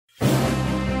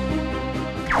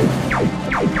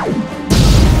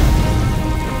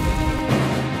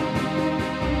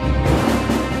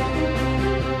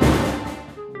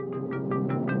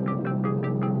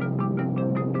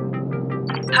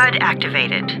HUD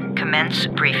activated. Commence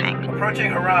briefing.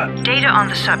 Approaching Harran. Data on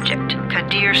the subject,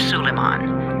 Kadir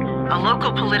Suleiman, a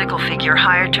local political figure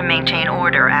hired to maintain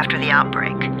order after the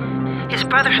outbreak. His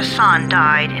brother Hassan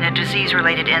died in a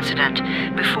disease-related incident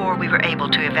before we were able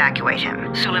to evacuate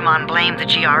him. Suleiman blamed the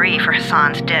GRE for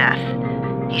Hassan's death.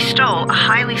 He stole a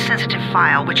highly sensitive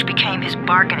file which became his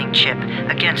bargaining chip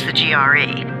against the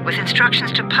GRE, with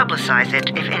instructions to publicize it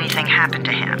if anything happened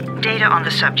to him. Data on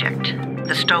the subject.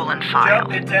 The stolen file.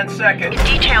 Jump in 10 seconds. It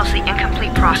details the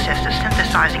incomplete process of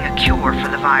synthesizing a cure for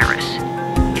the virus.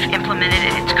 If implemented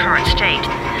in its current state,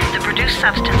 the produced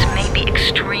substance may be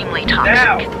extremely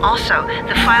toxic. Now. Also,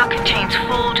 the file contains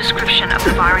full description of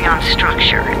the virion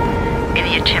structure.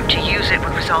 Any attempt to use it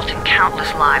would result in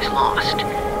countless lives lost.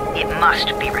 It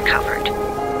must be recovered.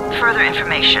 Further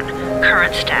information,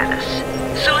 current status.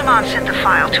 Suleiman sent the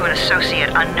file to an associate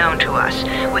unknown to us,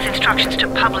 with instructions to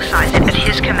publicize it at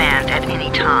his command at any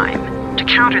time. To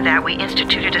counter that, we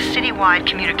instituted a citywide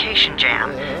communication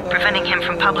jam, preventing him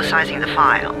from publicizing the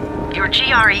file. Your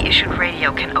GRE-issued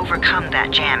radio can overcome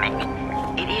that jamming.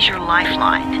 It is your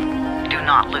lifeline. Do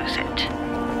not lose it.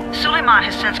 Suleiman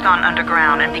has since gone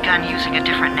underground and begun using a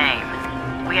different name.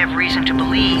 We have reason to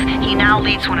believe he now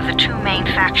leads one of the two main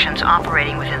factions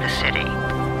operating within the city.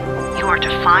 You are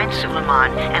to find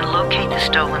Suleiman and locate the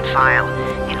stolen file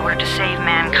in order to save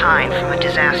mankind from a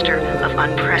disaster of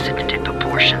unprecedented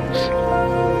proportions.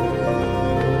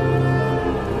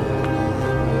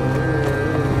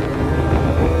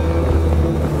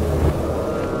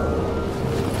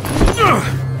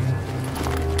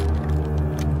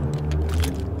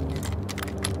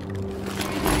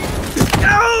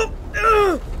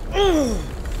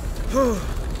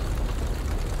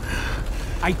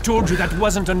 I told you that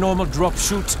wasn't a normal drop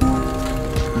shoot.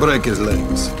 Break his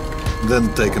legs,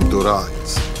 then take him to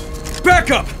Rais. Back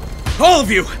up! All of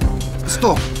you!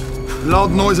 Stop!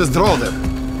 Loud noises draw them.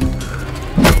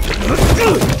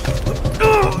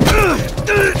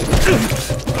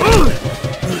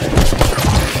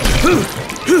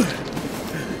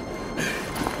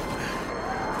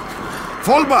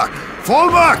 Fall back! Fall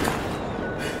back!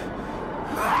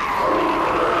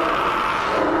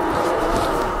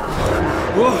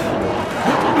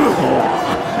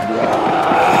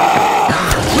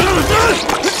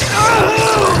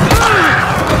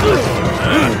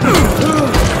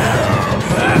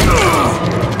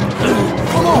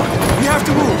 Come on! We have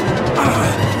to move!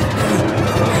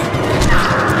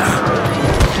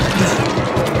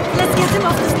 Let's get him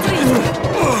off the street!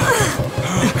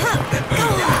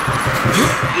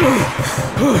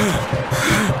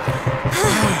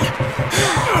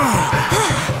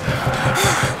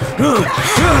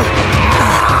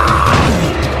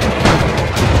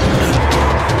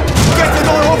 Get the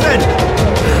door open!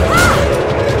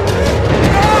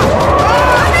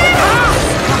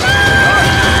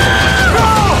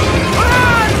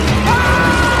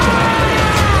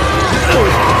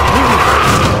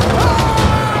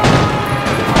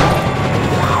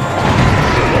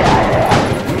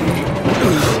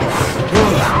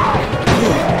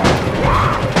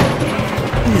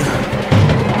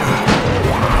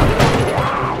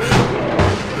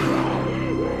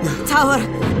 Tower,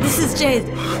 this is Jade.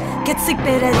 Get sick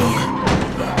bay ready.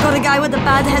 Got a guy with a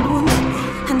bad head wound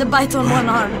and a bite on one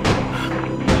arm.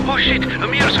 Oh shit,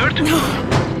 Amir's hurt? No,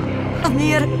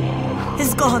 Amir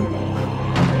is gone.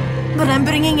 But I'm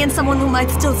bringing in someone who might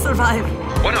still survive.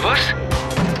 One of us?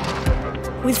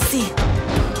 We'll see.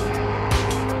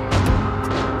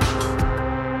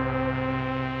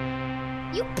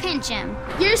 You pinch him.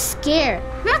 You're scared.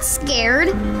 I'm not scared.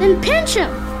 Then pinch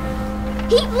him.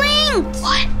 He blinked!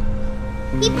 What?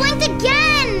 He blinked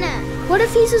again! What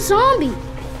if he's a zombie?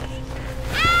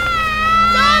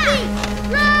 Ah! Zombie!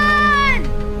 Run!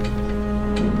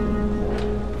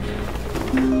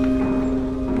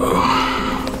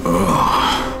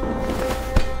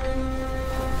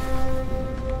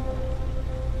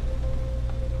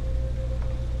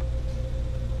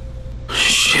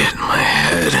 Shit, my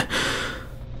head.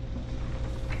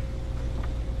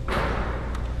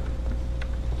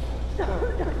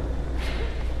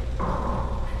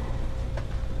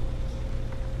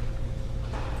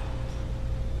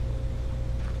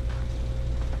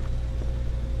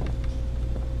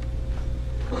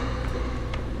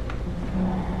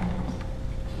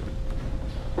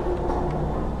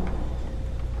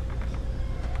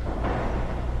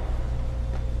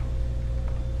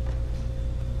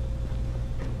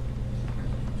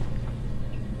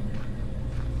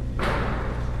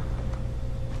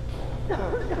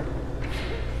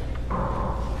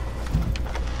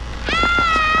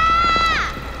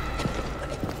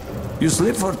 You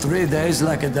sleep for 3 days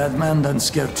like a dead man, then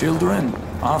scare children?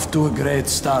 Off to a great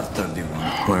start, 31.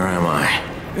 Where am I?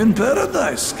 In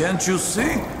paradise, can't you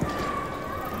see?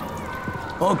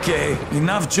 Okay,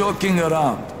 enough joking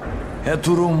around. Head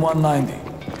to room 190.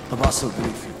 The boss will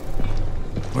brief you.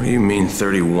 What do you mean,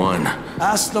 31?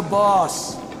 Ask the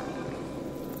boss.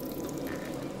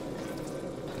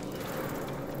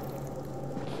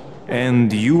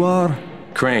 And you are?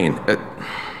 Crane,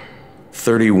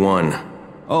 31.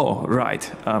 Oh, right.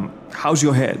 How's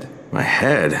your head? My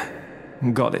head?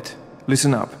 Got it.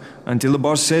 Listen up. Until the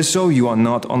boss says so, you are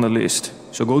not on the list.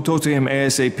 So go talk to him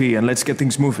ASAP and let's get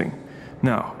things moving.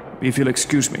 Now, if you'll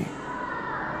excuse me.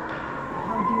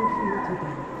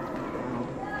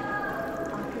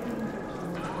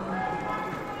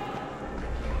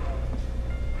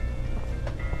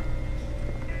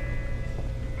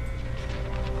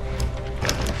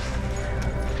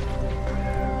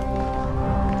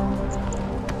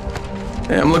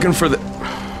 Hey, I'm looking for the...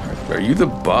 Are you the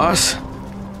boss?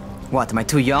 What, am I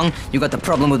too young? You got the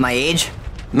problem with my age?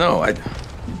 No,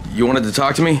 You wanted to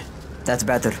talk to me? That's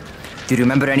better. Do you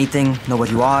remember anything? Know what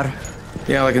you are?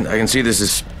 Yeah, I can see this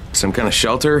is some kind of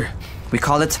shelter. We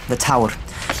call it the Tower.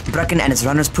 Brecken and his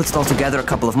runners put it all together a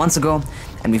couple of months ago,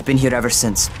 and we've been here ever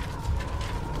since.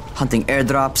 Hunting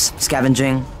airdrops,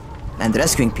 scavenging, and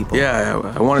rescuing people. Yeah,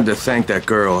 I wanted to thank that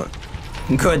girl.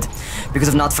 Good, because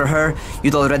if not for her,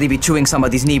 you'd already be chewing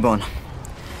somebody's knee bone.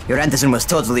 Your Antizin was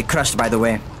totally crushed, by the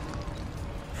way.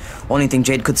 Only thing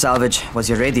Jade could salvage was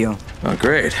your radio. Oh,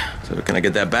 great. So can I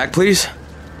get that back, please?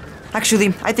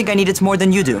 Actually, I think I need it more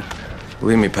than you do.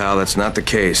 Believe me, pal, that's not the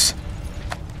case.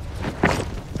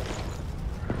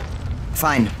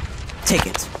 Fine. Take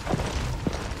it.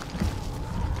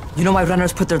 You know why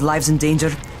runners put their lives in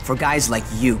danger? For guys like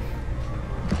you.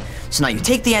 So now you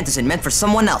take the Antizin meant for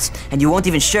someone else, and you won't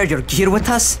even share your gear with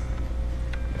us?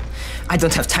 I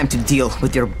don't have time to deal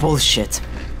with your bullshit.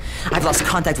 I've lost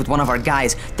contact with one of our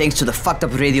guys thanks to the fucked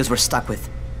up radios we're stuck with.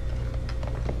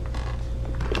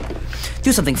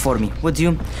 Do something for me, would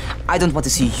you? I don't want to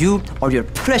see you or your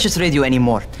precious radio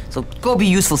anymore, so go be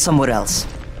useful somewhere else.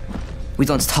 We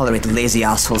don't tolerate lazy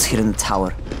assholes here in the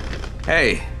Tower.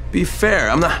 Hey, be fair.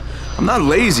 I'm not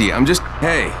lazy. I'm just,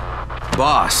 hey,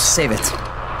 boss. Save it.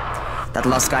 That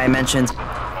last guy I mentioned,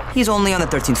 he's only on the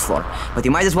 13th floor, but he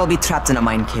might as well be trapped in a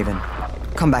mine cave-in.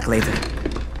 Come back later.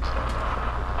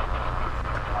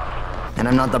 And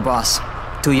I'm not the boss.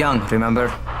 Too young, remember?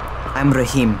 I'm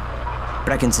Rahim.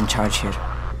 Brecken's in charge here.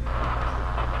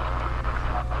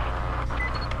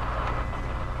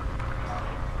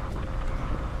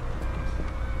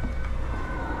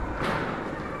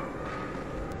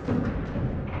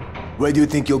 Where do you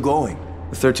think you're going?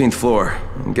 The 13th floor.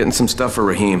 I'm getting some stuff for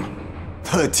Rahim.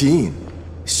 13?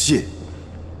 Shit.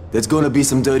 That's gonna be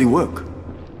some dirty work.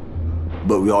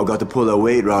 But we all got to pull our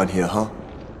weight around here, huh?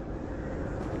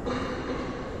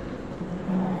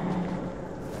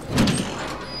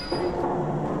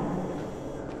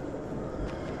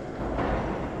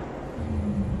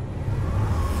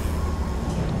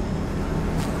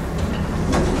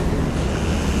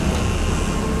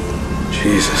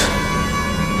 Jesus.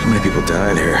 How many people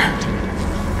died here?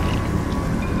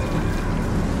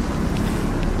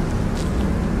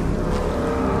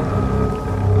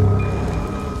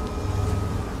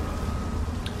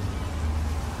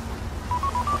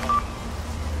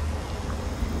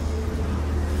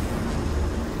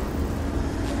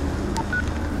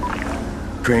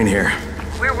 Crane here.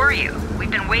 Where were you?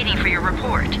 We've been waiting for your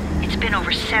report. It's been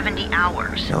over 70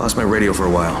 hours. I lost my radio for a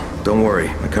while. Don't worry,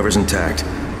 my cover's intact.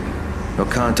 No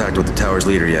contact with the tower's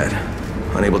leader yet.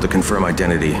 Unable to confirm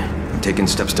identity. I'm taking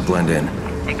steps to blend in.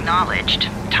 Acknowledged.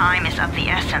 Time is of the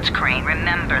essence, Crane.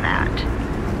 Remember that.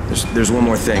 There's one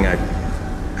more thing.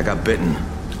 I got bitten.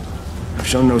 I've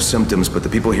shown no symptoms, but the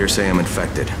people here say I'm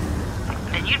infected.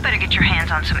 Then you'd better get your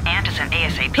hands on some Antizin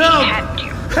ASAP, Help! hadn't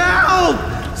you?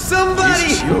 Help! Somebody!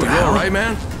 Jesus, you all right,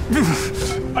 man?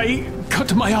 I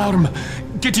cut my arm,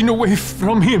 getting away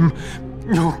from him.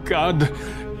 Oh, God.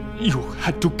 You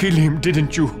had to kill him,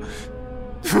 didn't you?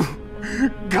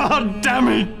 God damn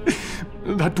it!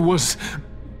 That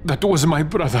was my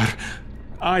brother.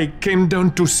 I came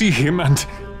down to see him and...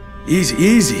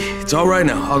 Easy. It's all right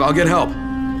now. I'll get help.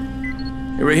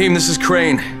 Hey, Rahim, this is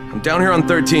Crane. I'm down here on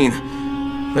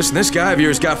 13. Listen, this guy of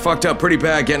yours got fucked up pretty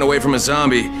bad getting away from a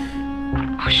zombie.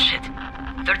 Oh shit.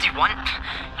 31?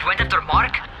 You went after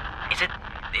Mark? Is it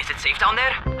safe down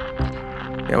there?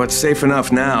 Yeah, well, it's safe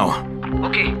enough now.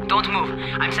 Okay, don't move.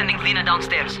 I'm sending Lena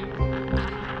downstairs.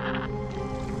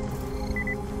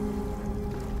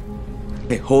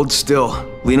 Hey, hold still.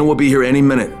 Lena will be here any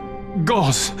minute.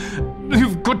 Gauze,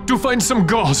 you've got to find some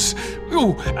gauze.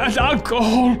 Oh, and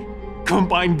alcohol.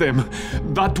 Combine them.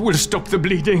 That will stop the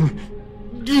bleeding.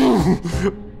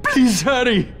 Please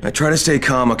hurry. I try to stay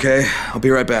calm, okay? I'll be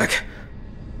right back.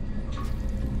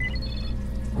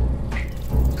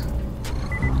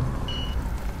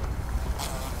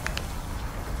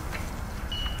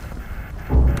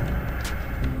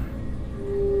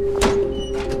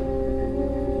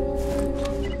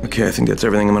 Okay, I think that's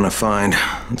everything I'm gonna find.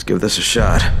 Let's give this a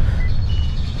shot.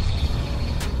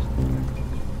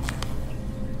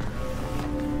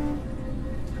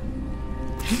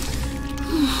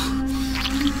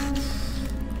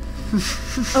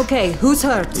 Okay, who's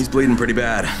hurt? He's bleeding pretty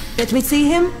bad. Let me see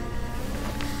him.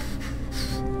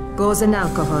 Gauze and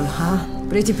alcohol, huh?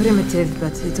 Pretty primitive,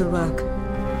 but it'll work.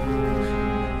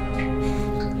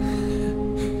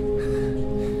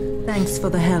 Thanks for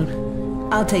the help.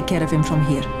 I'll take care of him from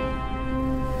here.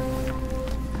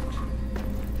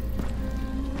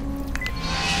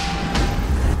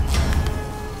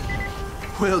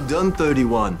 Well done,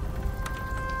 31.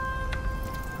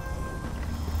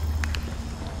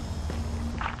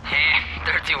 Hey,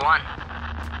 31.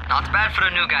 Not bad for a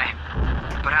new guy.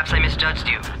 Perhaps I misjudged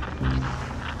you.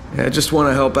 Yeah, I just want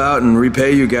to help out and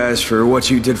repay you guys for what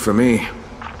you did for me.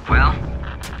 Well,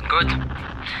 good.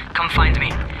 Come find me,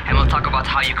 and we'll talk about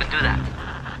how you could do that.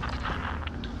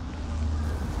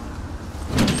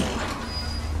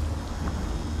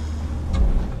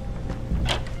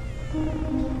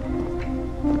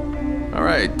 All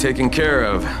right, taken care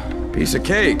of. Piece of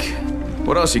cake.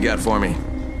 What else you got for me?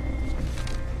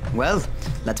 Well,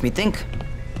 let me think.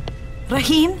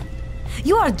 Rahim,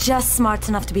 you are just smart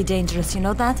enough to be dangerous, you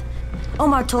know that?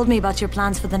 Omar told me about your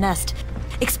plans for the nest.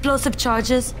 Explosive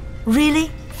charges? Really?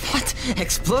 What?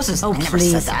 Explosives? Oh, I never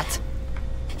please. said that.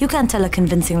 You can't tell a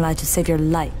convincing lie to save your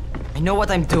life. I know what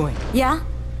I'm doing. Yeah?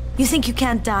 You think you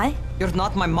can't die? You're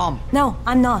not my mom. No,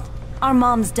 I'm not. Our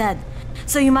mom's dead.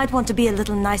 So you might want to be a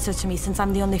little nicer to me since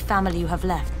I'm the only family you have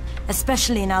left.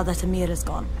 Especially now that Amir is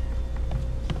gone.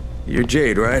 You're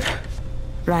Jade, right?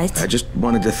 Right. I just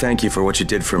wanted to thank you for what you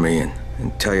did for me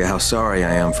and tell you how sorry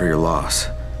I am for your loss.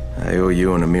 I owe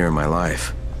you and Amir my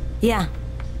life. Yeah,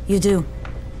 you do.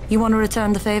 You want to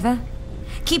return the favor?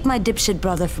 Keep my dipshit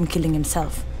brother from killing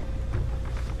himself.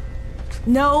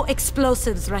 No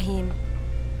explosives, Rahim.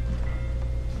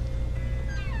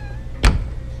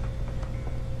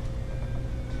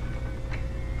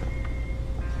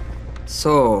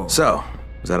 So, is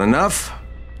that enough?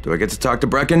 Do I get to talk to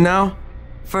Brecken now?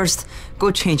 First,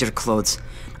 go change your clothes.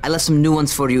 I left some new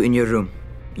ones for you in your room.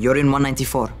 You're in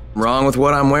 194. Wrong with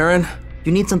what I'm wearing?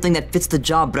 You need something that fits the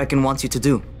job Brecken wants you to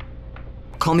do.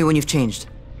 Call me when you've changed.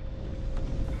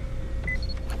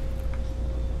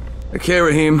 Okay,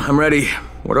 Rahim, I'm ready.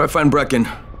 Where do I find Brecken?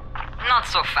 Not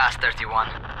so fast, 31.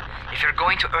 If you're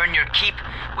going to earn your keep,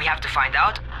 we have to find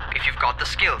out if you've got the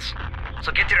skills.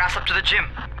 So get your ass up to the gym.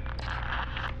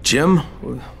 Jim?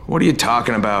 What are you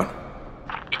talking about?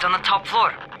 It's on the top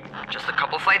floor. Just a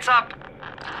couple flights up.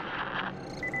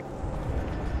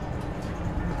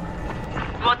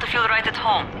 You want to feel right at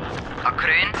home. A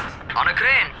crane on a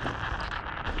crane.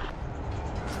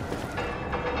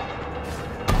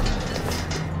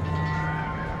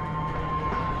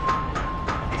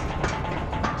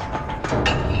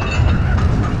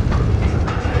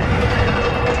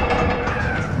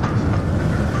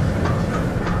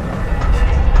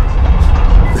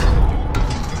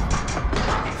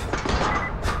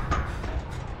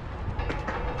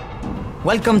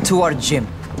 Welcome to our gym.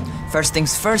 First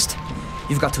things first,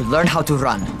 you've got to learn how to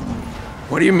run.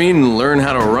 What do you mean, learn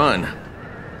how to run?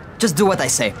 Just do what I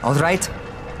say, all right?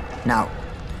 Now,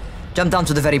 jump down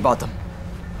to the very bottom.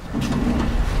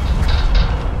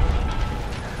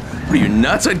 What are you,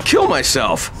 nuts? I'd kill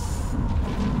myself.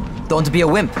 Don't be a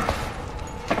wimp.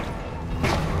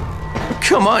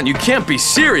 Come on, you can't be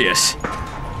serious.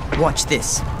 Watch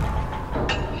this.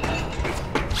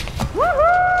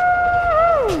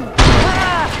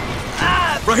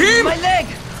 Rahim! My leg!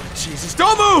 Jesus,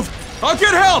 don't move! I'll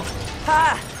get help!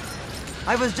 Ha!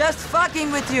 I was just fucking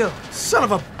with you. Son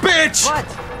of a bitch! What?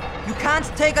 You can't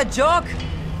take a joke?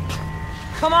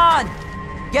 Come on!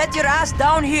 Get your ass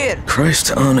down here!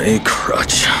 Christ on a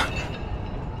crutch.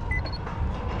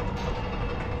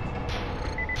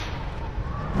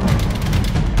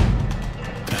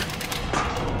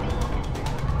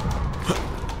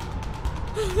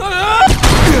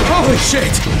 Holy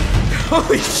shit!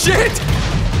 Holy shit!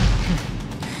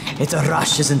 It's a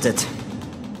rush, isn't it?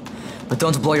 But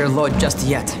don't blow your load just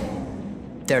yet.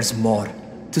 There's more.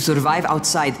 To survive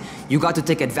outside, you got to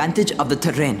take advantage of the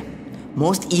terrain.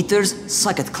 Most eaters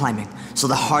suck at climbing, so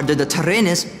the harder the terrain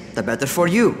is, the better for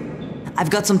you. I've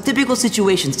got some typical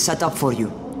situations set up for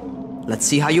you. Let's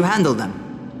see how you handle them.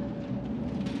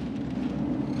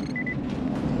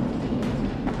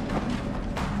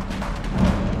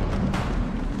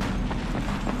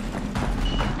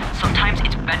 Sometimes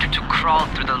it's better to crawl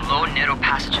through the low, narrow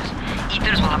passages.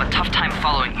 Eaters will have a tough time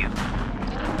following you.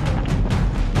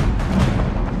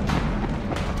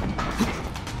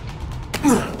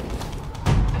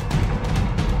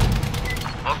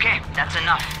 Okay, that's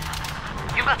enough.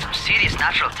 You've got some serious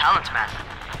natural talent, man.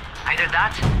 Either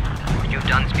that, or you've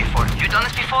done this before. You done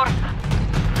this before?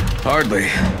 Hardly.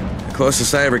 The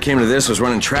closest I ever came to this was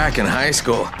running track in high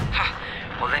school.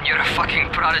 Well, then you're a fucking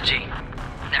prodigy.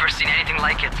 Never seen anything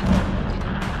like it.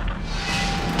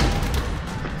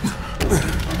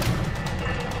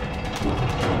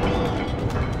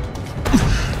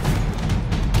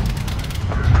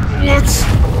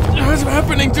 What's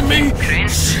happening to me? Crane?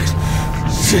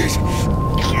 Shit.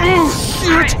 Oh,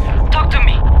 shit. Crane, talk to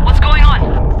me. What's going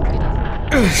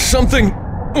on? Something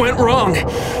went wrong.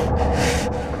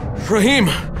 Rahim,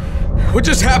 what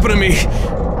just happened to me?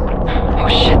 Oh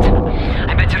shit.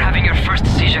 I bet you're having your first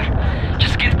seizure.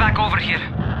 Just get back over here.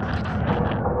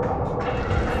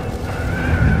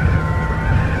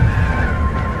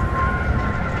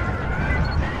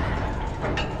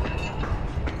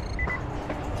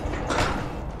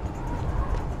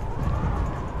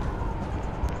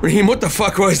 Rahim, what the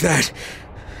fuck was that?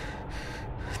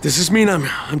 Does this mean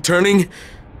I'm turning?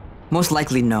 Most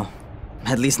likely no.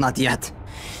 At least not yet.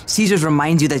 Seizures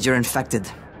remind you that you're infected.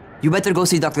 You better go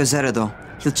see Dr. Zera though.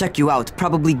 He'll check you out,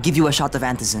 probably give you a shot of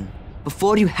Antizin.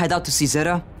 Before you head out to see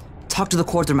Zera, talk to the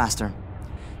quartermaster.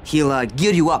 He'll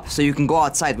gear you up so you can go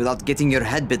outside without getting your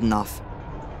head bitten off.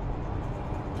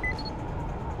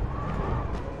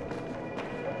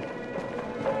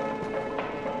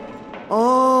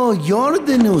 Oh, you're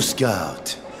the new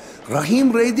scout.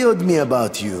 Rahim radioed me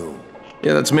about you.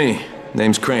 Yeah, that's me.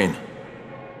 Name's Crane.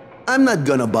 I'm not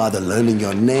gonna bother learning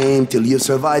your name till you've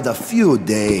survived a few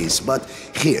days, but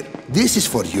here, this is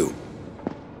for you.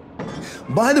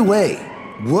 By the way,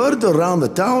 word around the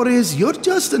tower is you're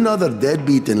just another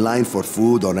deadbeat in line for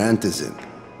food or Antizin.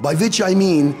 By which I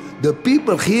mean, the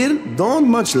people here don't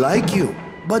much like you.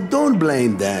 But don't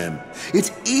blame them.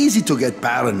 It's easy to get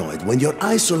paranoid when you're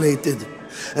isolated.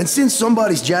 And since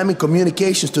somebody's jamming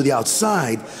communications to the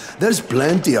outside, there's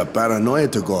plenty of paranoia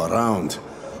to go around.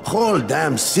 Whole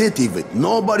damn city with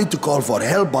nobody to call for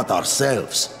help but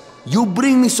ourselves. You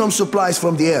bring me some supplies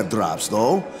from the airdrops,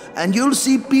 though, and you'll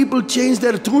see people change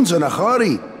their tunes in a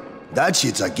hurry. That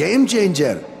shit's a game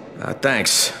changer.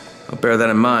 Thanks. I'll bear that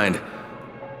in mind.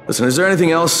 Listen, is there anything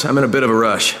else? I'm in a bit of a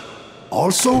rush.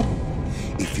 Also,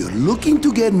 if you're looking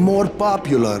to get more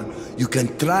popular, you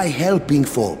can try helping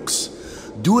folks.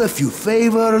 Do a few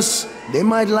favors, they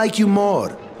might like you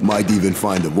more. Might even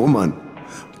find a woman.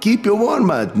 Keep you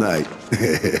warm at night.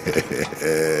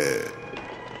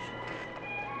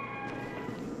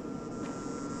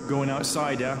 Going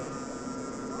outside, yeah?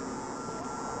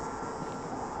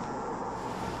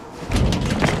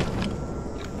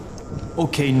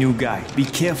 Okay, new guy, be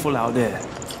careful out there.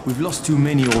 We've lost too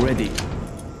many already.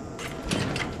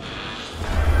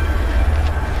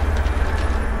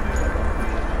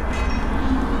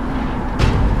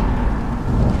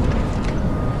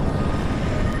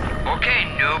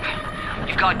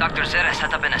 Dr. Zera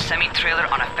set up in a semi-trailer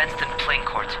on a fenced-in playing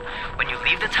court. When you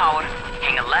leave the tower,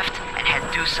 hang a left and head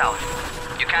due south.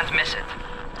 You can't miss it.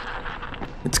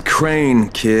 It's Crane,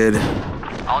 kid.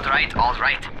 All right,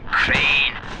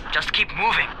 Crane. Just keep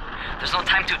moving. There's no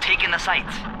time to take in the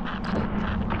sights.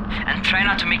 And try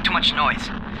not to make too much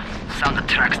noise. Sound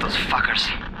attracts those fuckers.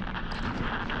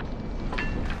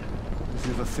 Does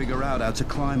ever figure out how to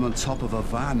climb on top of a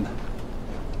van?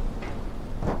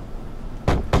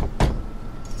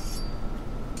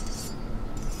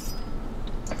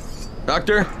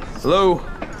 Doctor? Hello?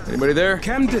 Anybody there?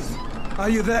 Camden, are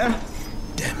you there?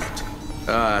 Damn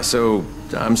it. So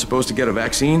I'm supposed to get a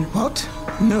vaccine? What?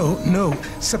 No,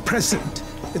 suppressant.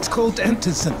 It's called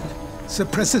Antizin.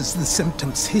 Suppresses the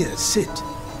symptoms. Here, sit.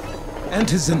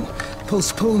 Antizin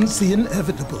postpones the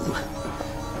inevitable.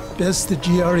 Best the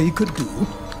GRE could do.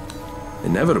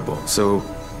 Inevitable? So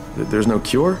there's no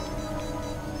cure?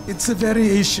 It's a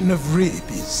variation of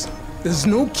rabies. There's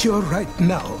no cure right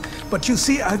now. But you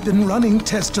see, I've been running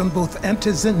tests on both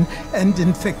Antizin and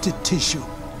infected tissue.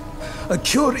 A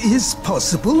cure is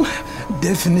possible,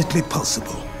 definitely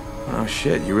possible. Oh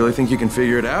shit, you really think you can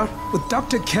figure it out? With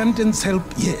Dr. Camden's help,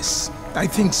 yes. I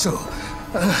think so.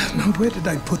 Now where did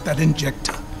I put that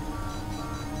injector?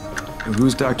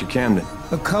 Who's Dr. Camden?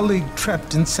 A colleague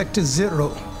trapped in Sector 0,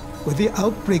 where the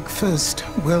outbreak first,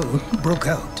 broke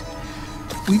out.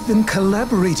 We've been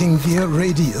collaborating via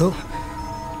radio,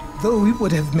 though we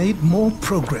would have made more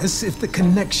progress if the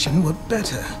connection were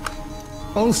better.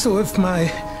 Also, if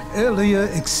my earlier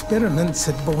experiments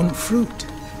had borne fruit.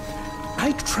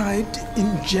 I tried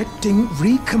injecting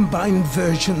recombined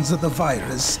versions of the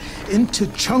virus into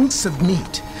chunks of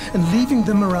meat and leaving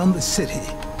them around the city,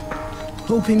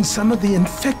 hoping some of the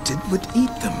infected would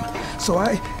eat them so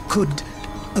I could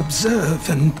observe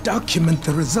and document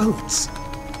the results.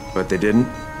 But they didn't?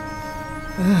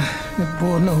 It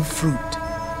bore no fruit.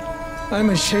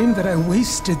 I'm ashamed that I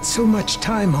wasted so much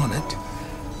time on it.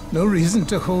 No reason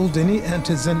to hold any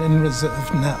Antizin in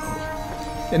reserve now.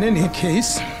 In any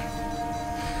case,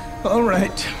 all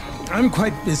right, I'm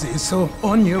quite busy, so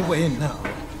on your way now.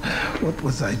 What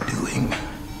was I doing?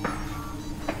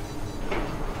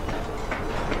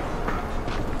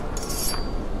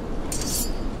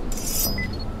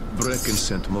 Brecken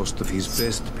sent most of his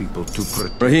best people to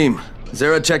protect... Rahim,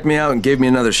 Zara checked me out and gave me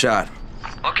another shot.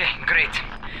 Okay, great.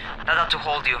 That ought to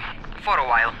hold you. For a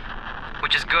while.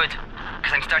 Which is good,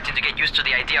 because I'm starting to get used to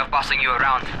the idea of bossing you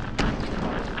around.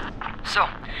 So,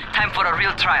 time for a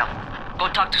real trial. Go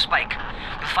talk to Spike.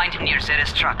 You'll find him near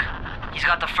Zera's truck. He's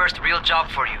got the first real job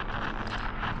for you.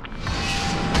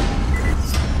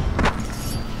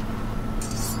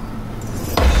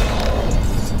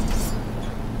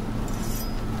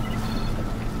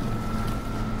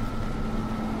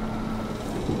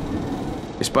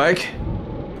 Hey, Spike?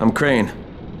 I'm Crane.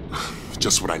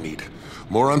 Just what I need.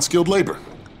 More unskilled labor.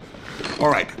 All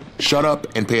right, shut up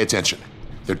and pay attention.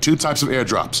 There are two types of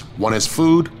airdrops. One has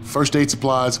food, first aid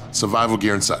supplies, survival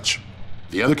gear, and such.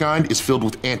 The other kind is filled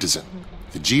with Antizin.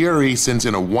 The GRE sends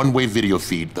in a one-way video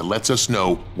feed that lets us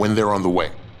know when they're on the way.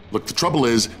 Look, the trouble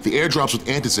is, the airdrops with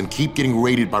Antizin keep getting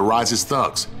raided by Rais's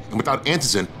thugs, and without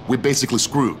Antizin, we're basically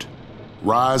screwed.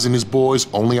 Rais and his boys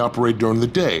only operate during the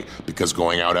day because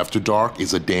going out after dark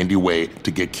is a dandy way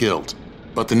to get killed.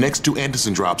 But the next two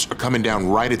Antizin drops are coming down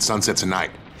right at sunset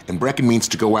tonight, and Brecken means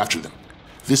to go after them.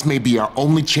 This may be our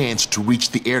only chance to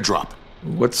reach the airdrop.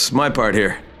 What's my part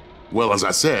here? Well, as I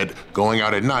said, going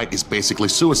out at night is basically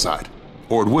suicide.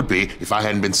 Or it would be if I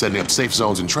hadn't been setting up safe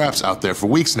zones and traps out there for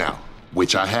weeks now,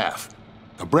 which I have.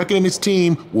 Now, Brecken and his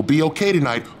team will be okay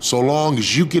tonight so long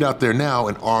as you get out there now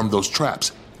and arm those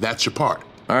traps. That's your part.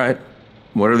 All right.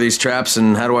 What are these traps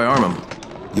and how do I arm them?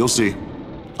 You'll see.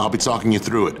 I'll be talking you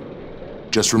through it.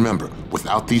 Just remember,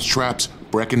 without these traps,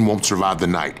 Brecken won't survive the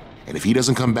night. And if he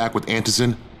doesn't come back with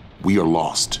Antizin, we are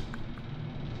lost.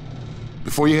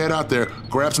 Before you head out there,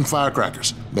 grab some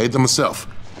firecrackers. Made them myself.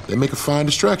 They make a fine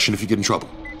distraction if you get in trouble.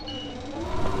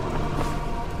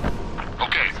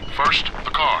 Okay, first,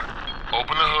 the car.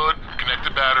 Open the hood, connect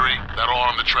the battery, that'll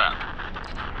arm the trap.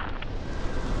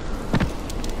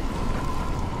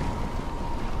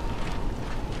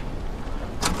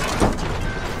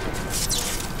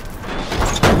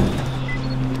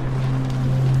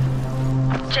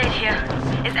 Jade here.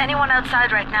 Is anyone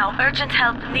outside right now? Urgent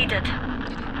help needed.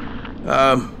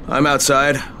 I'm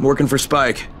outside. I'm working for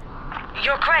Spike.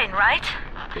 You're Crane, right?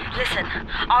 Listen,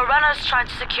 our runner's trying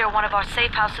to secure one of our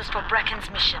safe houses for Brecken's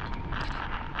mission.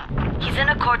 He's in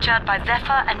a courtyard by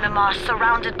Vefa and Mimar,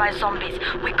 surrounded by zombies.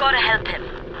 We gotta help him.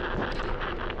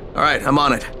 All right, I'm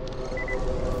on it.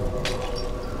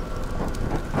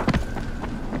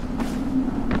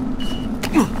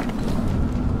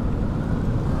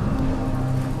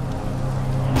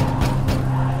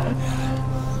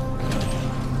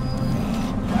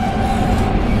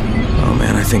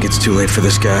 I think it's too late for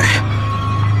this guy.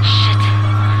 Shit.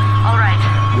 All right.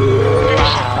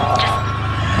 Finish it.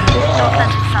 Just don't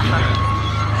let him suffer.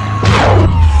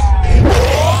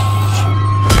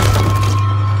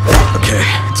 Okay,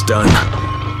 it's done.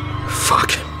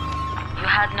 Fuck. You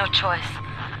had no choice.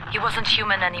 He wasn't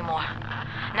human anymore.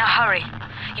 Now hurry.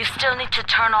 You still need to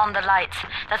turn on the lights.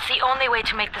 That's the only way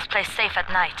to make this place safe at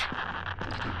night.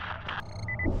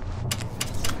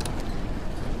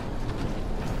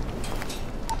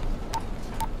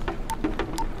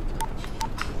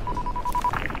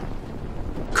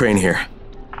 Crane here.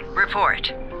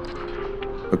 Report.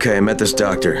 Okay, I met this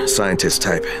doctor, scientist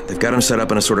type. They've got him set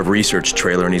up in a sort of research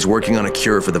trailer and he's working on a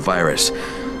cure for the virus.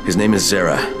 His name is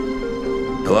Zera.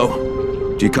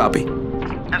 Hello? Do you copy?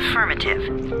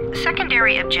 Affirmative.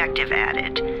 Secondary objective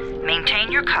added.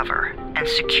 Maintain your cover and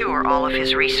secure all of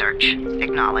his research.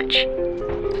 Acknowledge.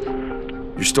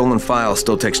 Your stolen file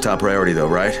still takes top priority though,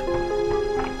 right?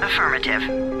 Affirmative.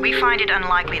 We find it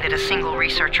unlikely that a single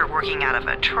researcher working out of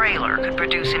a trailer could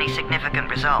produce any significant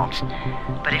results.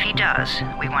 But if he does,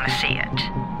 we want to see it.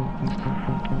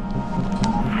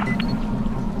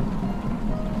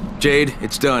 Jade,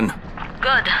 it's done.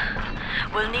 Good.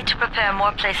 We'll need to prepare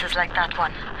more places like that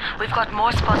one. We've got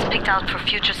more spots picked out for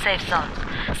future safe zones.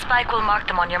 Spike will mark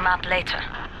them on your map later.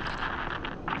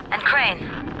 And Crane,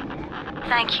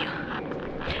 thank you.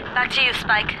 Back to you,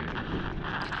 Spike.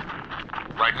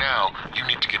 Right now, you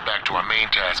need to get back to our main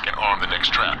task and arm the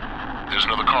next trap. There's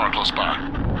another car close by.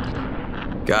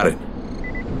 Got it.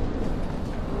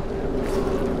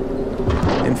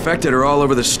 Infected are all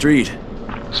over the street.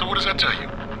 So what does that tell you?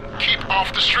 Keep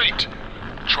off the street.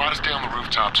 Try to stay on the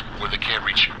rooftops where they can't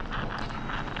reach you.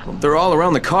 Well, they're all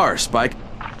around the car, Spike.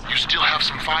 You still have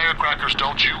some firecrackers,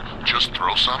 don't you? Just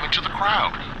throw some into the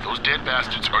crowd. Those dead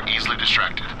bastards are easily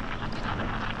distracted.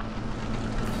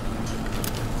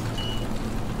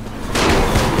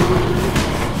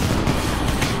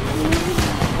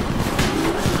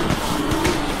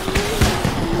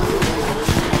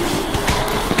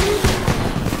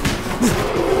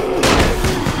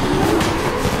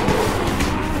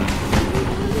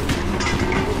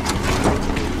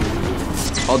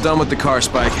 All done with the car,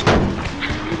 Spike.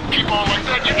 Keep on like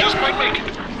that, you just might make it.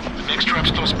 The next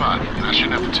trap's close by, and I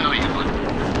shouldn't have to tell you, but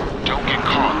don't get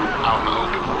caught out in the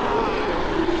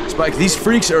open. Spike, these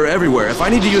freaks are everywhere. If I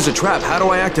need to use a trap, how do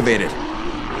I activate it?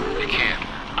 You can't.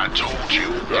 I told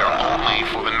you, they're only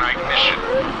for the night mission.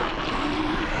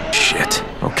 Shit.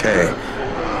 Okay.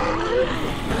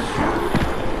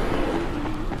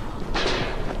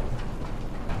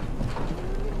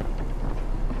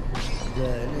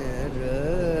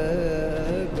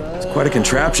 Quite a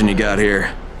contraption you got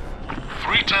here.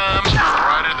 3 times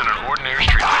brighter than an ordinary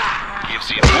streetlight. Gives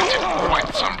the infected quite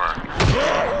the sunburn.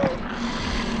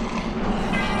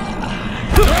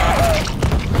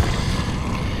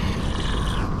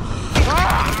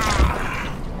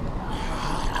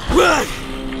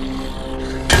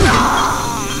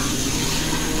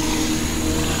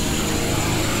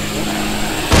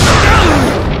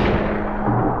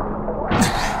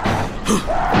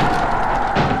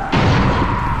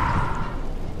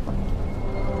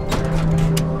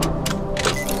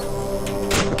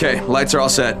 Okay, lights are all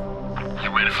set. You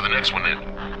ready for the next one then?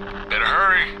 Better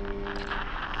hurry.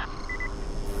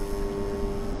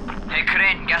 Hey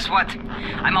Crane, guess what?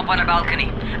 I'm up on a balcony,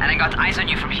 and I got eyes on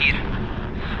you from here.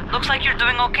 Looks like you're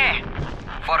doing okay.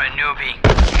 For a newbie.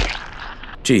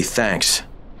 Gee, thanks.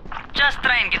 Just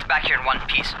try and get back here in one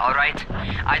piece, alright?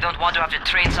 I don't want to have to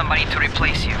train somebody to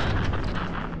replace you.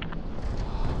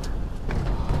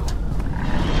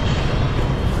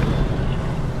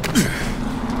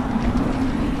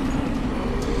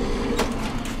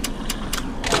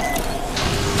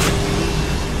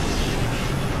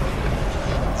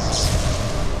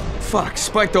 Fuck,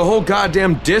 Spike, the whole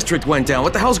goddamn district went down.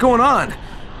 What the hell's going on?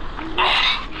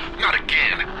 Oh, not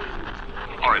again.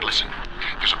 Alright, listen.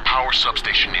 There's a power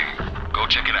substation near you. Go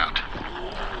check it out.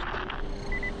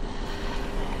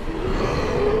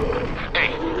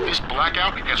 Hey, this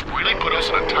blackout has really put us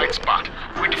in a tight spot.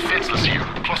 We're defenseless here.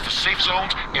 Plus the safe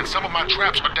zones and some of my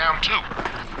traps are down too.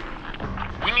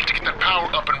 We need to get that power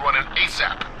up and running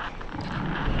ASAP.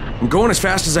 I'm going as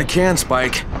fast as I can,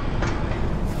 Spike.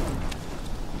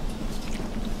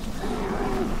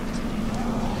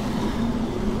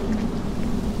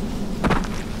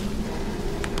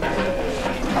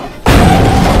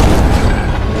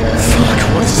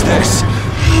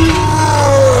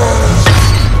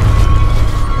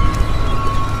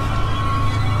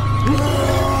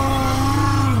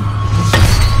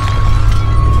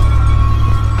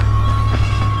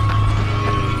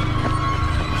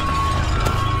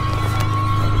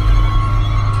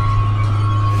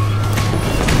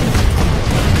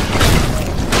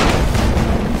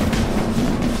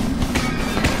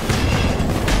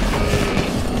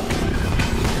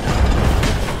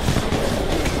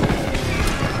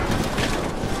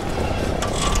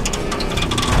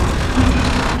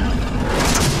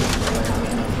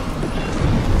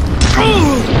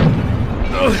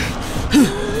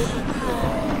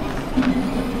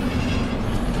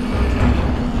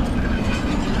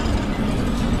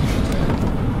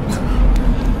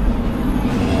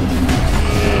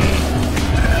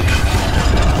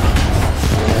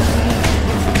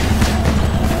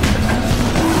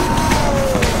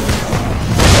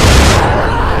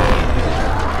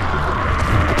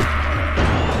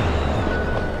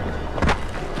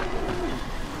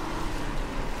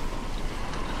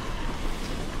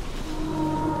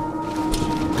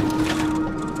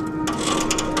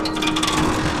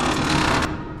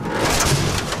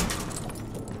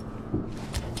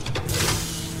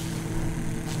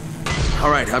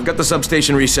 Alright, I've got the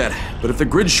substation reset. But if the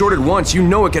grid's shorted once, you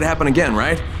know it could happen again,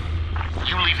 right?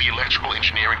 You leave the electrical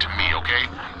engineering to me, okay?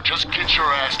 Just get your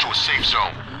ass to a safe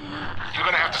zone. You're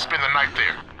gonna have to spend the night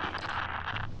there.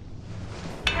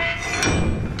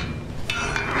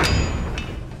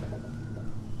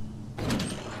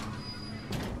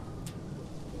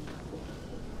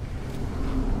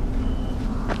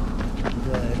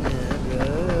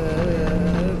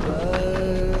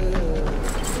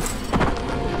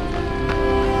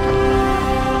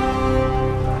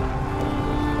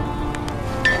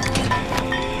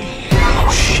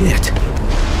 Shit.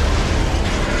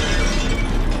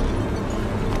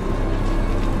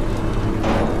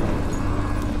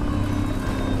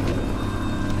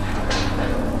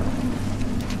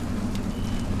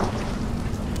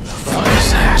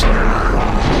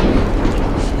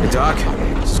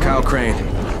 Crane.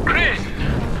 Crane!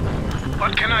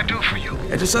 What can I do for you?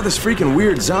 I just saw this freaking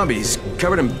weird zombie. He's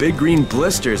covered in big green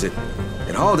blisters. It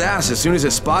hauled ass as soon as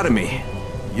it spotted me.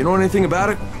 You know anything about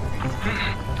it?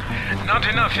 Not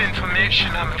enough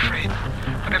information, I'm afraid.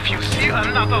 But if you see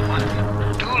another one,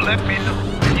 do let me know,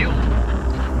 will you?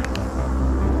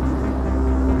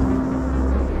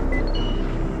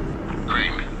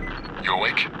 Crane, you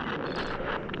awake?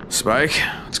 Spike,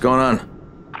 what's going on?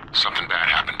 Something bad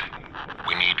happened.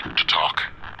 We need to talk.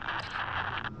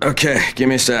 Okay, give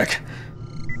me a sec.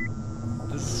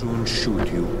 They'll soon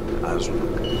shoot you, Azul.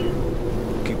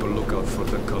 Keep a lookout for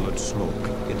the colored smoke.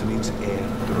 It means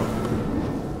airdrop.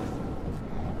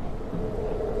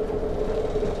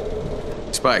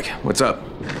 Spike, what's up?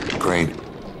 Crane,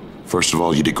 first of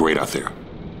all, you did great out there.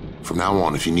 From now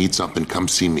on, if you need something, come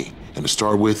see me. And to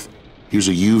start with, here's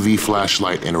a UV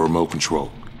flashlight and a remote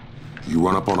control. You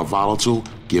run up on a volatile,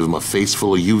 give him a face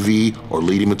full of UV, or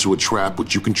lead him into a trap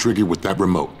which you can trigger with that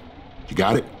remote. You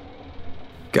got it?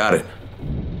 Got it.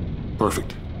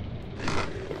 Perfect.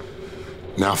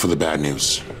 Now for the bad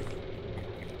news.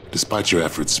 Despite your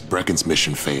efforts, Brecken's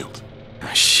mission failed.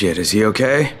 Shit, is he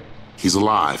okay? He's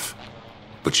alive.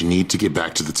 But you need to get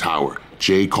back to the tower.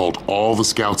 Jade called all the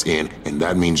scouts in, and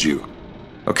that means you.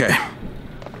 Okay.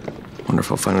 Wonder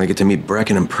if I'll finally get to meet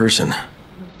Brecken in person.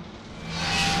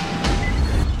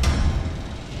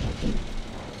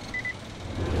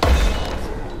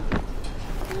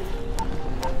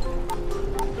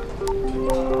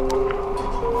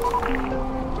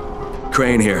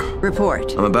 Crane here.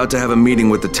 Report. I'm about to have a meeting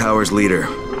with the tower's leader.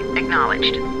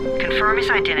 Acknowledged. Confirm his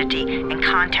identity and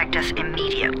contact us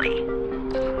immediately.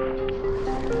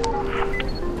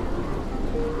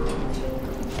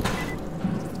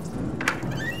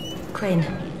 Crane.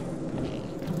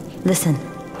 Listen,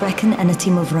 Brecken and a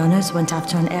team of runners went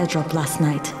after an airdrop last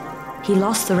night. He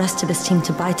lost the rest of his team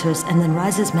to biters, and then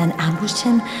Rais's men ambushed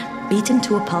him, beat him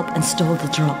to a pulp, and stole the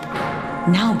drop.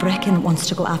 Now Brecken wants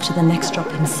to go after the next drop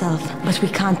himself, but we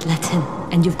can't let him,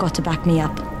 and you've got to back me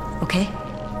up, okay?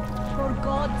 For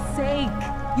God's sake!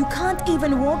 You can't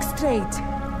even walk straight!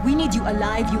 We need you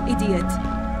alive, you idiot!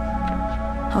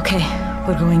 Okay,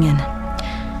 we're going in.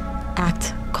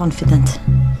 Act confident.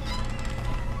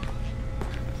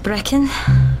 Brecken?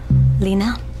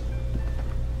 Lena?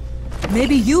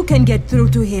 Maybe you can get through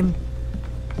to him.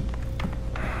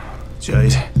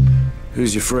 Jade,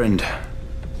 who's your friend?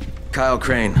 Kyle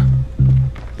Crane.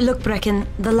 Look, Brecken,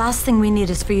 the last thing we need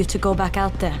is for you to go back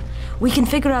out there. We can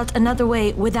figure out another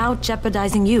way without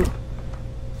jeopardizing you.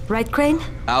 Right, Crane?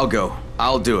 I'll go.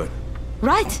 I'll do it.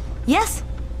 Right. Yes.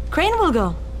 Crane will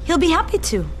go. He'll be happy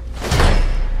to.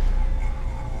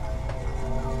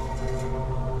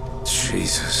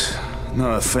 Jesus.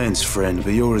 No offense, friend,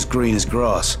 but you're as green as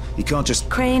grass. You can't just...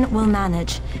 Crane will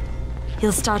manage.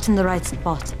 He'll start in the right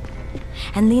spot.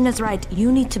 And Lena's right,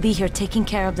 you need to be here taking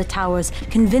care of the towers,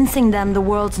 convincing them the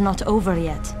world's not over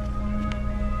yet.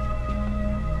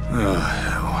 Oh,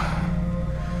 hell.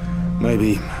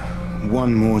 Maybe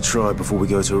one more try before we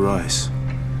go to Rais.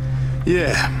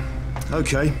 Yeah,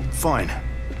 okay, fine.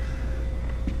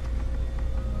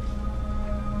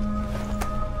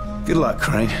 Good luck,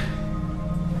 Crane.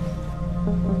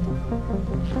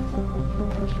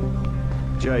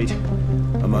 Jade,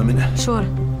 a moment. Sure.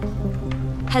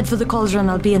 Head for the cauldron,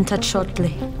 I'll be in touch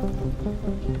shortly.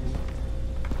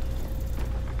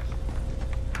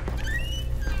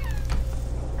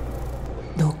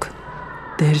 Look,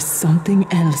 there's something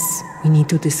else we need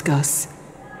to discuss.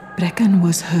 Brecken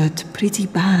was hurt pretty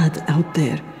bad out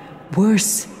there.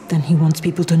 Worse than he wants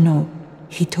people to know.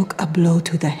 He took a blow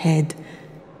to the head.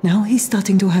 Now he's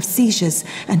starting to have seizures,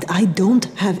 and I don't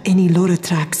have any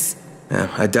Loratrax. Yeah,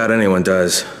 I doubt anyone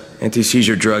does.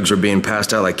 Anti-seizure drugs were being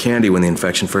passed out like candy when the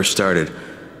infection first started.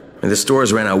 And the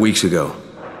stores ran out weeks ago.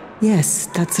 Yes,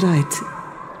 that's right.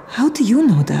 How do you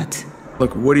know that?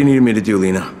 Look, what do you need me to do,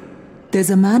 Lena?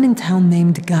 There's a man in town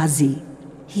named Ghazi.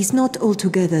 He's not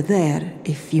altogether there,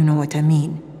 if you know what I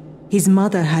mean. His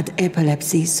mother had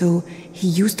epilepsy, so he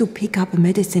used to pick up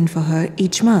medicine for her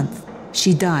each month.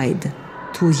 She died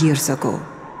 2 years ago.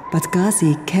 But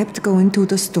Ghazi kept going to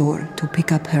the store to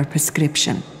pick up her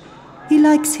prescription. He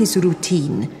likes his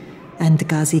routine, and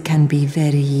Ghazi can be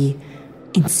very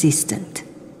insistent.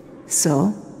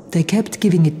 So, they kept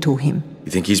giving it to him.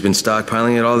 You think he's been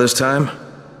stockpiling it all this time?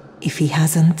 If he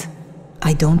hasn't,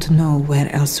 I don't know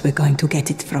where else we're going to get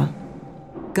it from.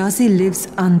 Ghazi lives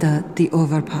under the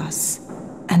overpass.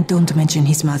 And don't mention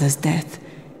his mother's death.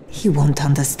 He won't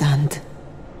understand.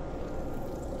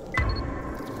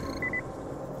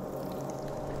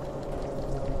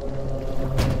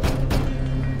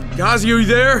 Ghazi, are you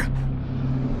there?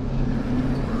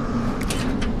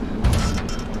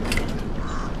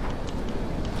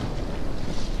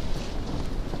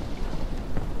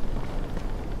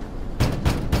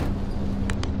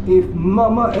 If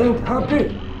Mama ain't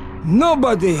happy,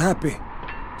 nobody happy.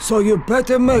 So you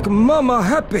better make Mama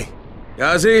happy.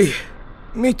 Ghazi?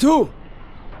 Me too.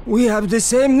 We have the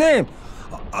same name.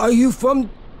 Are you from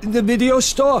the video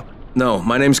store? No,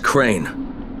 my name's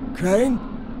Crane. Crane?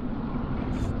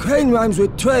 Crane rhymes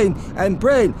with train, and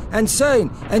brain, and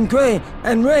sane, and grain,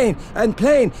 and rain, and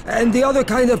plane, and the other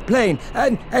kind of plane,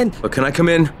 and... But can I come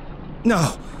in?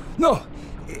 No, no.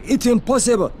 It's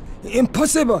impossible.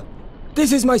 Impossible.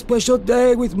 This is my special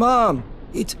day with Mom.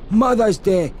 It's Mother's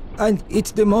Day, and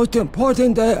it's the most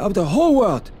important day of the whole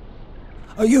world.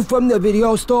 Are you from the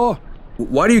video store?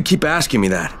 Why do you keep asking me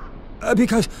that?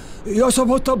 Because you're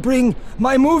supposed to bring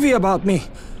my movie about me.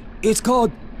 It's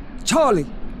called Charlie.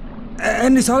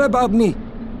 And it's all about me.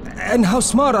 And how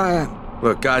smart I am.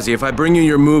 Look, Ghazi, if I bring you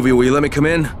your movie, will you let me come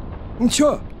in?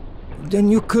 Sure. Then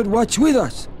you could watch with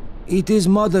us. It is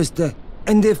Mother's Day.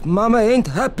 And if Mama ain't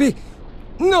happy,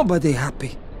 nobody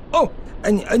happy. Oh,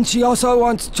 and she also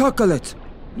wants chocolate.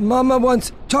 Mama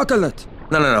wants chocolate.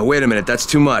 No, wait a minute, that's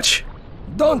too much.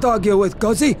 Don't argue with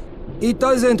Ghazi. It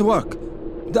doesn't work.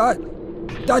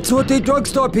 That's what the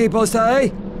drugstore people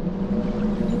say.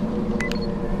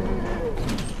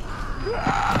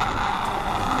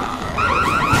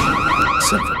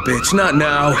 Son of a bitch, not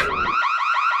now.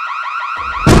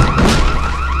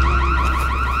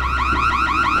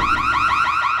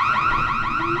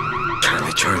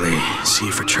 Charlie, C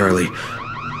for Charlie.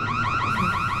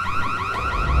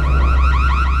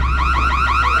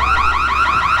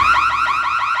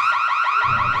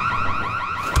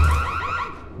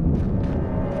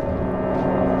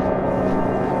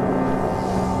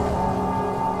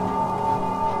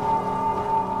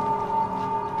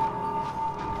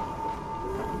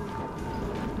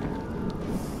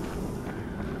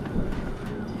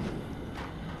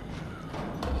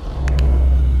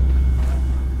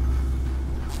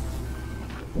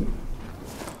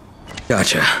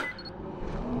 Gotcha.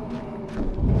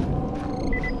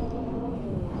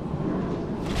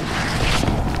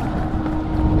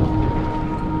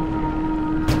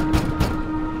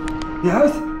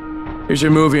 Yes? Here's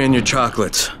your movie and your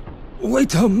chocolates.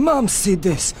 Wait till Mom see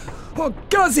this. Oh,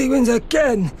 Ghazi wins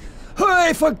again.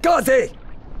 Hooray for Ghazi!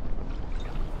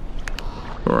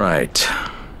 Right.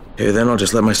 Okay, then I'll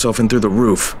just let myself in through the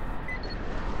roof.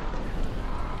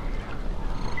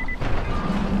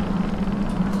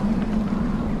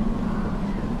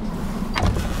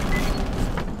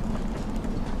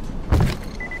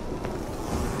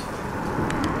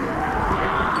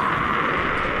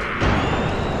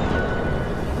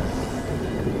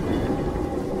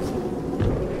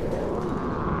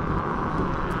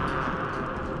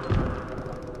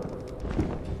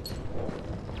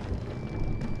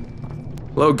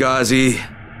 Hello, Ghazi.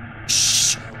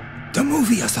 Shh! The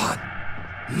movie is on.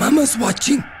 Mama's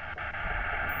watching.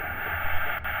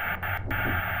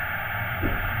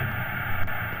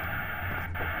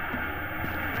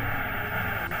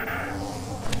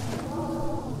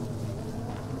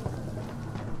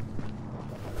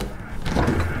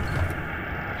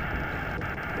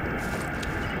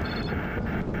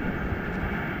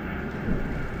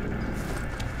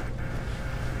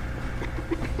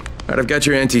 Alright, I've got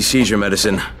your anti-seizure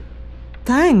medicine.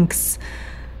 Thanks.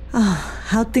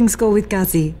 How'd things go with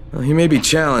Ghazi? Well, he may be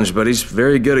challenged, but he's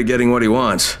very good at getting what he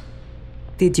wants.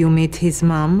 Did you meet his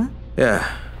mom? Yeah,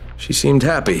 she seemed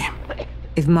happy.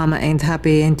 If Mama ain't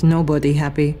happy, ain't nobody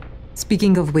happy.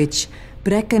 Speaking of which,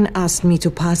 Brecken asked me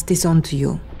to pass this on to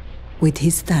you, with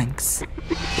his thanks.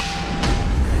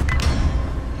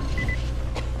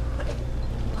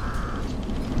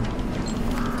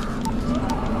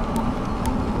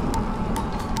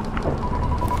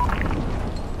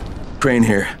 Crane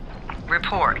here.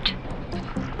 Report.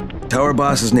 Tower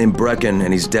boss is named Brecken,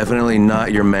 and he's definitely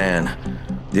not your man.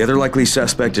 The other likely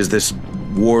suspect is this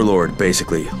warlord,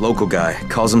 basically. Local guy.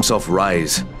 Calls himself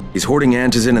Rais. He's hoarding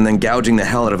Antizin and then gouging the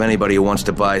hell out of anybody who wants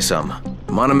to buy some.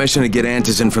 I'm on a mission to get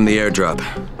Antizin from the airdrop.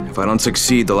 If I don't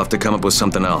succeed, they'll have to come up with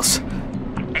something else.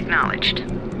 Acknowledged.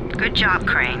 Good job,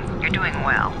 Crane. You're doing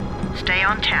well. Stay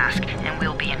on task, and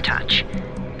we'll be in touch.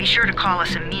 Be sure to call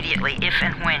us immediately if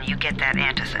and when you get that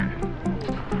Antizin.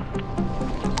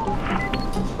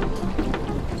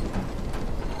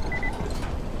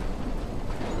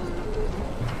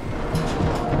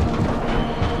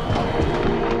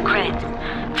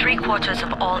 headquarters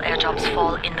of all airdrops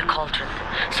fall in the cauldron.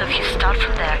 So if you start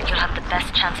from there, you'll have the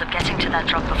best chance of getting to that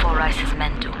drop before Rice's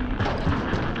men do.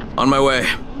 On my way.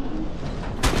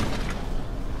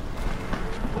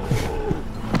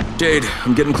 Jade,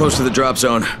 I'm getting close to the drop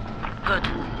zone. Good.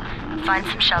 Find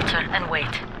some shelter and wait.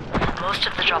 Most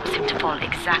of the drops seem to fall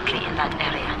exactly in that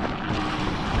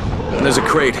area. And there's a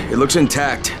crate. It looks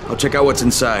intact. I'll check out what's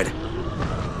inside.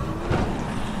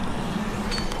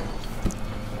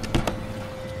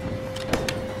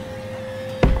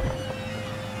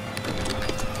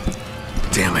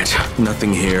 Damn it.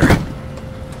 Nothing here.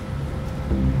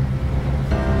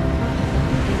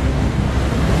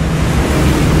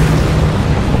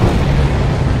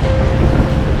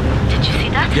 Did you see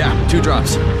that? Yeah, 2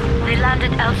 drops. They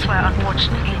landed elsewhere,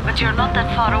 unfortunately, but you're not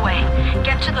that far away.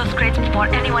 Get to those crates before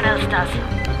anyone else does.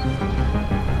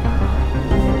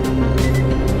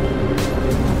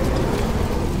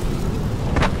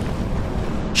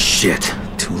 Shit.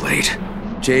 Too late.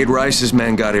 Jade Rice's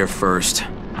men got here first.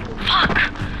 Fuck!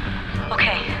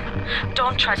 Okay,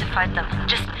 don't try to fight them.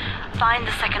 Just find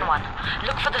the second one.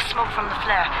 Look for the smoke from the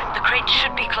flare. The crate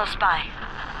should be close by.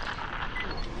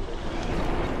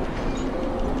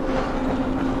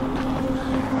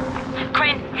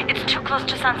 Crane, it's too close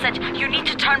to sunset. You need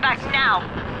to turn back now.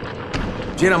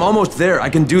 Jade, I'm almost there. I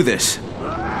can do this.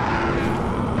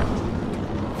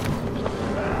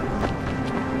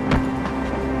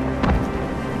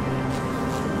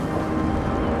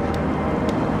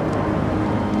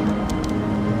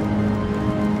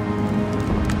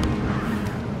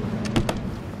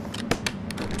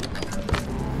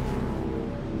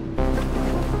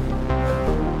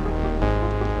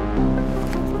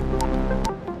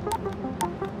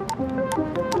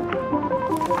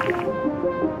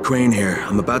 Crane here.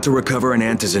 I'm about to recover an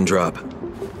Antizin drop. Good,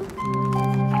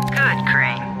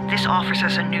 Crane. This offers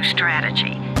us a new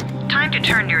strategy. Time to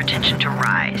turn your attention to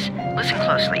Rais. Listen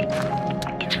closely.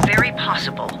 It's very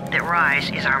possible that Rais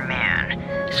is our man.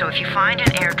 So if you find an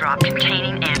airdrop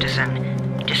containing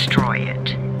Antizin, destroy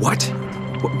it. What?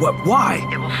 Why?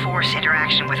 It will force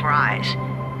interaction with Rais.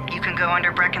 You can go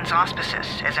under Brecken's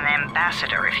auspices as an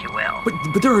ambassador, if you will.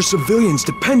 But there are civilians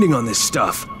depending on this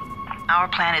stuff. Our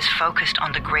plan is focused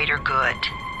on the greater good.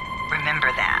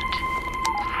 Remember that.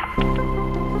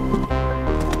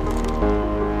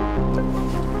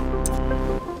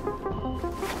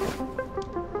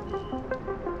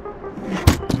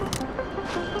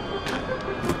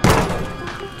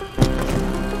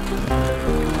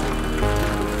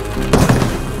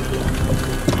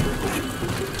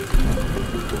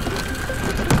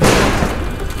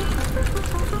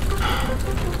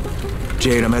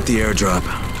 Jade, I'm at the airdrop.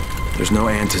 There's no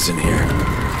Antizin here.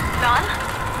 None?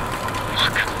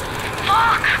 Fuck.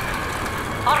 Fuck!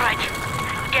 Alright.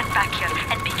 Get back here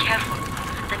and be careful.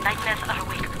 The nightmares are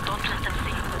awake. Don't let them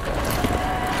see you.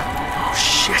 Oh,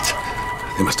 shit.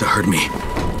 They must have heard me.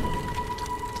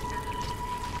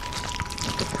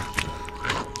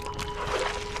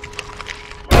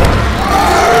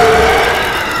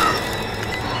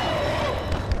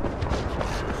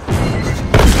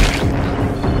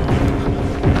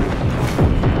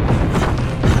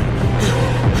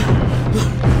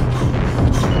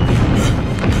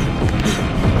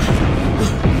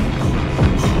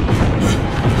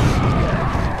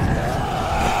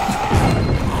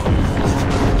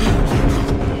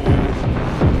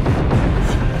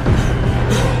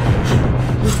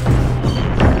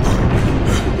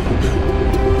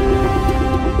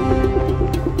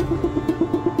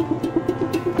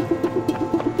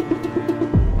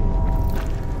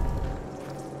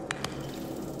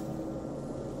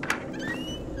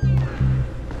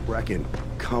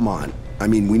 Come on. I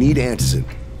mean, we need Antizin.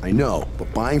 I know,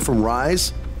 but buying from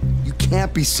Rais? You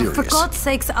can't be serious. For God's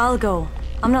sakes, I'll go.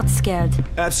 I'm not scared.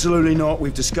 Absolutely not.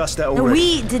 We've discussed that already. No,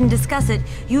 we didn't discuss it.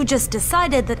 You just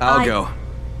decided that I'll go.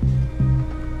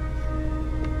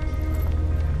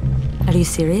 Are you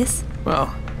serious?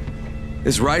 Well,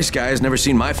 this Rais guy has never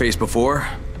seen my face before.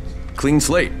 Clean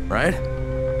slate, right?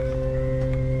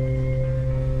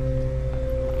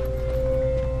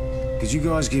 Could you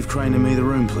guys give Crane and me the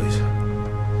room, please?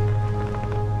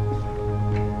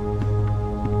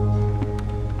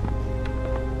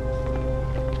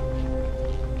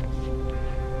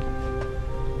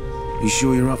 You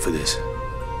sure you're up for this?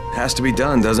 Has to be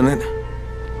done, doesn't it?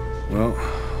 Well,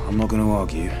 I'm not going to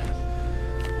argue.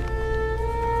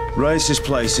 Rais's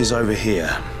place is over here.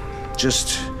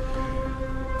 Just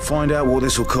find out what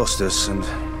this will cost us and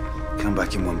come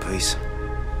back in one piece.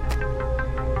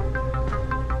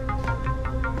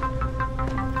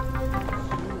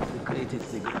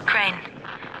 Crane,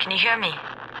 can you hear me?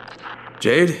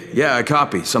 Jade? Yeah, I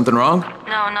copy. Something wrong?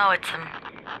 No, it's,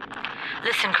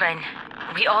 Listen, Crane.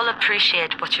 We all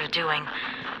appreciate what you're doing.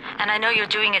 And I know you're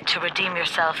doing it to redeem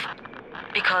yourself.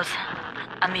 Because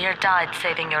Amir died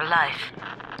saving your life.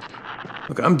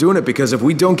 Look, I'm doing it because if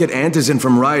we don't get Antizin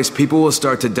from Rais, people will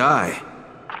start to die.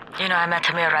 You know, I met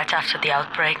Amir right after the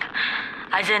outbreak.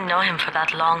 I didn't know him for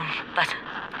that long, but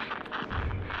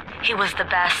he was the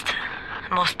best,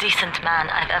 most decent man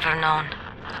I've ever known.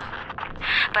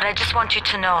 But I just want you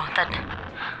to know that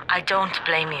I don't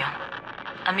blame you.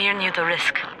 Amir knew the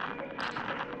risk.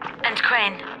 And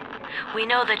Crane, we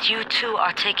know that you too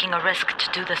are taking a risk to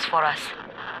do this for us.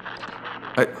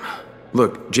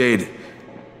 Look, Jade,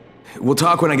 we'll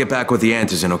talk when I get back with the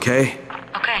Antizin, okay?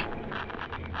 Okay.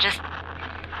 Just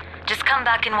come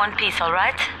back in one piece, all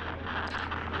right?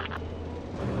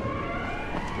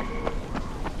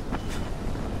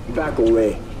 Back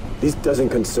away. This doesn't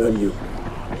concern you.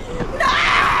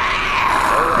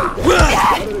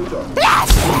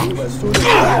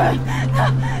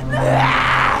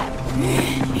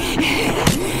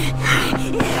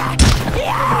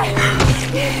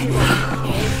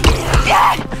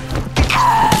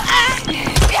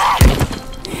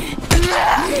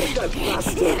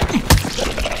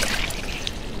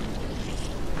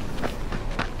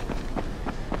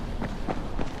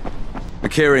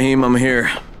 Okay, Rahim, I'm here.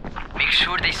 Make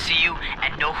sure they see you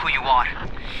and know who you are.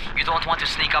 You don't want to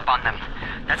sneak up on them.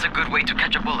 That's a good way to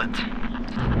catch a bullet.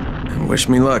 Wish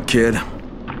me luck, kid.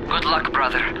 Good luck,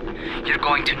 brother. You're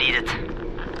going to need it.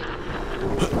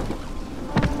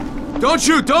 Don't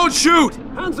shoot! Don't shoot!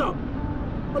 Hands up!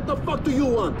 What the fuck do you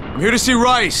want? I'm here to see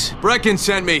Rais. Brecken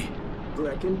sent me.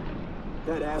 Brecken?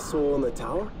 That asshole on the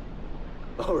tower?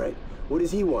 Alright, what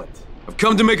does he want? I've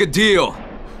come to make a deal.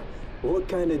 What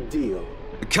kind of deal?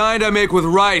 The kind I make with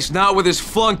Rais, not with his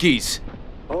flunkies.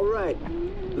 Alright,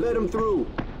 let him through.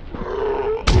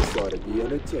 This ought to be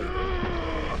entertaining.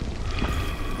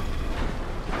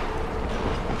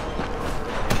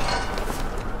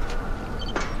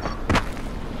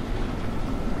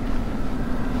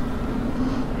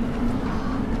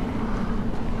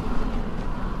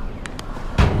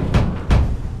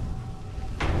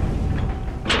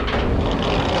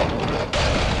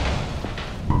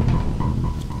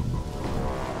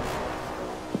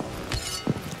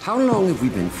 How long have we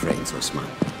been friends, Osman?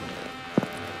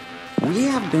 We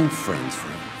have been friends for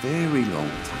a very long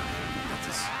time. That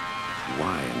is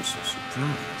why I'm so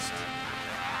surprised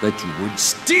that you would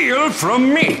steal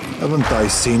from me. Haven't I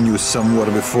seen you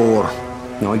somewhere before?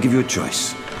 Now I give you a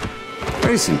choice.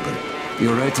 Very simple.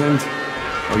 Your right hand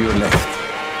or your left?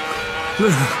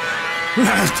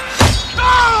 Left.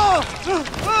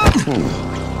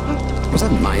 Was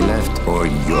that my left or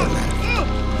your left?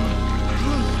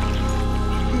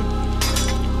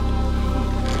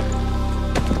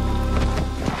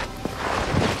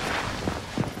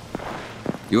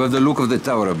 You have the look of the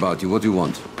tower about you. What do you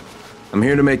want? I'm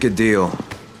here to make a deal.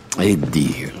 A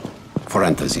deal? For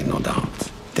Antizin, no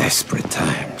doubt. Desperate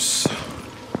times.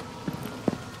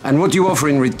 And what do you offer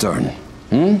in return?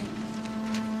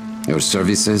 Your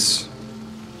services?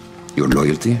 Your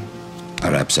loyalty?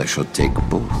 Perhaps I should take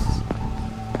both.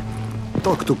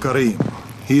 Talk to Karim.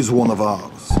 He's one of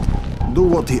ours. Do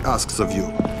what he asks of you,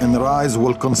 and Rais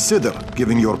will consider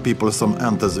giving your people some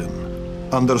Antizin.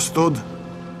 Understood?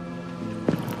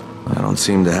 I don't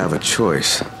seem to have a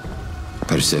choice.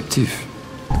 Perceptive.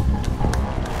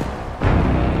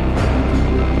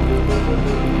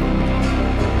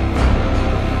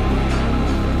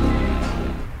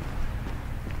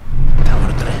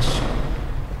 Tower dress.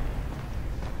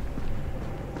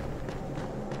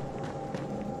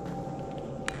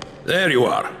 There you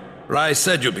are. Rais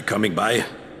said you'd be coming by.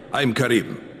 I'm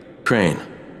Karim. Crane.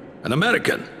 An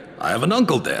American. I have an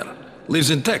uncle there. Lives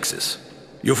in Texas.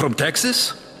 You from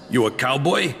Texas? You a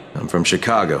cowboy? I'm from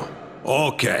Chicago.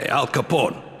 Okay, Al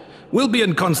Capone. We'll be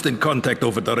in constant contact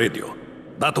over the radio.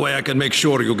 That way I can make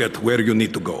sure you get where you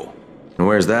need to go. And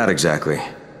where's that exactly?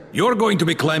 You're going to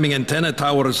be climbing antenna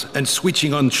towers and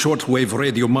switching on shortwave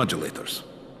radio modulators.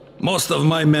 Most of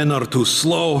my men are too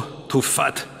slow, too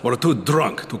fat, or too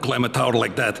drunk to climb a tower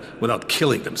like that without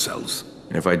killing themselves.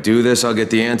 And if I do this, I'll get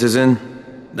the Antizin?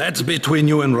 That's between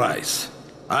you and Rais.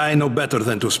 I know better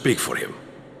than to speak for him.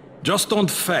 Just don't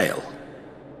fail.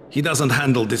 He doesn't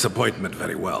handle disappointment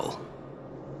very well.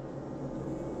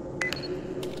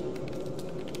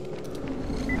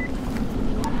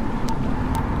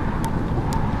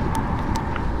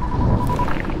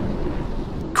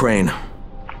 Crane.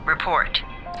 Report.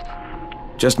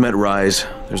 Just met Rais.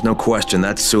 There's no question,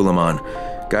 that's Suleiman.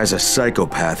 Guy's a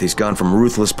psychopath. He's gone from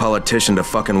ruthless politician to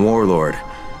fucking warlord.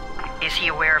 Is he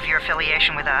aware of your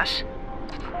affiliation with us?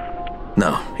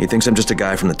 No, he thinks I'm just a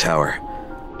guy from the tower.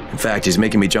 In fact, he's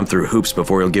making me jump through hoops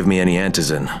before he'll give me any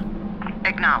Antizin.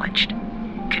 Acknowledged.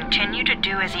 Continue to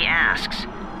do as he asks.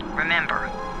 Remember,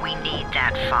 we need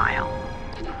that file.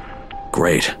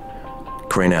 Great.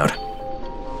 Crane out.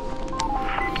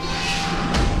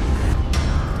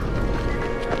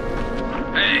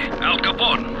 Hey, Al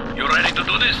Capone, you ready to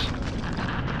do this?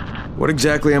 What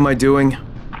exactly am I doing?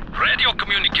 Radio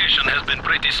communication has been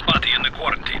pretty spotty in the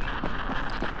quarantine.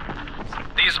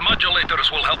 These modulators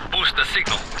will help boost the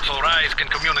signal, so Rais can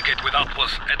communicate with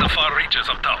outposts at the far reaches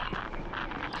of town.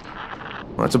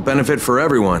 Well, that's a benefit for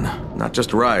everyone, not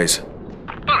just Rais.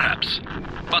 Perhaps.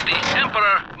 But the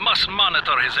Emperor must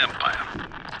monitor his empire.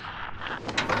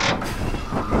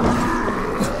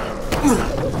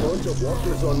 A bunch of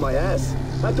walkers on my ass.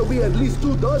 Had to be at least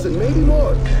 2 dozen, maybe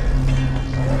more.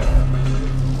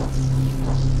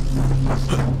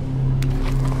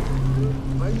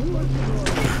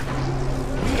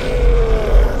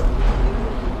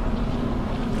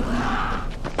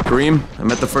 Kareem, I'm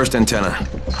at the first antenna.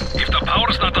 If the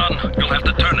power's not on, you'll have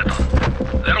to turn it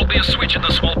on. There'll be a switch in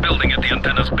the small building at the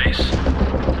antenna's base.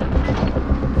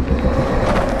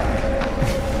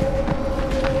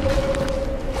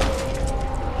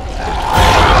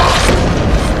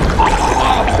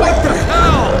 What the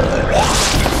hell?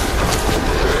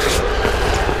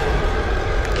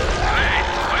 Hey,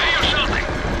 why are you shouting?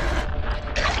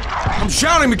 I'm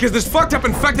shouting because this fucked up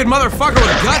infected motherfucker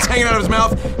with guts hanging out of his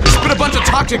mouth spit a bunch of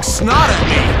toxic snot at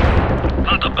me.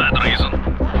 Not a bad reason.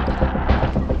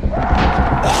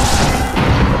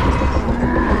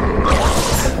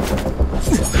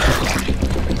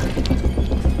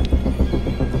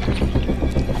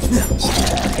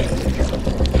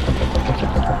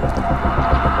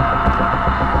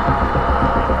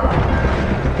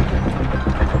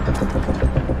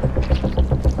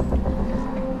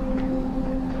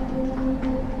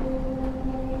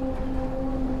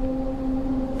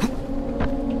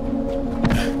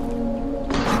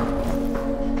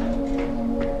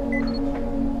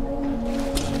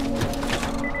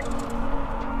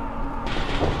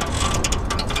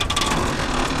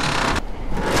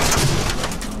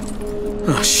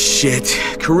 Oh, shit.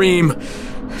 Kareem,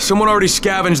 someone already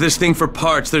scavenged this thing for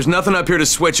parts. There's nothing up here to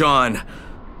switch on. Fuck,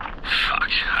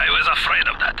 I was afraid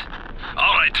of that.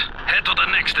 All right, head to the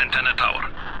next antenna tower.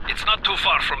 It's not too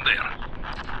far from there.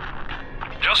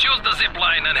 Just use the zip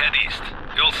line and head east.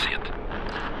 You'll see it.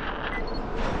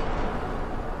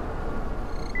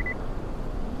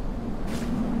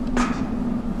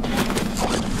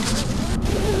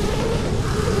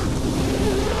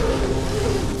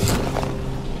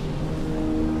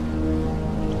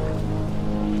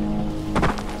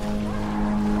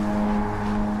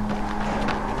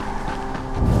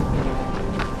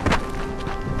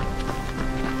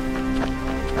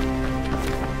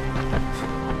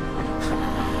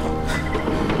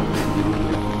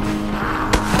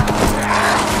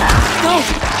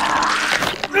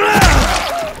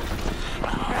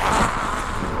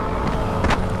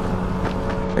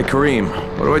 Hey, Kareem,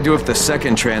 what do I do if the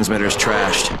second transmitter's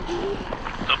trashed?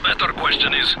 The better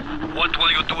question is, what will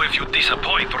you do if you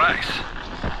disappoint Rais?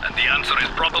 And the answer is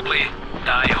probably,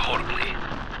 die horribly.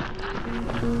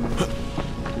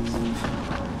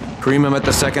 Kareem, I'm at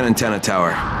the second antenna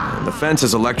tower. The fence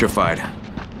is electrified.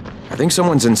 I think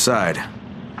someone's inside.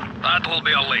 That will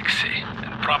be Alexei,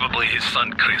 and probably his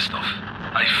son Christoph.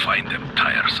 I find them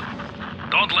tiresome.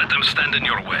 Don't let them stand in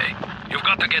your way. You've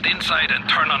got to get inside and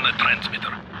turn on the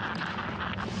transmitter.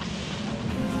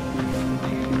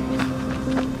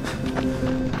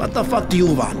 What the fuck do you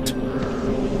want?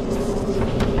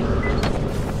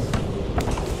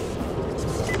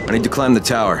 I need to climb the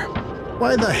tower.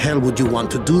 Why the hell would you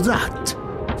want to do that?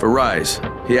 For Rais.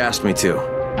 He asked me to.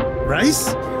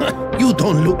 Rais? You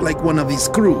don't look like one of his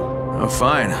crew. Oh,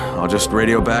 fine. I'll just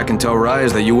radio back and tell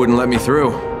Rais that you wouldn't let me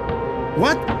through.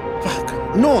 What?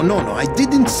 Fuck. No, I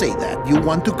didn't say that. You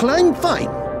want to climb? Fine.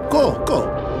 Go.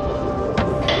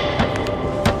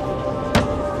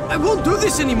 I won't do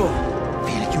this anymore.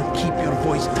 Will you keep your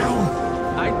voice down?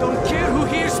 I don't care who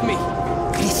hears me.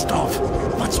 Christoph,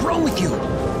 what's wrong with you?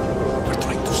 We're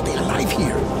trying to stay alive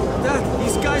here. Dad,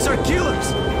 these guys are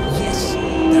killers. Yes,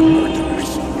 they're murderers.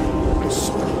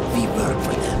 So we work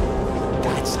for them.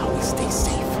 That's how we stay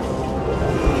safe.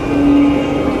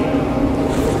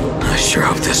 I sure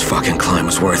hope this fucking climb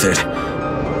was worth it.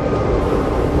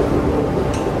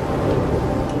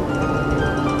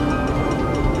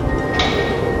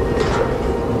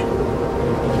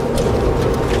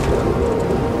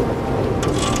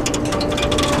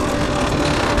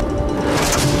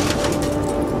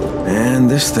 And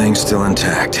this thing's still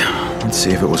intact. Let's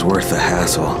see if it was worth the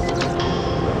hassle.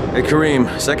 Hey,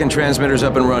 Kareem, second transmitter's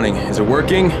up and running. Is it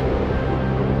working?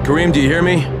 Kareem, do you hear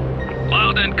me?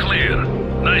 Loud and clear.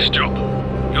 Nice job.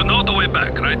 You know the way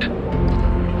back, right?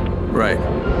 Right.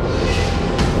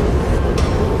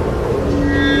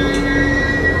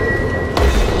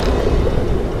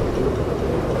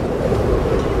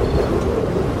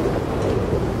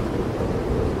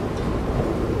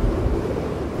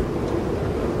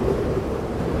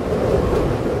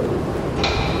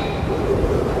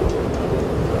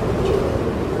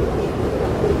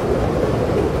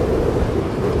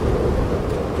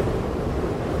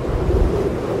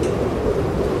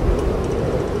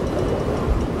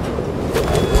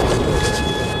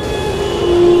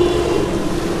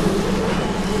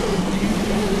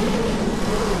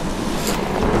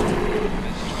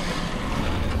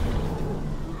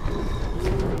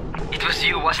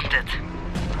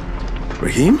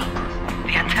 Rahim?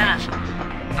 The antennas.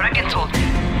 Brecken told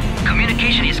me.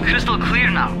 Communication is crystal clear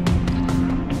now.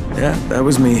 Yeah, that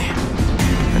was me.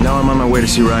 And now I'm on my way to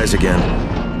see Rais again.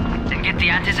 Then get the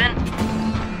Antizin?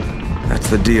 That's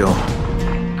the deal.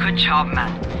 Good job,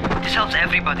 man. This helps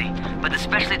everybody, but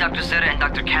especially Dr. Zera and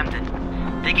Dr.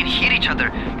 Camden. They can hear each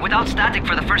other without static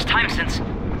for the first time since...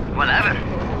 well, ever.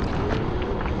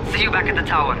 See you back at the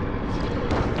tower.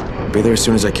 I'll be there as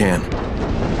soon as I can.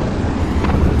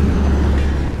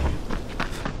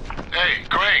 Hey,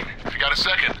 Crane, if you got a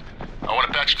second, I want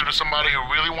to patch you to somebody who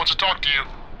really wants to talk to you.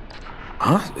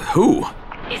 Huh? Who?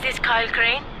 Is this Kyle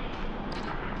Crane?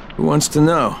 Who wants to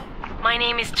know? My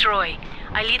name is Troy.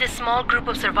 I lead a small group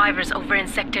of survivors over in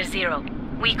Sector 0.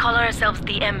 We call ourselves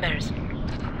the Embers.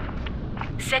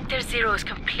 Sector 0 is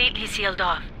completely sealed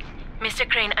off. Mr.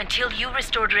 Crane, until you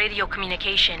restored radio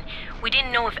communication, we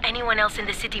didn't know if anyone else in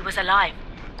the city was alive.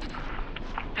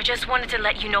 I just wanted to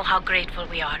let you know how grateful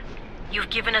we are. You've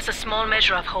given us a small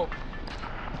measure of hope.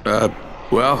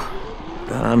 Well,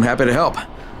 I'm happy to help.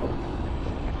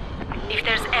 If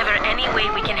there's ever any way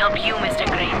we can help you, Mr.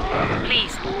 Crane,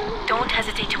 please, don't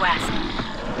hesitate to ask.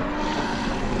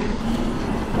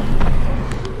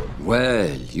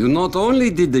 Well, you not only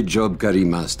did the job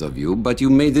Karim asked of you, but you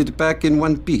made it back in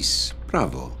one piece.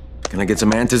 Bravo. Can I get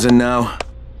some Antizin now?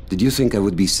 Did you think I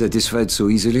would be satisfied so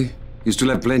easily? You still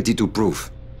have plenty to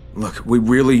prove. Look, we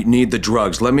really need the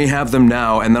drugs. Let me have them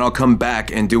now, and then I'll come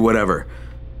back and do whatever.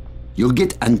 You'll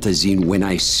get Antizin when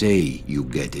I say you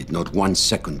get it, not 1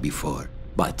 second before.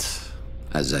 But,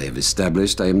 as I have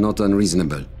established, I am not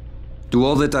unreasonable. Do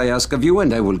all that I ask of you,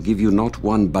 and I will give you not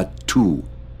 1 but 2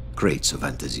 crates of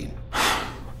Antizin.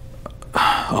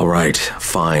 All right,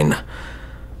 fine.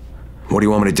 What do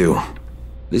you want me to do?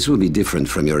 This will be different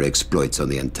from your exploits on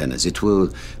the antennas. It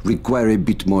will require a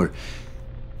bit more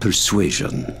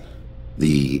persuasion.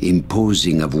 The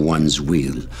imposing of one's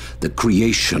will, the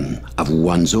creation of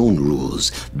one's own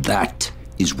rules. That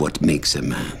is what makes a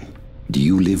man. Do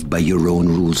you live by your own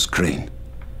rules, Crane?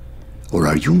 Or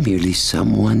are you merely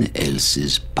someone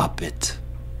else's puppet?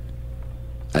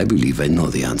 I believe I know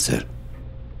the answer.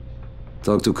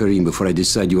 Talk to Karim before I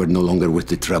decide you are no longer worth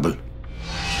the trouble.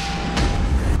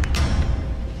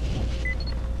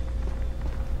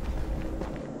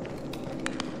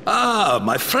 Ah,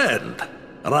 my friend.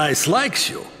 Rais likes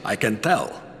you, I can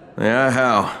tell. Yeah,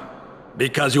 how?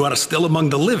 Because you are still among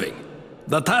the living.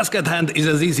 The task at hand is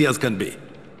as easy as can be.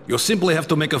 You simply have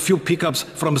to make a few pickups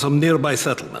from some nearby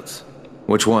settlements.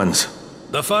 Which ones?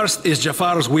 The first is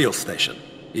Jafar's wheel station.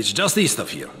 It's just east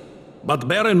of here. But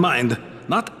bear in mind,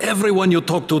 not everyone you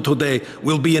talk to today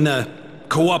will be in a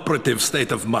cooperative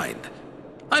state of mind.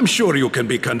 I'm sure you can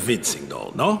be convincing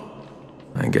though, no?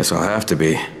 I guess I'll have to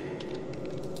be.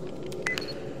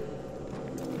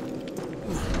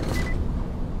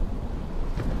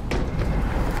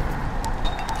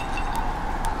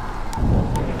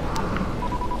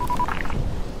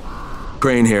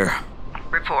 Crane here.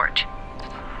 Report.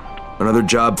 Another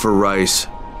job for Rais.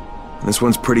 This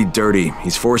one's pretty dirty.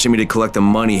 He's forcing me to collect the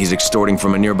money he's extorting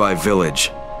from a nearby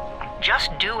village. Just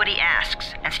do what he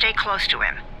asks, and stay close to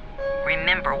him.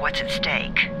 Remember what's at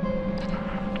stake.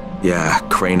 Yeah,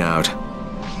 Crane out.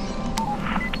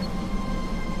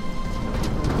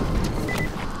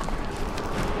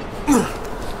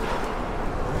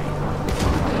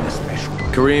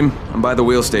 Kareem, I'm by the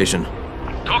wheel station.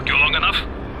 Took you long enough.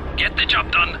 Get the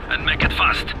job done and make it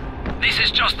fast. This is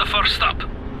just the first stop.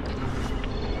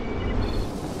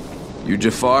 You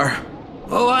Jafar?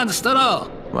 Who wants to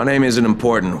know? My name isn't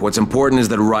important. What's important is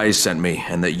that Rais sent me,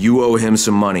 and that you owe him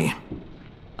some money.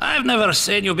 I've never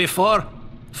seen you before.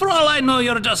 For all I know,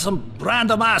 you're just some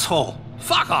random asshole.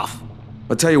 Fuck off.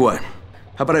 I'll tell you what.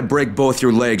 How about I break both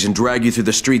your legs and drag you through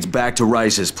the streets back to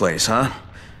Rais's place, huh?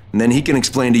 And then he can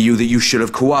explain to you that you should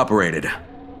have cooperated.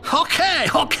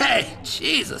 Okay.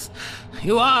 Jesus.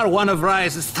 You are one of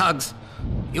Rice's thugs.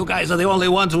 You guys are the only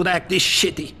ones who'd act this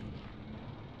shitty.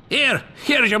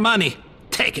 Here's your money.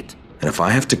 Take it. And if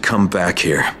I have to come back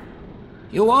here...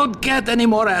 You won't get any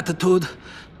more attitude.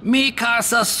 Mi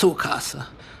casa, su casa.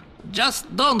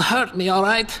 Just don't hurt me, all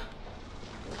right?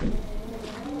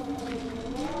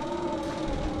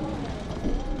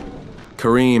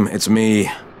 Karim, it's me.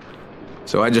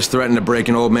 So I just threatened to break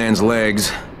an old man's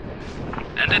legs.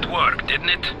 And it worked, didn't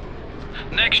it?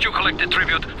 Next you collect the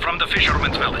tribute from the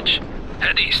fisherman's village.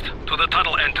 Head east, to the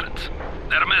tunnel entrance.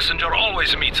 Their messenger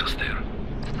always meets us there.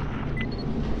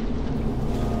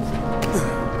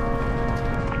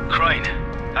 Crane,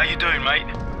 how you doing, mate?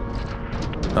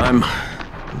 I'm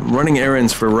running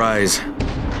errands for Rais.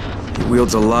 He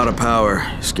wields a lot of power,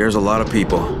 scares a lot of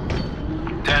people.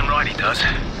 Damn right he does.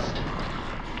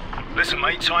 Listen,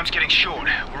 mate, time's getting short.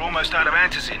 We're almost out of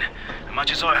Antizin. And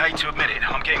much as I hate to admit it,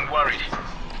 I'm getting worried.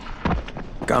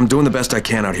 I'm doing the best I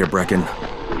can out here, Brecken.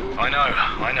 I know.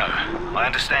 I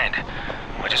understand.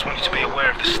 I just want you to be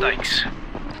aware of the stakes.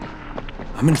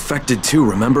 I'm infected too,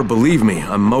 remember? Believe me,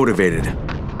 I'm motivated.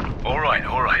 All right.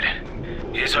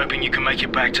 Here's hoping you can make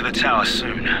it back to the tower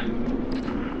soon.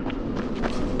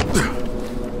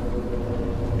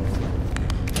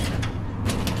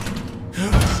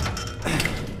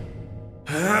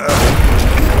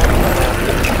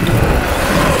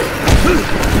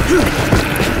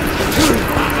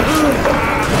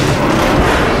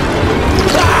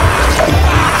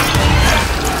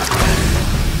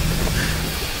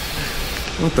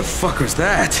 What the fuck was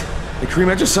that? Hey, Karim,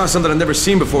 I just saw something I've never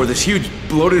seen before. This huge,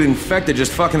 bloated infected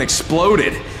just fucking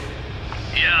exploded.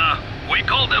 Yeah, we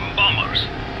call them bombers.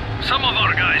 Some of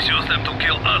our guys use them to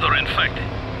kill other infected.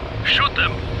 Shoot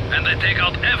them, and they take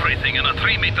out everything in a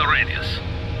 3-meter radius.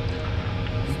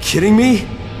 You kidding me?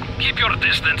 Keep your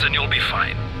distance and you'll be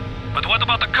fine. But what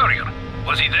about the courier?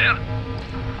 Was he there?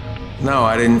 No,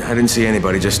 I didn't see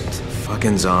anybody, just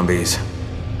fucking zombies.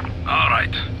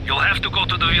 Alright, you'll have to go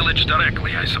to the village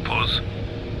directly, I suppose.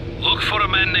 Look for a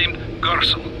man named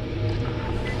Gersel.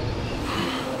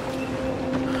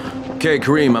 Okay,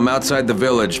 Karim, I'm outside the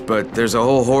village, but there's a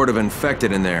whole horde of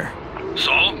infected in there.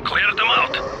 So, clear them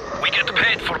out. We get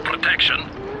paid for protection.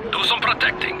 Do some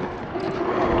protecting.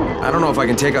 I don't know if I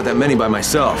can take out that many by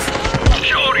myself.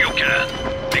 Sure you can.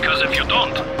 Because if you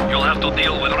don't, you'll have to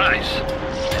deal with Rais.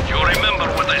 You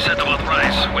remember what I said about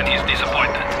Rais when he's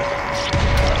disappointed.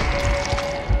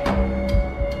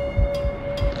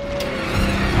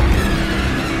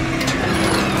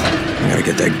 I gotta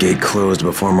get that gate closed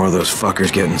before more of those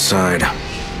fuckers get inside.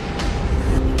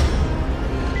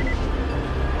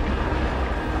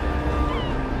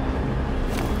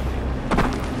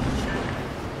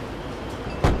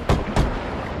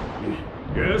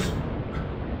 Yes?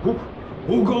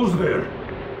 Who goes there?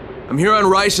 I'm here on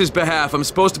Rais's behalf. I'm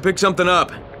supposed to pick something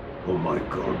up. Oh my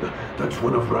god, that's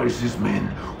one of Rais's men.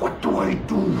 What do I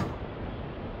do?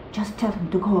 Just tell him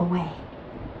to go away.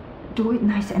 Do it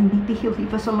nice and maybe he'll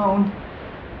leave us alone.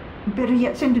 Better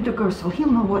yet, send it to Gersel.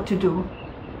 He'll know what to do.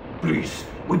 Please,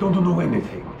 we don't know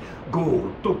anything.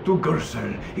 Go, talk to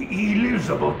Gersel. He lives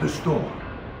above the store.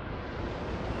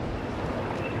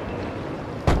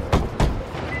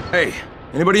 Hey,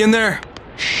 anybody in there?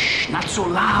 Shh, not so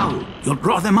loud. You'll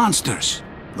draw the monsters.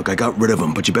 Look, I got rid of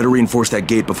them, but you better reinforce that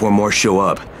gate before more show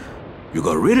up. You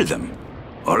got rid of them?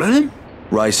 All of them?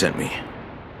 Rais sent me.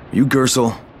 You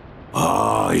Gersel?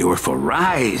 Oh, you were for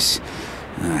Rais.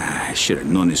 I should have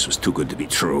known this was too good to be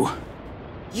true.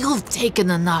 You've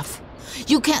taken enough.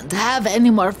 You can't have any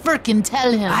more. Firkin,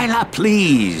 tell him. Isla,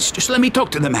 please. Just let me talk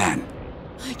to the man.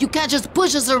 You can't just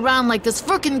push us around like this.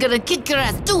 Firkin gonna kick your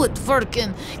ass. Do it,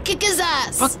 Firkin. Kick his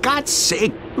ass. For God's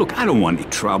sake. Look, I don't want any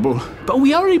trouble. But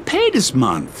we already paid this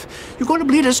month. You're gonna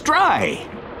bleed us dry.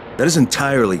 That is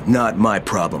entirely not my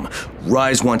problem.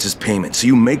 Rais wants his payment, so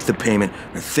you make the payment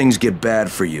or things get bad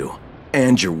for you.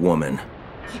 And your woman.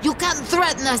 You can't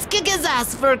threaten us. Kick his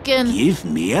ass, Firkin. Give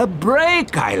me a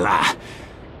break, Isla.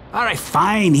 All right,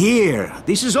 fine, here.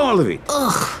 This is all of it.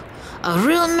 Ugh. A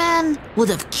real man would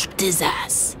have kicked his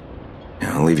ass.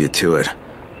 Yeah, I'll leave you to it.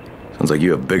 Sounds like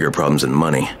you have bigger problems than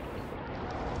money.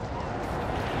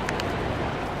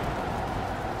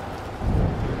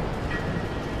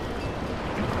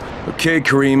 Okay,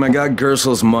 Karim, I got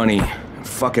Gersel's money. I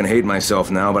fucking hate myself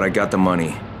now, but I got the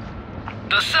money.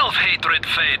 The self-hatred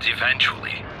fades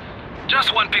eventually.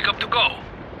 Just one pickup to go.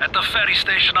 At the ferry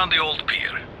station on the old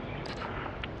pier.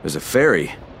 There's a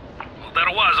ferry? There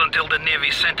was until the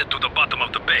Navy sent it to the bottom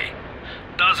of the bay.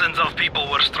 Dozens of people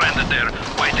were stranded there,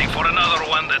 waiting for another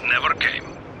one that never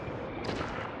came.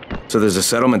 So there's a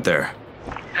settlement there?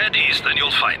 Head head east and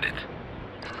you'll find it.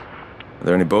 Are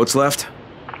there any boats left?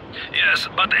 Yes,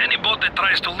 but any boat that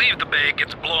tries to leave the bay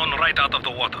gets blown right out of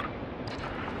the water.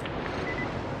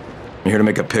 I'm here to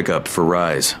make a pickup for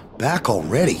Rais. Back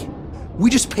already? We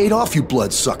just paid off, you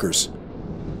bloodsuckers.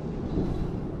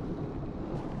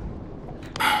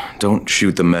 Don't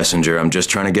shoot the messenger. I'm just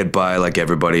trying to get by like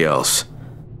everybody else.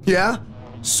 Yeah?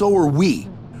 So are we.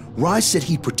 Rais said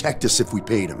he'd protect us if we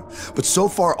paid him. But so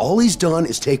far, all he's done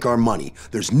is take our money.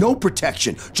 There's no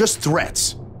protection, just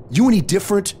threats. You any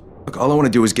different? Look, all I want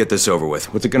to do is get this over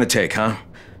with. What's it gonna take, huh?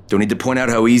 Don't need to point out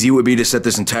how easy it would be to set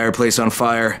this entire place on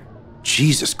fire?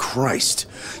 Jesus Christ.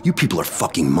 You people are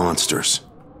fucking monsters.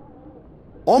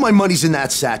 All my money's in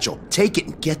that satchel. Take it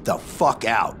and get the fuck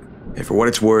out. Hey, for what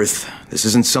it's worth, this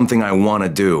isn't something I want to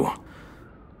do.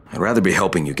 I'd rather be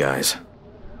helping you guys.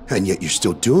 And yet you're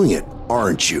still doing it,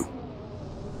 aren't you?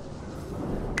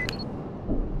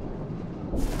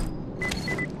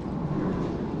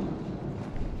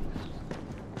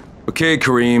 Okay,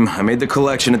 Kareem, I made the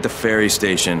collection at the ferry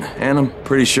station, and I'm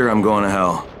pretty sure I'm going to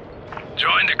hell.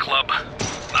 Join the club.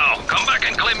 Now, come back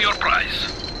and claim your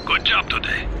prize. Good job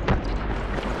today.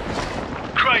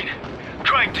 Crane!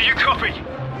 Crane, do you copy?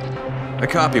 I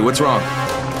copy. What's wrong?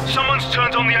 Someone's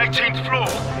turned on the 18th floor.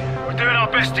 We're doing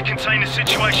our best to contain the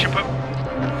situation, but...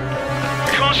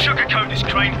 we can't sugarcoat this,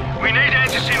 Crane. We need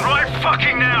Antizin right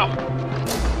fucking now!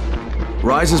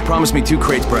 Rais has promised me 2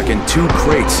 crates, Brecken. 2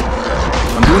 crates.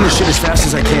 I'm doing this shit as fast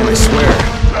as I can, I swear.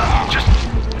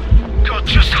 God,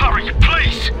 just hurry,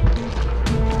 please!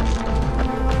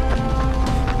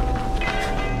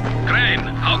 Crane,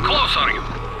 how close are you?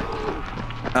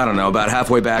 I don't know, about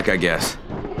halfway back, I guess.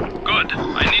 Good.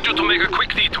 I need you to make a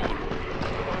quick detour.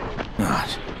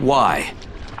 Why?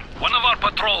 One of our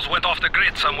patrols went off the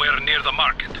grid somewhere near the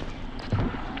market.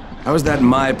 How is that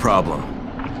my problem?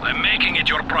 I'm making it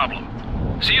your problem.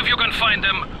 See if you can find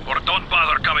them, or don't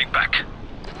bother coming back.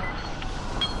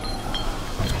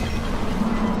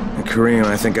 Kareem,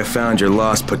 I think I found your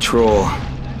lost patrol.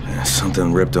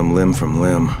 Something ripped them limb from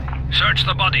limb. Search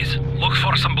the bodies. Look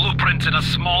for some blueprints in a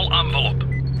small envelope.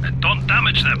 And don't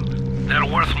damage them. They're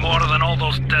worth more than all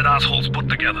those dead assholes put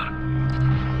together.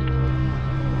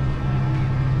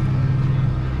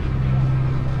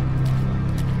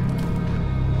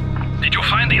 Did you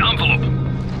find the envelope?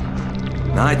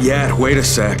 Not yet. Wait a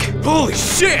sec. Holy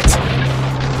shit!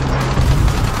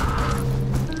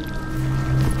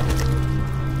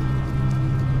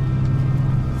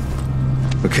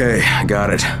 Okay, I got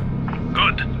it.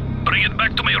 Good. Bring it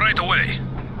back to me right away.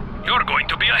 You're going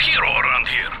to be a hero around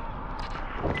here.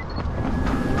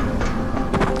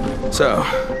 So,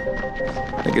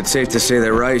 I think it's safe to say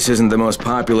that Rais isn't the most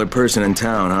popular person in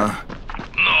town, huh?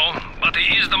 No, but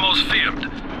he is the most feared.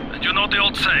 And you know the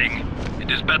old saying, it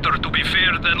is better to be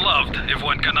feared than loved if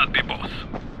one cannot be both.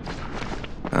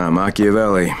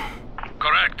 Machiavelli.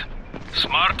 Correct.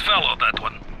 Smart fellow, that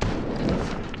one.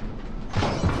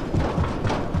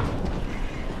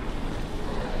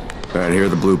 Alright, here are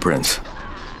the blueprints.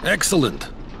 Excellent.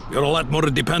 You're a lot more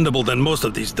dependable than most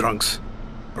of these drunks.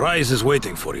 Rais is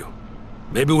waiting for you.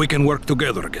 Maybe we can work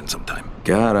together again sometime.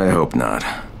 God, I hope not.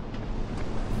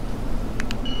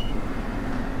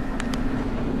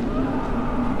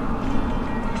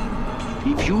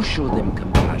 If you show them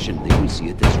compassion, they will see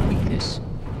it as weakness.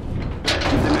 Give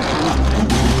them a hand,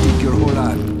 take your whole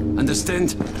arm.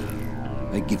 Understand?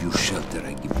 I give you shelter,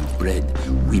 I give you bread,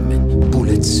 women,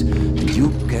 bullets, and you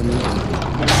can...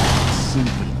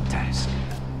 simple task.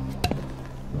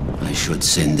 I should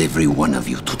send every one of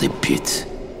you to the pit.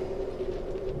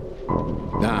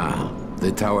 Ah,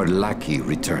 the tower lackey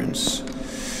returns.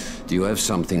 Do you have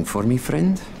something for me,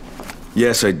 friend?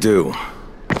 Yes, I do.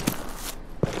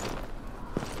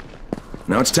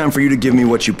 Now it's time for you to give me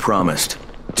what you promised.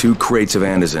 2 crates of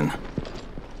Antizin.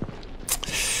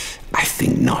 I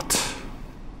think not.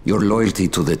 Your loyalty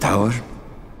to the tower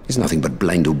is nothing but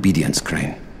blind obedience,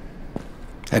 Crane.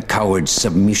 A coward's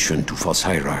submission to false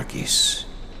hierarchies.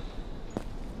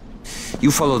 You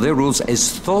follow their rules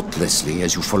as thoughtlessly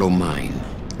as you follow mine,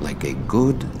 like a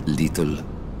good little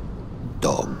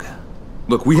dog.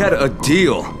 Look, we had a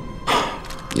deal.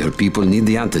 Your people need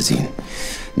the Antizin.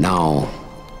 Now,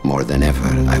 more than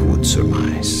ever, I would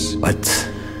surmise.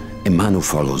 But a man who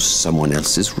follows someone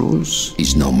else's rules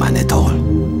is no man at all.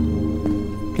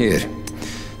 Here,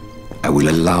 I will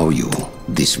allow you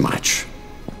this much.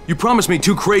 You promised me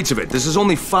 2 crates of it. This is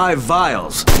only 5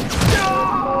 vials.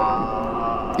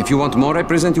 If you want more, I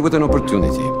present you with an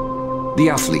opportunity. The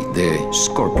athlete, the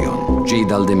Scorpion, Jade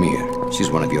Aldemir. She's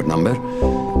one of your number.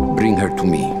 Bring her to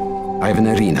me. I have an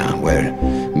arena where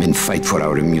men fight for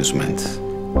our amusement.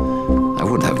 I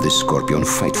would have this Scorpion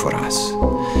fight for us.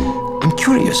 I'm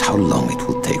curious how long it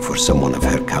will take for someone of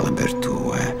her caliber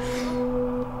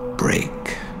to,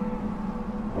 break.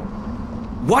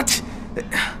 What?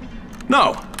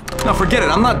 No. No, forget it.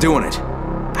 I'm not doing it.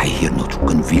 I hear no true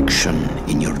conviction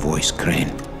in your voice,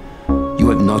 Crane. You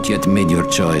have not yet made your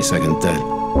choice, I can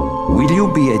tell. Will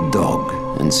you be a dog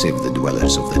and save the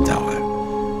dwellers of the tower?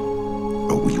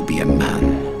 Or will you be a man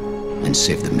and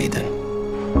save the maiden?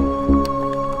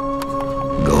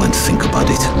 Go and think about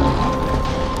it.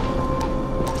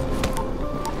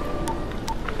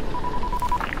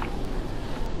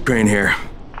 Crane here.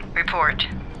 Report.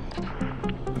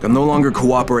 Look, I'm no longer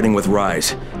cooperating with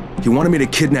Rais. He wanted me to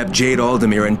kidnap Jade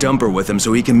Aldemir and dump her with him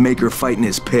so he can make her fight in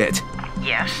his pit.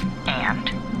 Yes, and?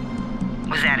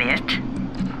 Was that it?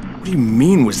 What do you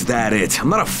mean, was that it? I'm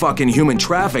not a fucking human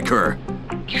trafficker.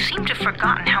 You seem to have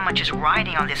forgotten how much is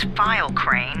riding on this file,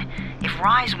 Crane. If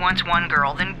Rais wants one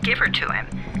girl, then give her to him.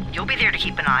 You'll be there to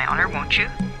keep an eye on her, won't you?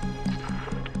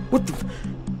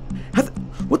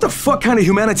 What the fuck kind of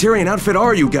humanitarian outfit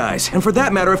are you guys? And for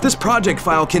that matter, if this project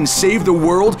file can save the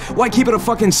world, why keep it a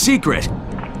fucking secret?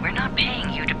 We're not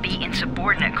paying you to be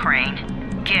insubordinate,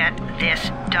 Crane. Get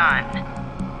this done.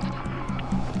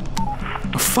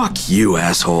 Fuck you,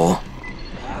 asshole.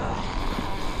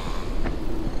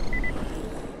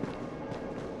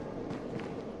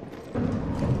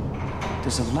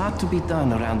 There's a lot to be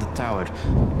done around the tower.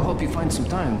 I hope you find some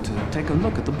time to take a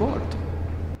look at the board.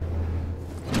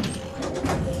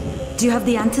 Do you have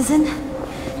the Antizin?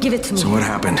 Give it to me. So what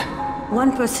happened?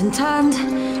 One person turned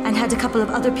and had a couple of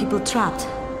other people trapped.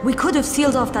 We could have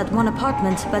sealed off that one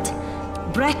apartment, but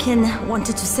Brecken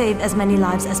wanted to save as many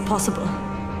lives as possible.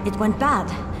 It went bad.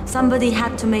 Somebody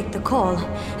had to make the call,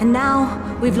 and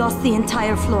now we've lost the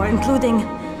entire floor, including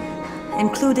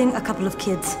a couple of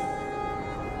kids.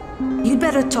 You'd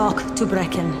better talk to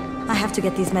Brecken. I have to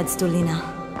get these meds to Lena.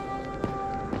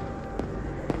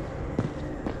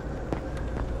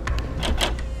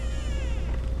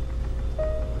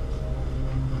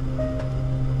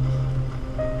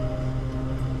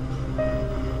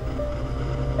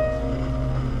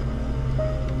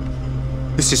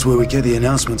 This is where we get the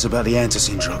announcements about the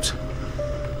Antizin drops.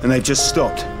 And they've just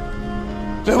stopped.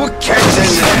 There were kids in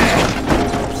there!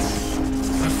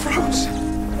 I froze.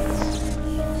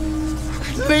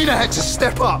 Lena had to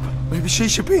step up. Maybe she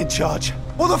should be in charge.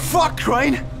 What the fuck,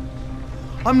 Crane?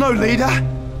 I'm no leader.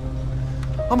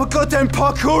 I'm a goddamn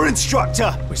parkour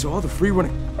instructor. Wait, so all the free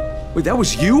running... Wait, that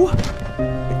was you?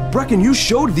 Brecken, you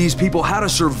showed these people how to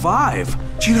survive.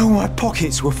 Do you know what my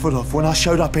pockets were full of when I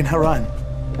showed up in Harran?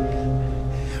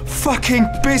 Fucking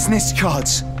business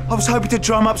cards! I was hoping to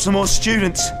drum up some more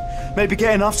students. Maybe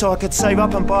get enough so I could save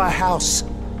up and buy a house.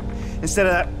 Instead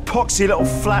of that poxy little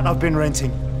flat I've been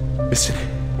renting. Listen.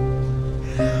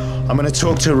 I'm gonna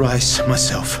talk to Rais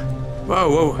myself.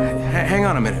 Whoa, hang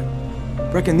on a minute.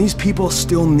 Brecken, these people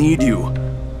still need you.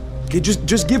 Okay,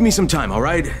 just give me some time, all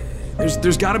right?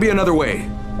 There's gotta be another way.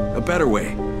 A better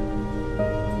way.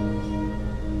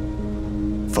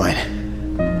 Fine.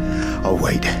 I'll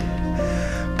wait.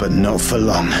 But not for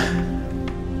long.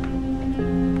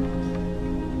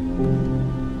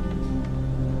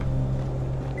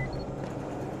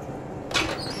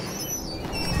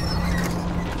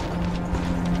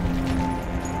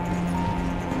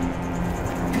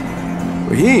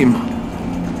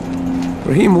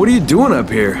 Rahim, what are you doing up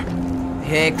here?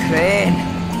 Hey, Crane.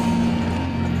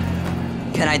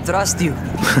 Can I trust you?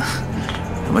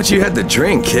 How much you had to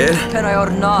drink, kid? Can I or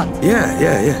not?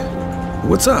 Yeah.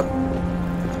 What's up?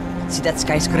 See that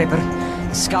skyscraper?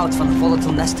 The scouts found a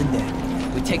volatile nest in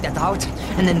there. We take that out,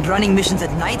 and then running missions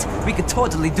at night, we could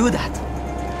totally do that.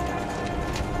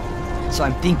 So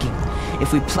I'm thinking,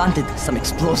 if we planted some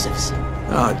explosives.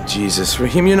 Oh, Jesus.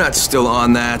 Rahim, you're not still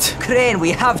on that. Crane,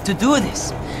 we have to do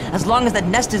this. As long as that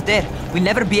nest is there, we'll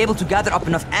never be able to gather up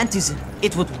enough Antizin.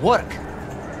 It would work.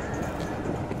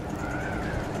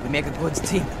 We make a good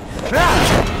team.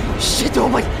 Ah! Shit, oh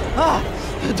my... Ah!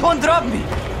 Don't drop me!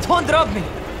 Don't drop me!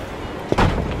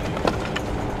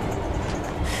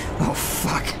 Oh,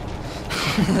 fuck.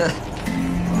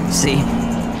 See?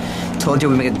 Told you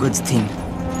we make a good team.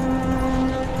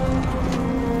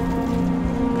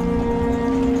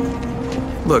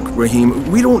 Look,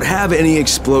 Rahim, we don't have any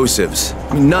explosives.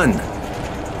 I mean, none.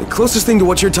 The closest thing to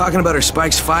what you're talking about are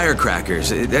Spike's firecrackers.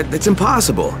 That's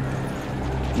impossible.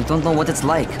 You don't know what it's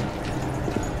like.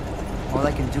 All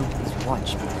I can do is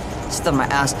watch. Sit on my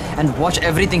ass and watch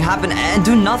everything happen and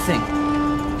do nothing.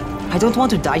 I don't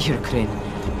want to die here, Crane.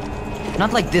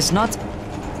 Not like this, not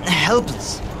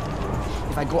helpless.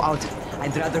 If I go out,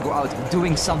 I'd rather go out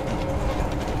doing something.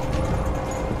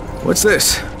 What's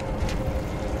this?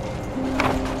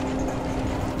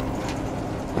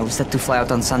 I was set to fly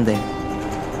out on Sunday.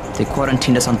 They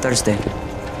quarantined us on Thursday.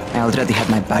 I already had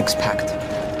my bags packed.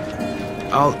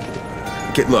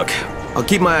 Look, I'll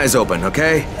keep my eyes open,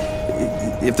 okay?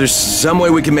 If there's some way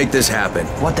we can make this happen.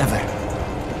 Whatever.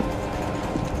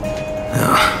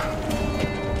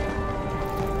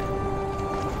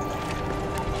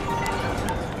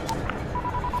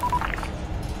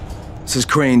 This is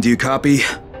Crane, do you copy?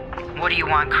 What do you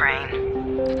want, Crane?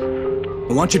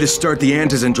 I want you to start the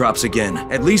Antizin drops again,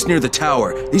 at least near the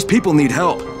tower. These people need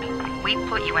help. We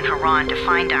put you in Harran to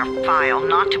find our file,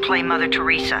 not to play Mother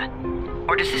Teresa.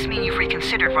 Or does this mean you've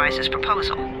reconsidered Rice's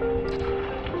proposal?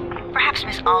 Perhaps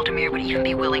Miss Aldemir would even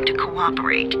be willing to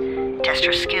cooperate, test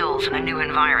her skills in a new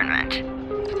environment.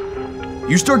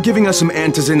 You start giving us some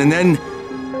Antizin and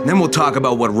then we'll talk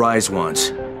about what Rais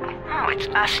wants. Oh, it's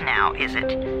us now, is it?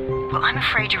 Well, I'm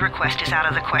afraid your request is out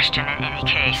of the question in any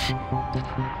case.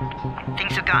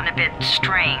 Things have gotten a bit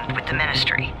strained with the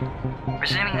Ministry.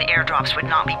 Resuming the airdrops would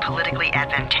not be politically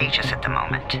advantageous at the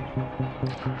moment.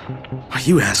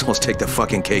 You assholes take the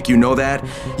fucking cake, you know that?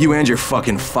 You and your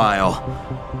fucking file.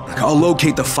 Look, I'll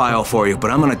locate the file for you,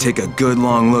 but I'm gonna take a good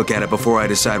long look at it before I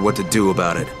decide what to do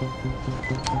about it.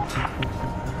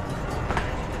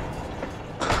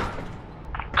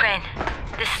 Crane,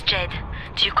 this is Jade.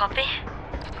 Do you copy?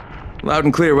 Loud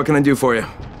and clear, what can I do for you?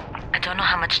 I don't know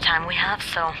how much time we have,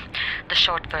 so the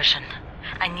short version.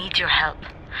 I need your help.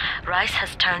 Rais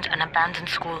has turned an abandoned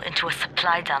school into a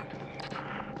supply dump.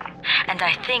 And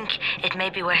I think it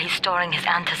may be where he's storing his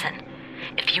Antizin.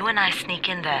 If you and I sneak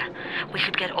in there, we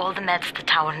could get all the meds the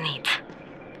tower needs.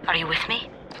 Are you with me?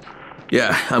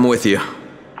 Yeah, I'm with you.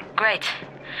 Great.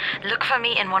 Look for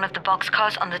me in one of the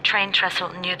boxcars on the train trestle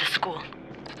near the school.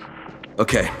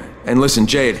 Okay, and listen,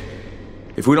 Jade.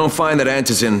 If we don't find that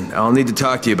Antizin, I'll need to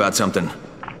talk to you about something.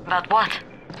 About what?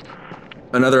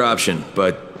 Another option,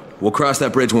 but we'll cross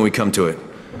that bridge when we come to it.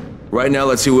 Right now,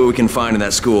 let's see what we can find in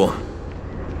that school.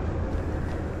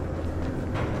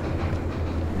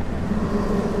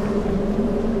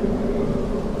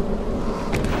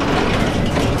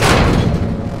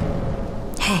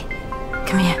 Hey,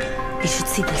 come here. You should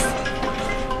see this.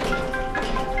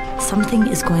 Something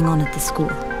is going on at the school.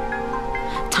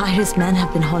 Tahir's men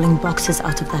have been hauling boxes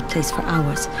out of that place for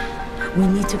hours. We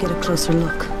need to get a closer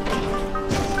look.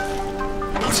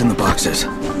 What's in the boxes?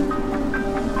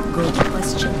 Good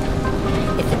question.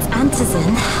 If it's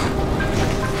Antizin,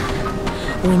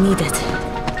 we need it.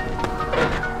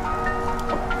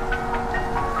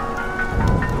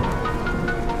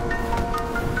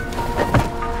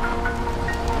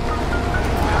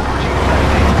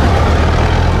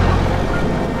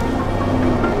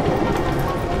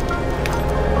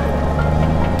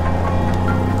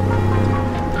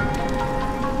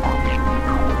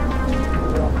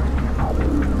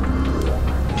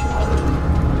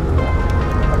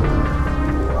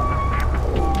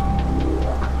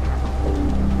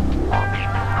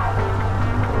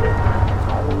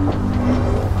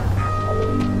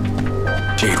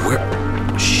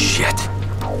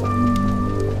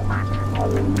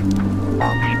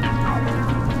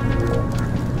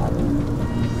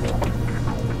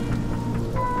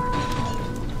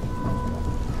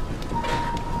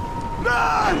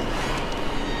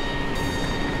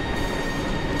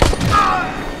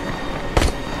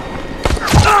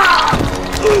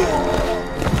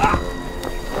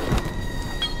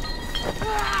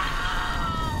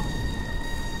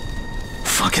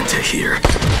 Fucking Tahir.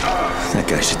 That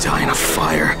guy should die in a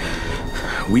fire.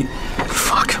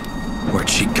 Fuck. Where'd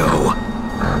she go?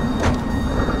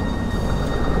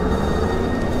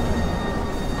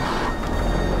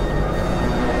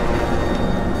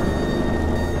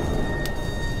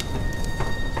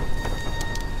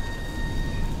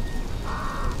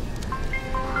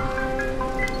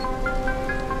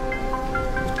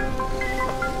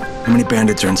 How many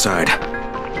bandits are inside?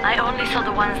 I only saw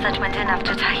the ones that went in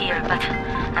after Tahir, but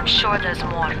I'm sure there's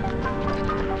more.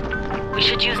 We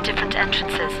should use different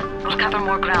entrances. We'll cover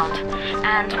more ground,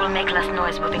 and we'll make less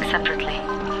noise moving separately.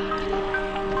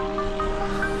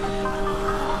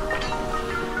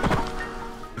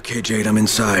 Okay, Jade, I'm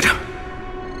inside.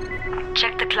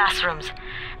 Check the classrooms.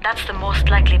 That's the most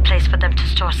likely place for them to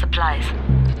store supplies.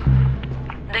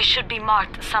 They should be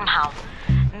marked somehow.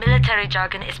 Military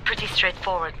jargon is pretty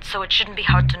straightforward, so it shouldn't be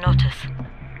hard to notice.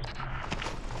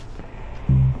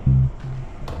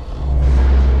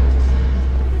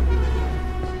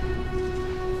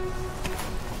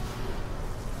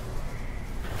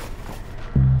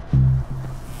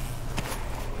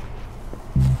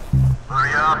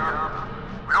 Hurry up.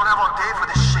 We don't have all day for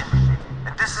this shit.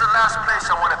 And this is the last place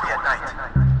I want to be at night.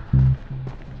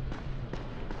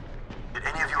 Did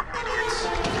any of you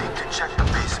idiots check the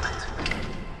basement?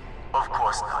 Of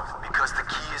course not, because the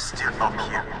key is still up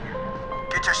here.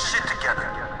 Get your shit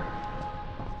together.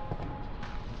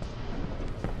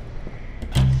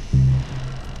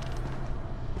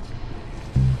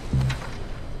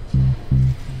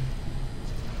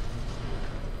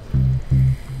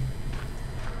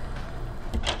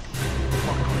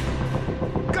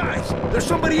 Guys, there's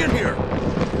somebody in here!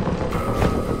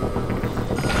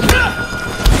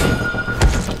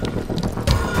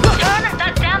 Turn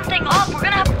that damn thing off! We're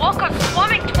gonna have walkers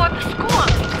swarming toward the school!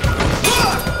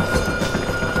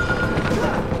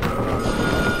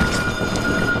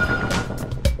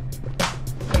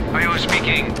 Io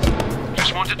speaking.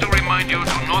 Just wanted to remind you,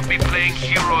 do not be playing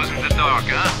heroes in the dark,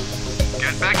 huh?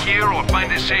 Get back here or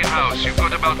find a safe house. You've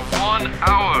got about 1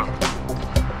 hour.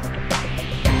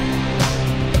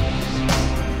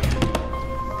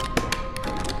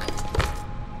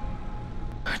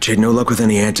 Jade, no luck with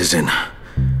any Antizin.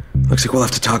 Looks like we'll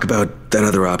have to talk about that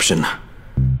other option.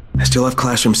 I still have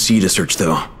Classroom C to search,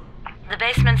 though. The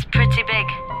basement's pretty big.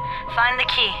 Find the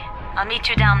key. I'll meet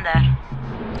you down there.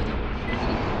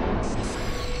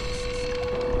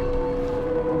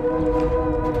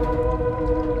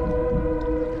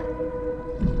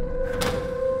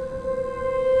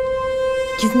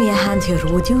 Give me a hand here,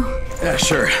 would you? Yeah,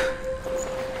 sure.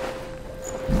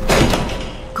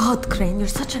 God, Crane, you're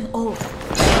such an oaf.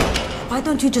 Why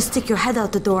don't you just stick your head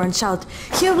out the door and shout,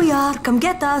 "Here we are, come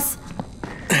get us"?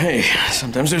 Hey,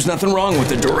 sometimes there's nothing wrong with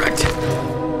the direct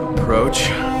approach.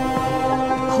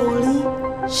 Holy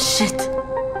shit.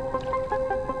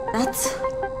 That's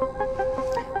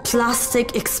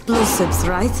plastic explosives,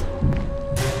 right?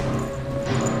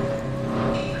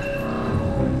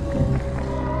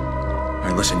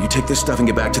 Alright, listen, you take this stuff and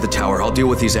get back to the tower. I'll deal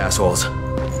with these assholes.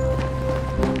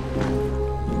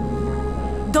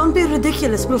 Don't be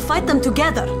ridiculous, we'll fight them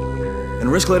together.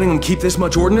 And risk letting them keep this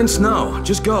much ordnance? No,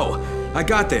 just go. I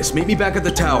got this. Meet me back at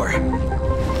the tower.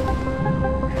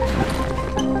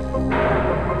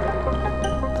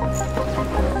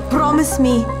 Promise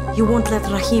me you won't let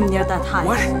Rahim near that hive.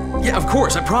 What? Yeah, of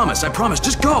course, I promise,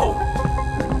 just go!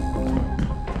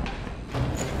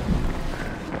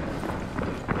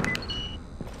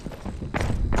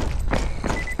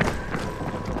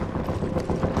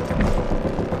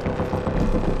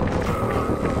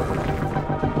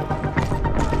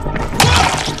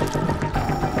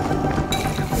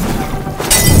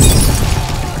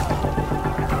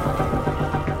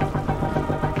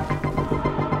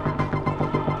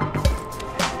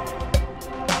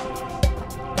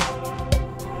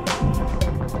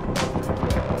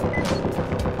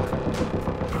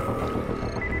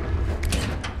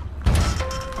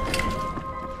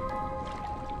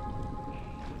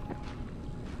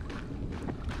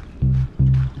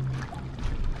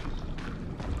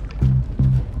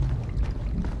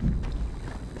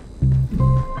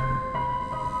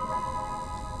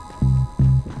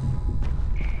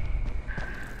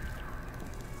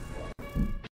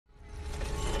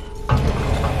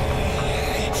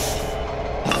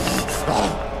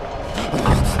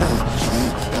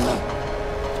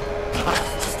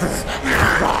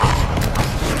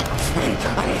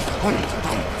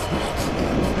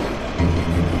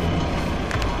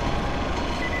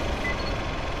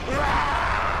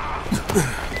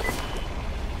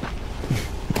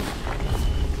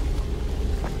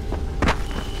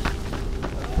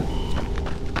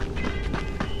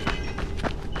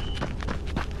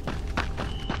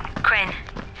 Crane,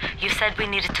 you said we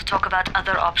needed to talk about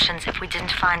other options if we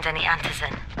didn't find any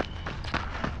Antizin.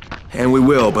 And we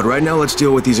will, but right now let's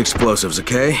deal with these explosives,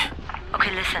 okay?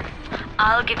 Okay, listen.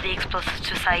 I'll give the explosives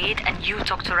to Saeed and you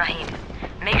talk to Rahim.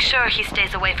 Make sure he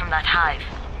stays away from that hive.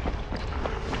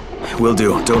 Will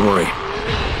do, don't worry.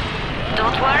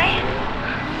 Don't worry?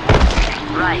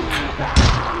 Right.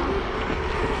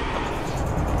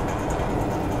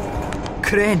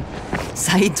 Crane,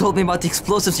 Saeed told me about the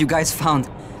explosives you guys found.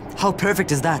 How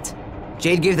perfect is that?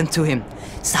 Jade gave them to him.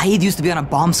 Saeed used to be on a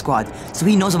bomb squad, so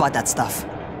he knows about that stuff.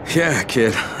 Yeah,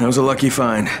 kid, that was a lucky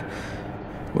find.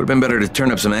 Would've been better to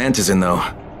turn up some Antizin, though.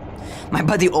 My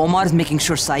buddy Omar is making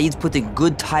sure Saeed's putting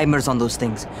good timers on those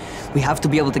things. We have to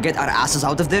be able to get our asses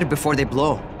out of there before they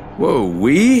blow. Whoa,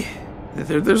 we?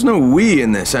 There's no we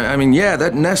in this. I mean, yeah,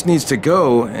 that nest needs to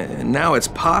go, and now it's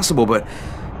possible, but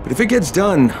if it gets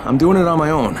done, I'm doing it on my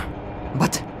own.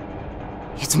 But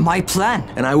it's my plan.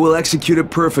 And I will execute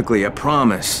it perfectly, I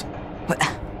promise. But...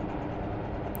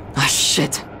 ah,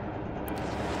 shit.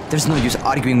 There's no use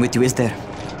arguing with you, is there?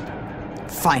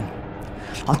 Fine.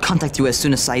 I'll contact you as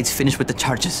soon as Saeed's finished with the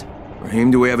charges.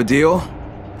 Rahim, do we have a deal?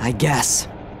 I guess.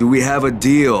 Do we have a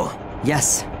deal?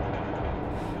 Yes.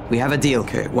 We have a deal.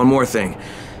 Okay, one more thing.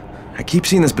 I keep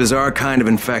seeing this bizarre kind of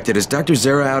infected. Is Dr.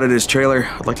 Zera out at his trailer?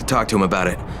 I'd like to talk to him about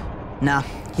it. Nah,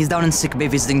 he's down in sick bay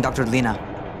visiting Dr. Lena.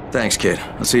 Thanks, kid.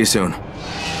 I'll see you soon.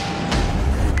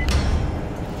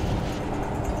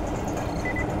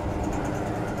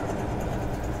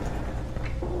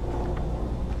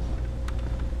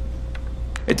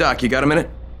 Hey, Doc, you got a minute?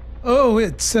 Oh,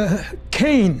 it's,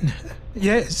 Kane.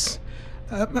 Yes.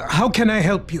 How can I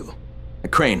help you?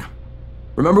 Crane.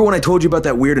 Remember when I told you about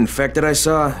that weird infected I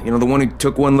saw? You know, the one who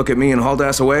took one look at me and hauled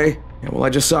ass away? Yeah, well, I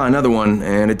just saw another one,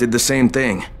 and it did the same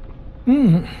thing.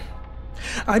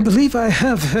 I believe I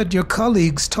have heard your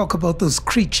colleagues talk about those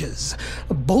creatures.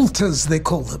 Bolters, they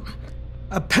call them.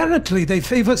 Apparently, they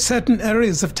favor certain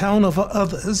areas of town over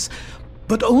others,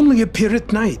 but only appear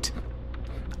at night.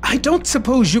 I don't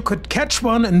suppose you could catch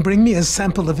one and bring me a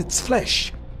sample of its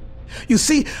flesh. You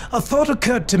see, a thought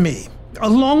occurred to me. A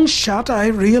long shot, I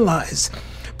realize.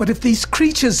 But if these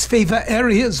creatures favor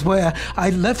areas where I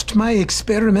left my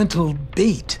experimental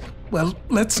bait, well,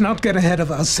 let's not get ahead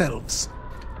of ourselves.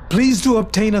 Please do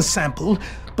obtain a sample,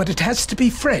 but it has to be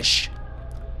fresh.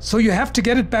 So you have to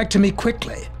get it back to me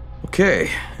quickly.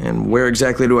 Okay, and where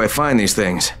exactly do I find these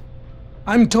things?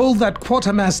 I'm told that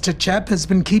quartermaster chap has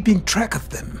been keeping track of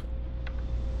them.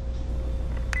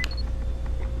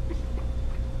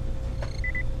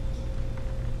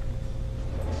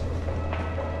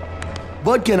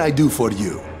 What can I do for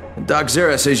you? Doc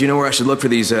Zera says you know where I should look for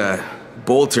these,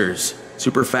 bolters.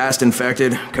 Super fast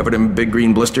infected, covered in big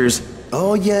green blisters.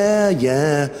 Oh,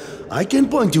 yeah. I can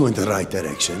point you in the right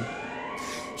direction.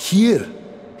 Here,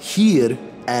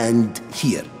 and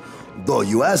here. Though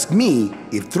you ask me,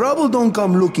 if trouble don't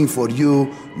come looking for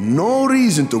you, no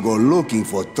reason to go looking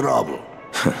for trouble.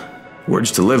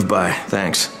 Words to live by,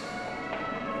 thanks.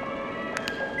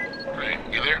 Hey,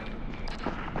 you there?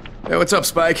 Hey, what's up,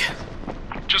 Spike?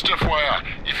 Just FYI,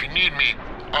 if you need me,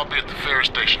 I'll be at the ferry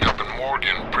station helping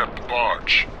Morgan prep the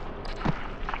barge.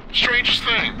 Strangest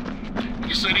thing,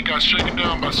 he said he got shaken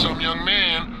down by some young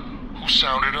man who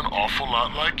sounded an awful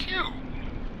lot like you.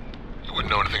 You wouldn't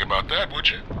know anything about that, would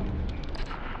you?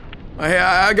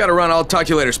 I gotta run. I'll talk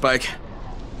to you later, Spike.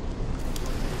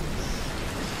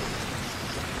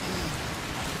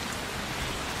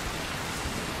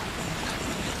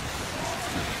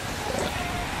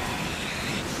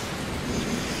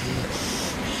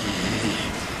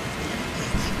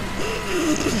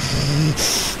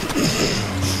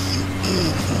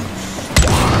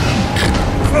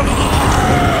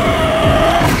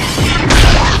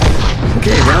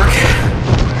 Okay, Doc.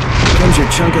 Here comes your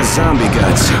chunk of zombie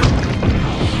guts.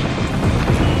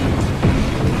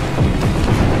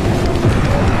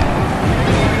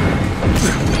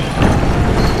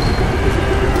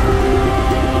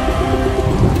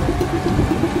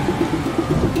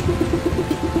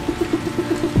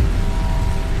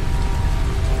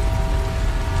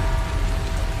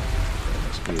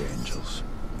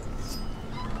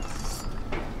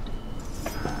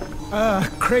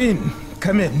 Crane,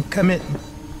 come in.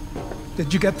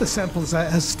 Did you get the samples I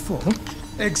asked for?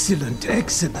 Excellent.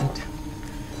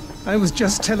 I was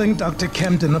just telling Dr.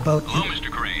 Camden about... Hello, Mr.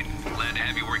 Crane. Glad to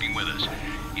have you working with us.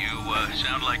 You,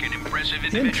 sound like an impressive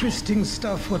individual. Interesting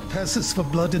stuff, what passes for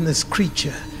blood in this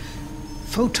creature.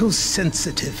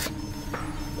 Photosensitive.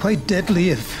 Quite deadly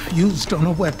if used on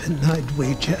a weapon, I'd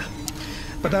wager.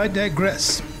 But I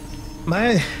digress.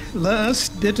 My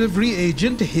last bit of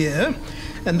reagent here,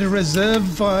 and a reserve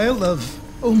vial of...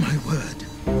 oh my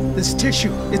word. This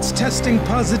tissue, it's testing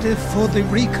positive for the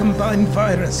recombined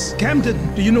virus.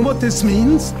 Camden, do you know what this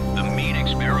means? The meat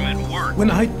experiment worked. When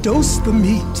I dose the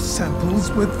meat samples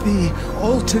with the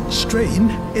altered strain,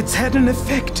 it's had an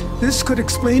effect. This could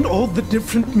explain all the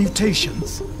different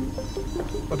mutations.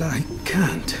 But I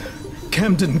can't.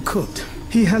 Camden could.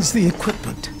 He has the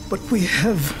equipment, but we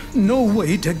have no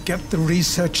way to get the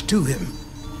research to him.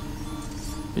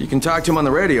 You can talk to him on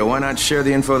the radio. Why not share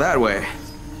the info that way?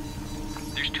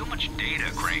 There's too much data,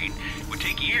 Crane. It would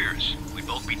take years. We'd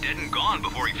both be dead and gone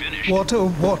before he finished.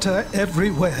 Water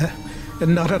everywhere,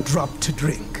 and not a drop to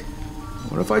drink.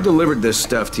 What if I delivered this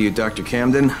stuff to you, Dr.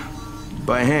 Camden?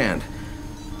 By hand.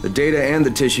 The data and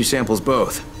the tissue samples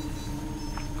both.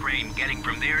 Crane, getting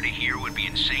from there to here would be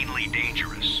insanely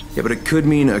dangerous. Yeah, but it could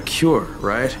mean a cure,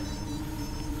 right?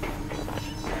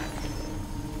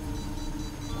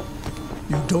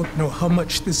 You don't know how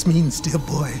much this means, dear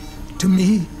boy. To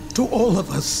me, to all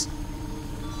of us.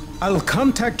 I'll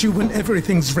contact you when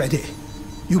everything's ready.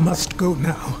 You must go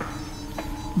now.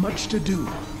 Much to do.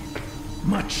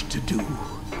 Much to do.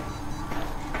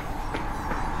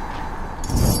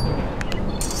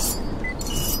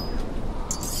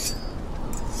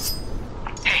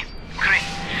 Hey,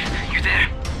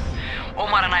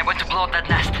 blow up that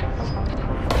nest.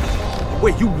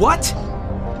 Wait, you what?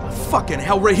 Fucking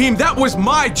hell, Rahim, that was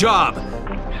my job!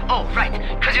 Oh, right,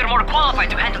 because you're more qualified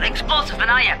to handle explosives than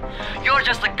I am. You're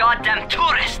just a goddamn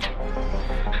tourist.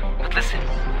 But listen,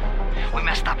 we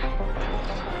messed up.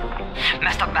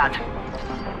 Messed up bad.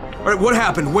 Alright, what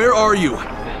happened? Where are you?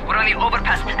 We're on the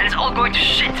overpass, and it's all going to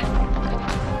shit.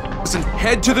 Listen,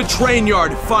 head to the train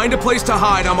yard. Find a place to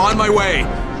hide. I'm on my way.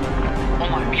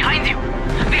 Omar, behind you!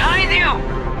 Behind you!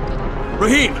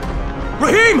 Rahim!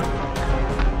 Rahim!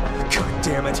 God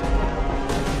damn it.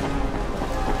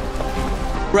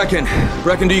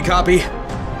 Brecken, do you copy?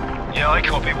 Yeah, I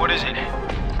copy. What is it?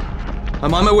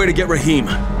 I'm on my way to get Rahim.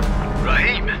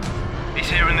 Rahim? He's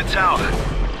here in the tower.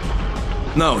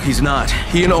 No, he's not.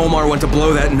 He and Omar went to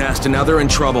blow that nest, and now they're in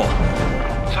trouble.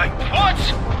 Say, what?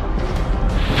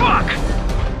 Fuck!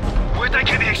 Where'd they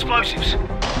get the explosives?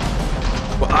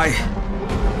 Well,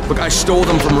 I stole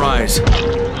them from Rais.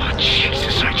 Oh,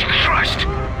 Jesus H. Christ!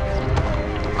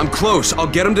 I'm close. I'll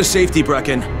get him to safety,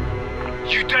 Brecken.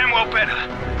 You damn well better.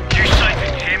 You save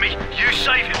him, you hear me? You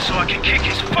save him so I can kick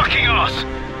his fucking ass!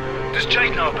 Does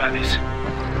Jade know about this?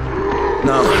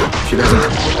 No, she doesn't.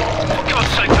 For God's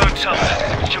sake, don't tell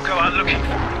her. She'll go out looking for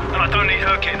him, and I don't need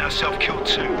her getting herself killed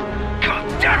too. God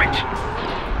damn it!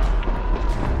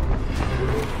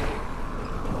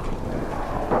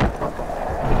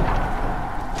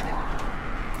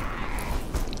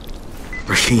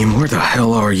 Rahim, where the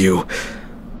hell are you?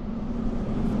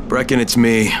 Brecken, it's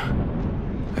me.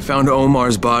 I found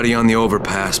Omar's body on the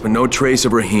overpass, but no trace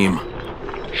of Rahim.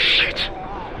 Shit.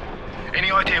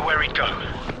 Any idea where he'd go?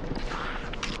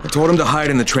 I told him to hide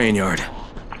in the train yard.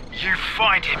 You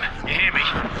find him, you hear me?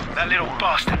 That little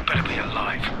bastard better be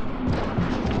alive.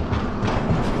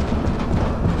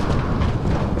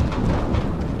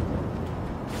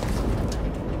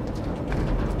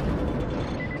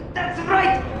 That's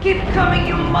right! Keep coming,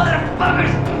 you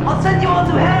motherfuckers! I'll send you all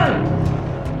to hell!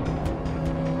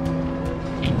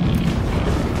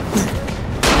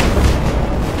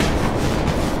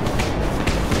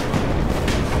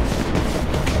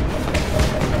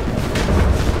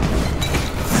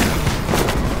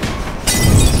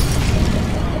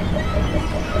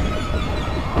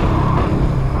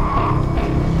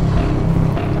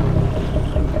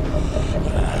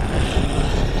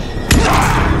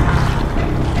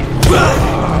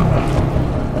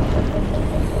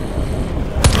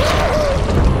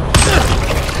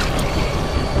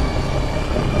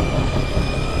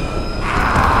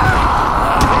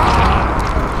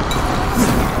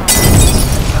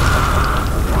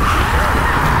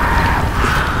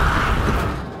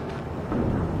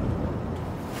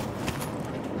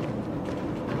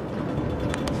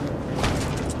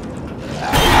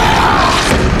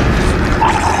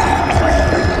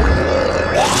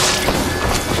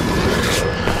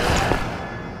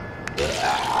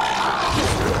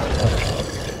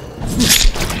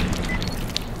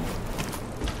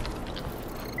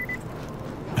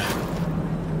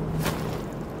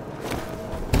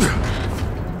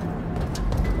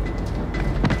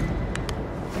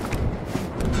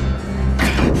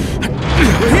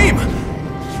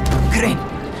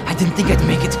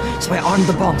 I armed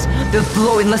the bombs. They'll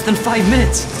blow in less than 5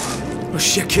 minutes. Oh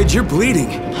shit, kid, you're bleeding.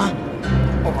 Huh?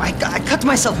 Oh, I cut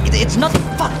myself. It's nothing.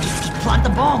 Fuck. Just plant the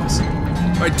bombs.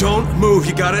 Alright, don't move.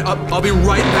 You got it? I'll be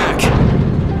right back.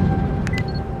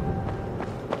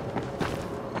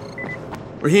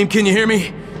 Rahim, can you hear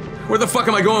me? Where the fuck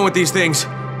am I going with these things?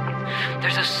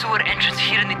 There's a sewer entrance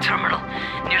here in the terminal,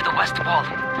 near the west wall.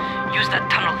 Use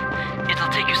that tunnel. It'll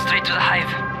take you straight to the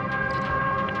hive.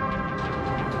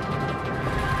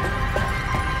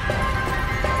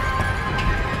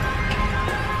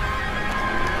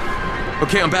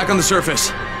 Okay, I'm back on the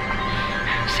surface.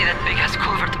 See that big-ass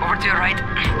culvert over to your right?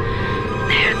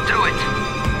 Head through it.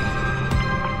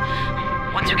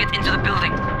 Once you get into the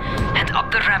building, head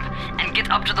up the ramp and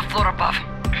get up to the floor above.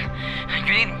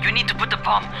 You need to put the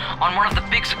bomb on one of the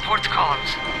big support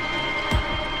columns.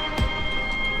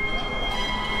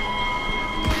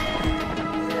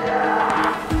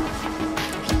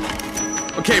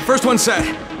 Okay, first one set.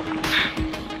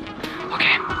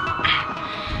 Okay.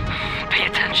 Pay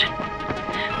attention.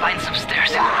 Find some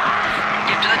stairs.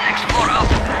 Get to the next floor up.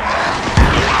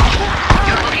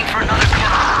 You're looking for another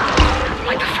column,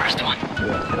 like the first one.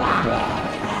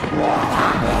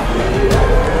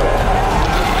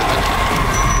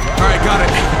 Alright, got it.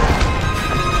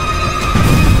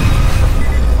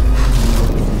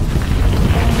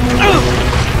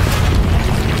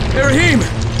 Hey, Rahim!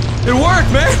 It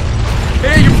worked, man!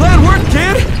 Hey, your plan worked,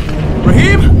 kid!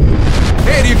 Rahim?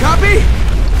 Hey, do you copy?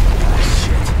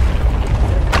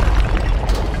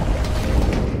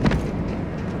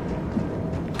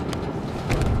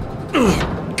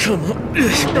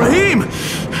 Rahim!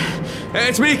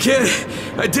 It's me, kid.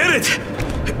 I did it!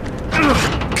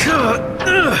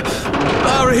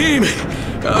 Rahim!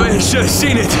 I should have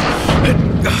seen it.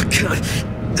 Oh, God.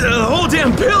 The whole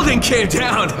damn building came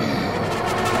down!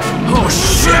 Oh,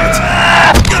 shit!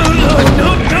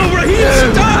 No,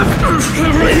 Rahim, stop!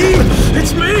 Rahim,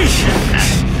 it's me!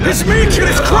 It's me, kid,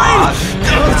 it's Crane!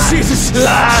 Oh, Jesus!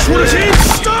 Rahim,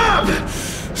 stop!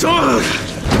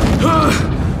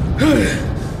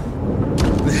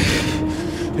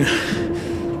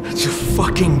 It's a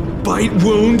fucking bite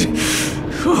wound.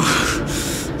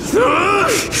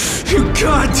 You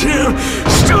goddamn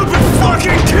stupid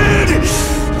fucking kid!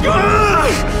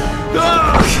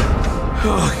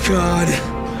 Oh, God.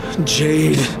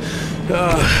 Jade.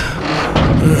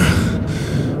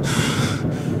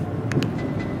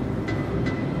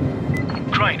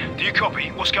 Crane, do you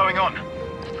copy? What's going on?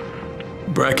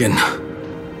 Brecken.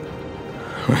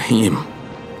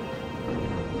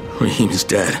 Rahim is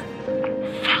dead.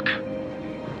 Fuck.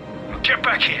 Get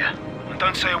back here. And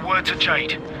don't say a word to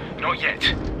Jade. Not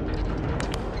yet.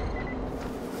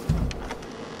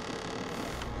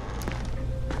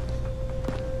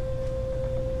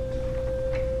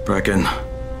 Brecken.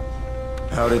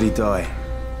 How did he die?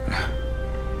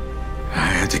 I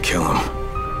had to kill him.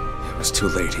 It was too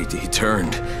late. He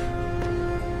turned.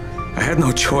 I had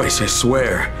no choice, I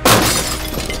swear.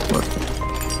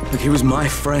 Look, he was my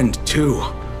friend, too.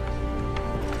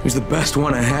 He was the best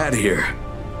one I had here.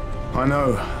 I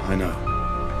know.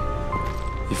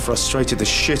 He frustrated the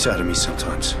shit out of me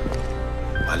sometimes.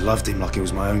 I loved him like he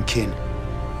was my own kin.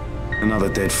 Another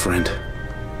dead friend.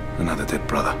 Another dead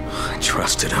brother. I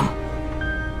trusted him.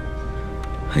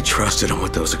 I trusted him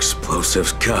with those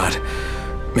explosives. God,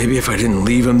 maybe if I didn't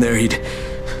leave him there, he'd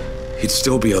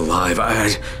still be alive.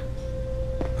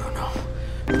 Oh no.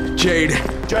 Jade!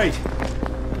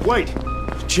 Wait!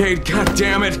 Jade, God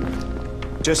damn it!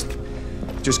 Just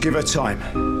give her time.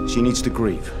 She needs to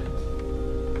grieve.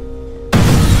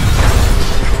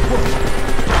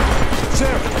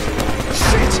 Sarah!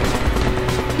 Shit!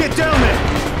 Get down there!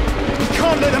 We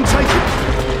can't let them take it!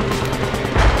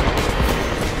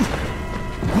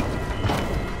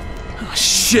 Oh,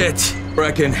 shit!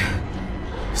 Brecken.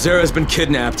 Zara's been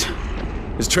kidnapped.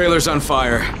 His trailer's on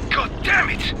fire. God damn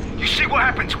it! You see what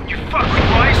happens when you fuck with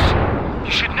Rais?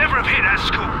 You should never have hit that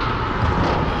school.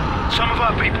 Some of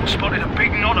our people spotted a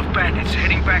big knot of bandits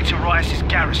heading back to Rais'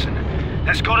 garrison.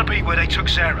 That's gotta be where they took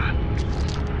Zara.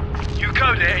 You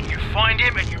go there and you find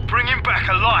him and you bring him back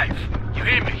alive. You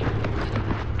hear me?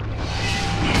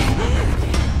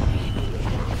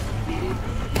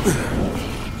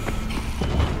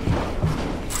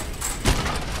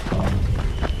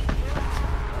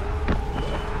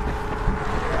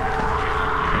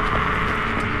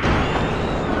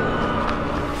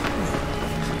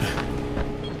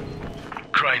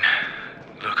 Crane,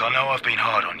 look, I know I've been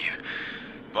hard on you,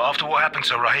 but after what happened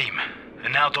to Rahim,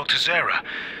 and now Dr. Zara,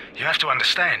 you have to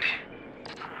understand.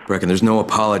 Brecken, there's no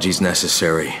apologies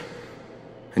necessary.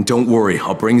 And don't worry,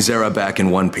 I'll bring Zara back in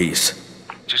one piece.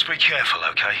 Just be careful,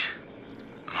 okay?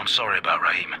 And I'm sorry about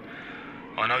Rahim.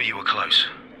 I know you were close.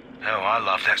 Hell, I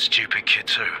love that stupid kid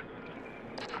too.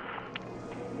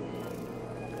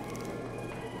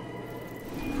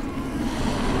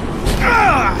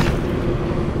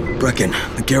 Brecken,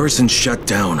 the garrison's shut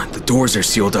down. The doors are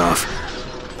sealed off.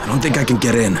 I don't think I can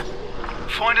get in.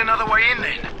 Find another way in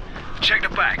then. Check the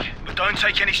back, but don't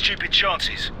take any stupid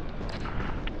chances.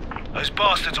 Those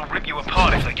bastards will rip you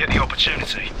apart if they get the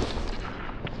opportunity.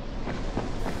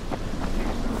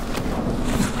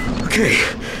 Okay,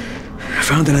 I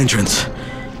found an entrance.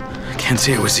 Can't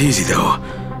say it was easy though.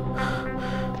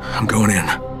 I'm going in.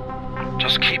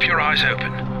 Just keep your eyes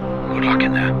open. Good luck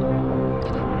in there.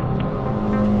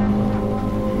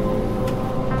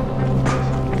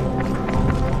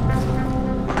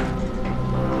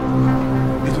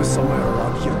 It was somewhere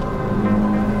around here.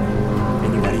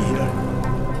 Anybody here?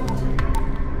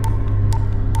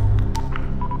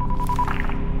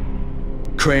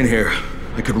 Crane here.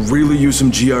 I could really use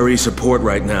some GRE support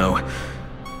right now.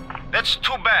 That's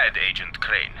too bad, Agent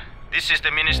Crane. This is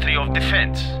the Ministry of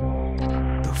Defense.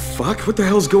 The fuck? What the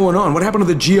hell's going on? What happened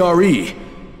to the GRE?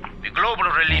 The global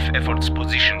relief efforts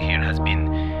position here has been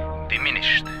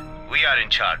diminished. We are in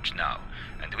charge now,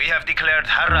 and we have declared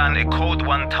Harran a Code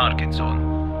 1 target zone.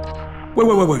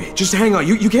 Wait. Just hang on.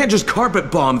 You can't just carpet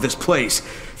bomb this place.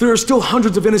 There are still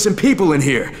hundreds of innocent people in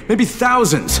here. Maybe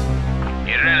thousands.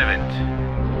 Irrelevant.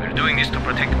 We're doing this to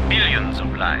protect billions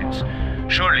of lives.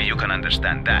 Surely you can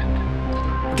understand that.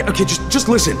 Okay, just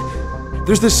listen.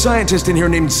 There's this scientist in here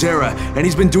named Zara, and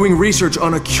he's been doing research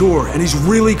on a cure, and he's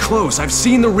really close. I've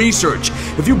seen the research.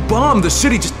 If you bomb the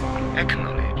city, just...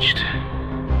 Acknowledged.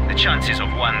 The chances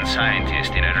of one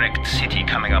scientist in a wrecked city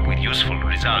coming up with useful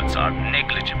results are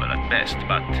negligible at best,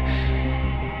 but...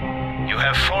 you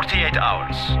have 48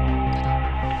 hours.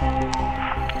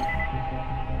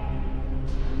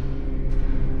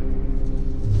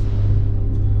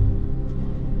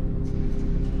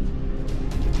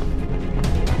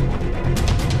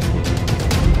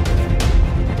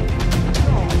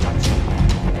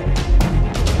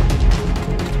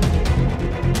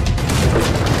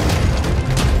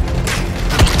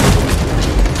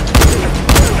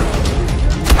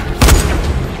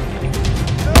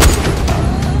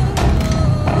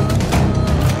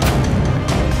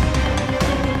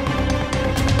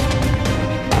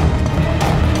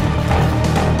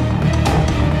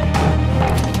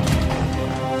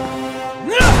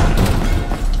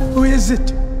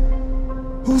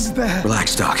 Who's there?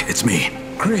 Relax, Doc. It's me.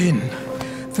 Crane.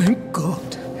 Thank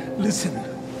God. Listen,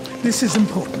 this is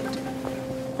important.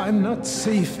 I'm not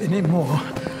safe anymore,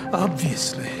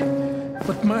 obviously.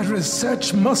 But my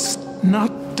research must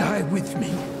not die with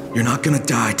me. You're not gonna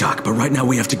die, Doc, but right now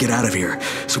we have to get out of here.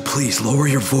 So please, lower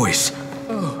your voice.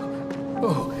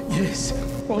 Oh, yes.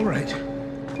 All right.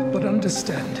 But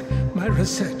understand, my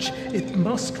research, it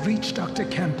must reach Dr.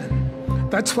 Camden.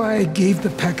 That's why I gave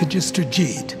the packages to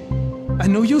Jade. I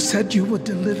know you said you would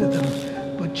deliver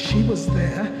them, but she was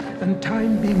there, and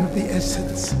time being of the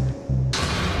essence.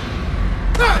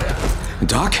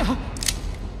 Doc?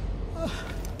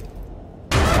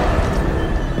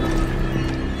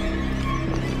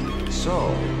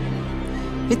 So,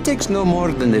 it takes no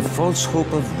more than a false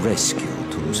hope of rescue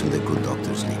to loosen the good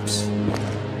doctor's lips.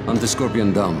 Hunt the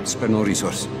Scorpion down, spare no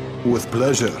resource. With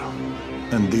pleasure.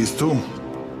 And these two?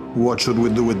 What should we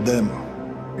do with them?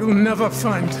 You'll never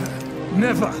find her.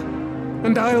 Never.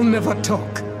 And I'll never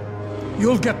talk.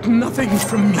 You'll get nothing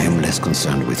from me. I am less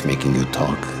concerned with making you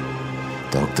talk,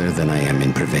 Doctor, than I am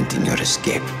in preventing your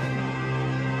escape.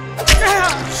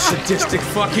 Sadistic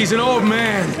fuck, he's an old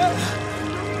man!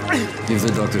 Give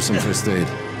the doctor some first aid.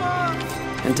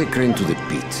 And take Crane to the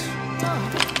pit.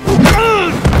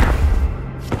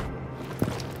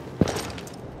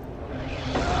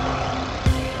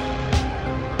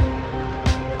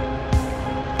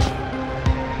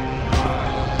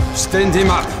 Stand him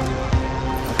up!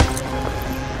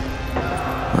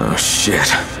 Oh,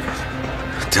 shit.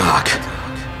 Doc.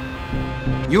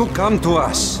 You come to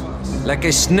us like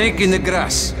a snake in the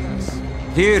grass.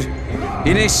 Here,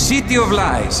 in a city of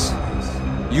lies.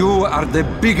 You are the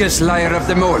biggest liar of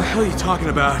them all. What the hell are you talking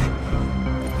about?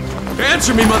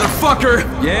 Answer me, motherfucker!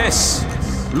 Yes.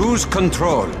 Lose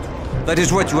control. That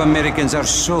is what you Americans are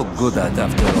so good at,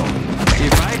 after all.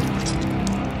 If I...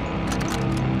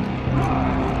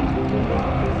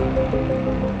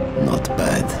 Not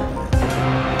bad.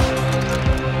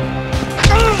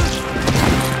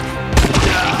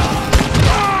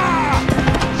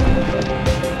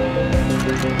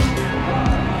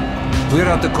 Clear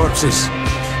out the corpses.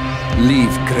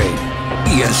 Leave, Crane.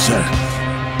 Yes, sir.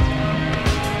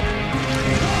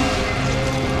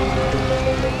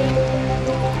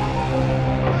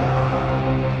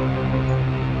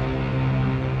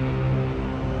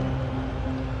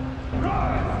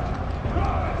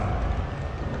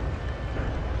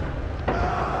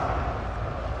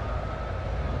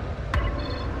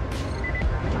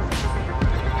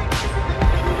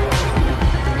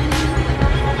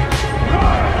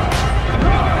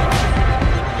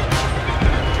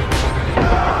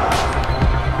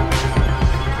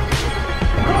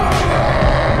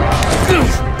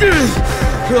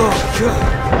 Oh, God.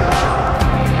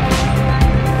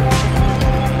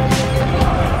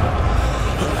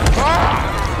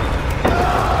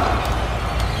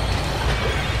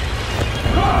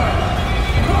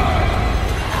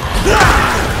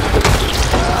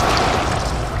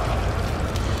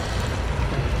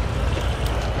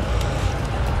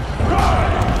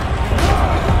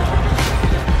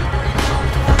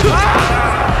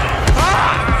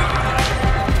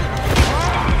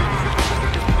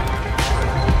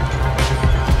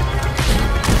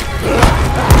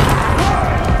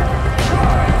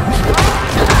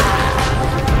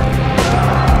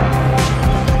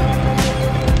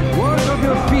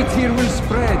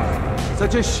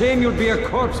 Such a shame you'll be a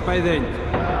corpse by then.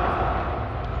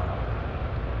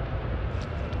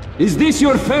 Is this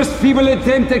your first feeble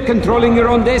attempt at controlling your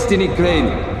own destiny,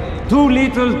 Crane? Too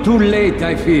little, too late,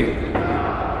 I fear.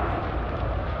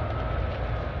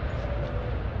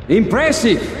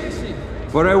 Impressive!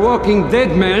 For a walking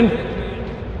dead man.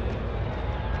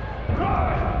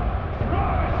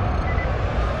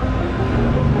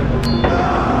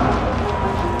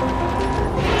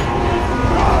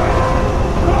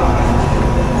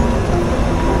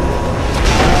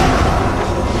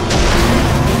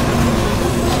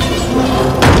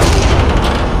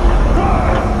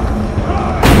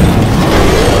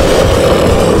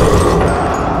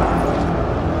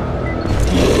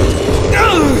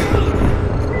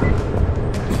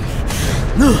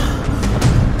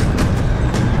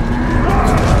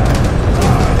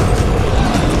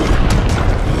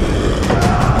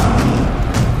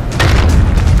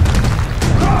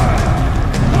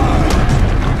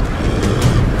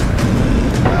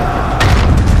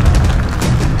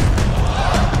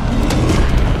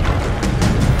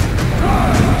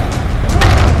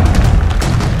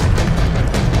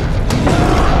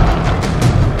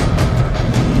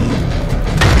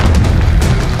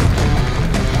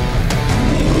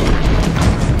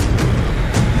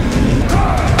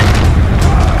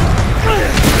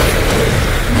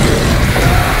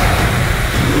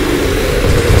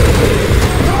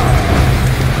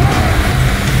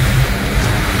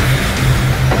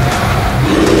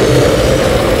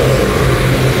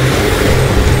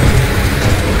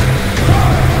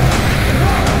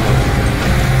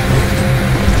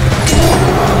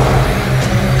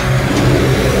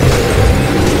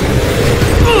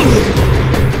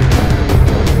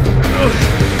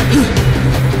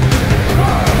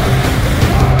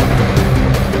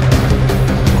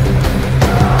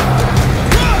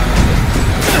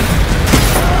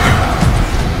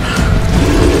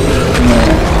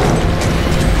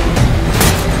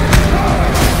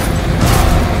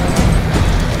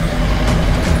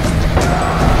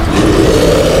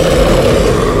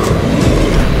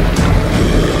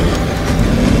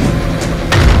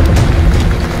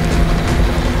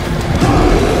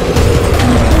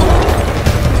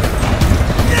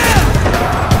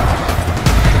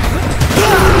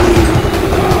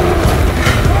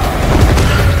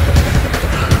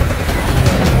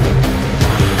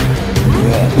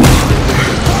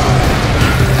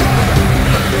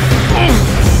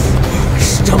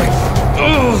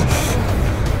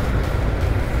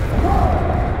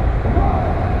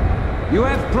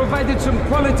 provided some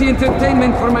quality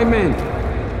entertainment for my men.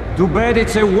 Too bad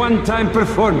it's a one-time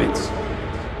performance.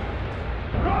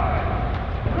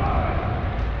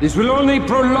 This will only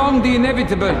prolong the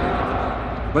inevitable.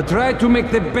 But try to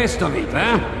make the best of it,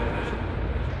 huh?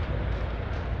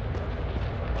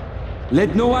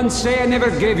 Let no one say I never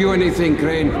gave you anything,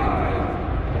 Crane.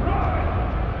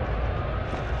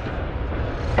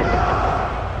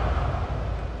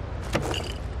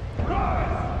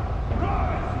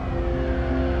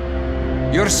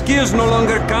 Your skills no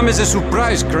longer come as a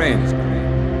surprise, Crane.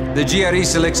 The GRE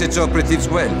selects its operatives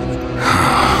well.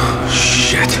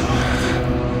 Shit.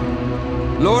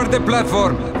 Lower the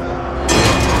platform.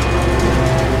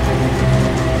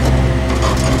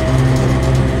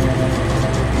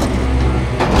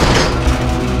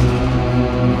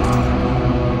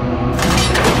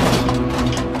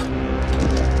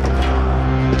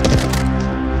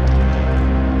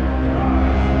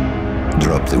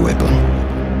 Drop the weapon.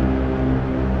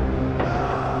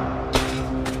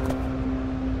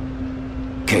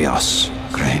 Chaos,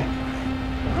 Crane.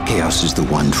 Chaos is the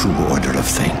one true order of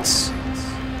things.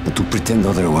 But to pretend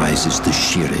otherwise is the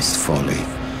sheerest folly.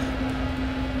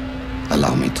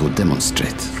 Allow me to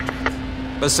demonstrate.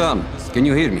 Bassam, can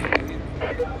you hear me?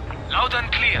 Loud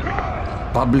and clear.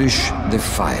 Publish the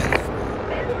file.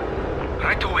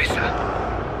 Right away, sir.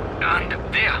 And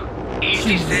there, it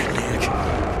is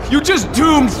there. You just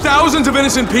doomed thousands of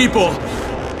innocent people!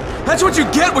 That's what you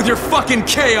get with your fucking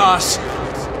chaos!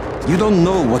 You don't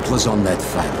know what was on that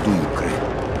file, do you, Crane?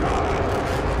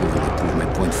 You will prove my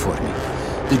point for me.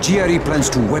 The GRE plans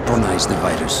to weaponize the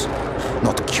virus,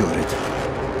 not cure it.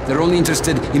 They're only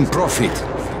interested in profit,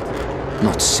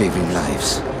 not saving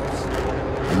lives.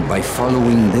 And by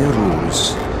following their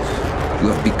rules, you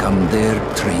have become their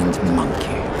trained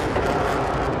monkey.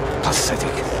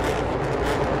 Pathetic.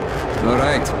 All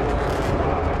right.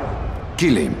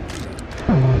 Kill him.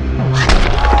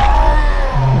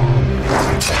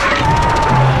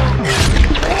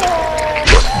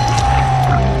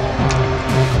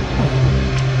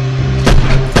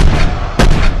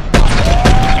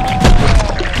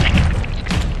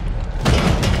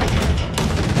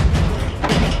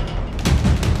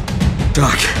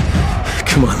 Doc,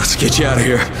 come on, let's get you out of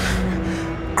here.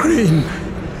 Crane,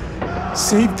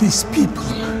 save these people.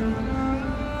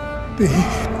 They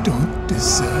don't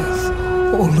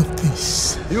deserve all of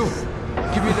this. You,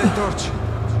 give me that torch.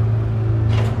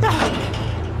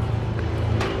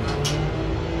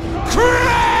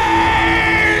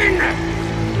 Crane!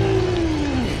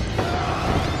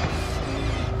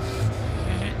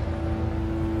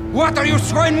 What are you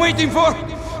swine waiting for?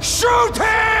 Shoot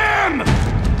him!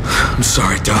 I'm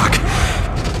sorry, Doc.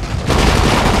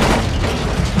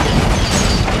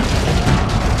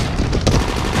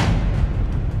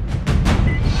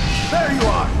 There you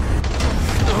are!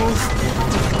 Oh,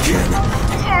 again.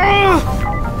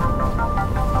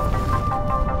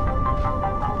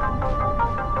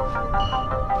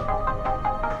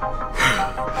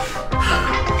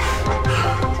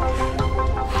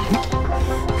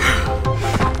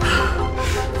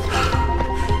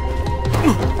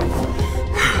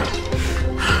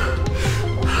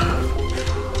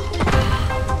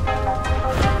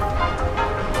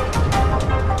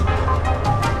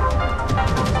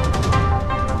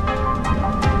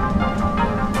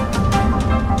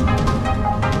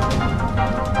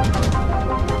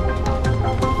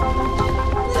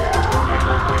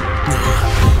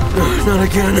 Not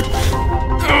again.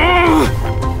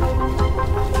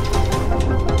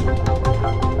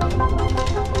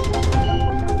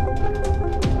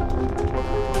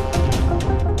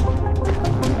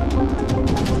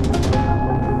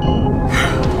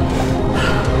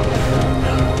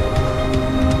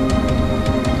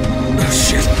 Oh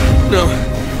shit. No.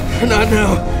 Not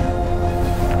now.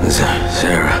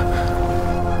 Sarah.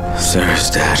 Sarah's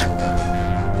dead.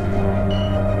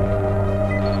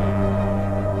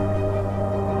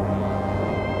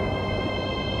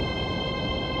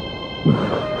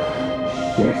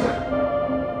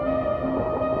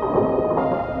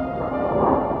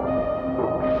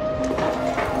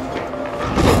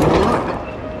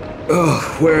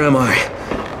 Oh, where am I?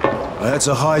 I had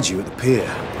to hide you at the pier.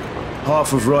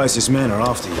 Half of Rice's men are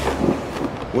after you.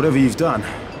 Whatever you've done,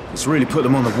 it's really put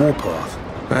them on the warpath.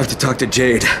 I have to talk to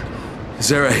Jade.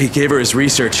 Zara, he gave her his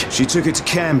research. She took it to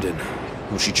Camden.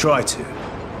 Well, she tried to.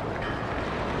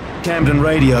 Camden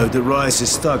radioed that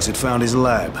Rice's thugs had found his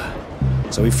lab.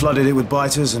 So he flooded it with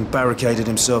biters and barricaded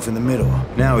himself in the middle.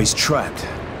 Now he's trapped.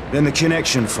 Then the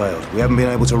connection failed. We haven't been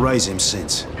able to raise him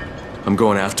since. I'm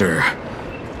going after her.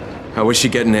 How is she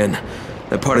getting in?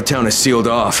 That part of town is sealed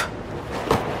off.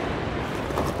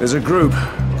 There's a group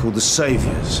called the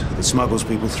Saviors that smuggles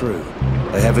people through.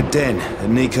 They have a den at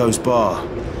Nico's bar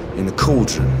in the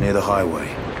Cauldron near the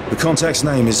highway. The contact's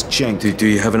name is Cenk. Do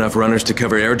you have enough runners to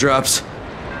cover airdrops?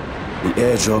 The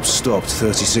airdrops stopped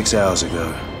 36 hours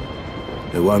ago.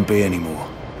 There won't be any more.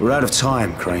 We're out of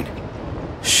time, Crane.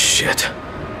 Shit.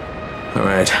 All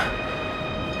right.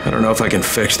 I don't know if I can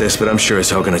fix this, but I'm sure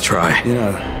as hell gonna try. You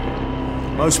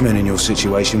know, most men in your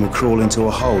situation would crawl into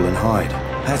a hole and hide.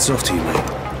 Hats off to you, mate.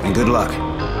 And good luck.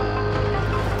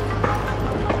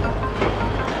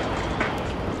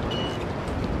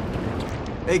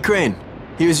 Hey, Crane.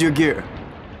 Here's your gear.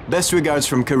 Best regards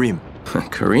from Karim.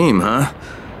 Karim, huh?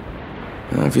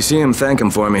 If you see him, thank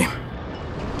him for me.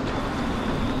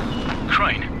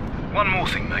 Crane, one more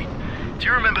thing, mate. Do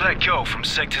you remember that girl from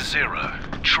Sector 0,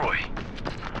 Troy?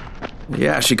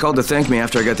 Yeah, she called to thank me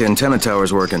after I got the antenna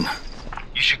towers working.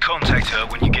 You should contact her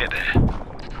when you get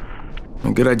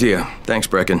there. Good idea. Thanks,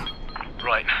 Brecken.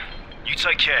 Right. You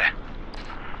take care.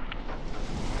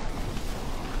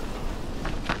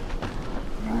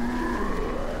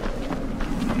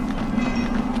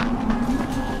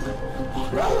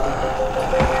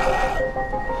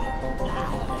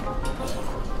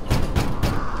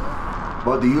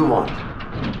 What do you want?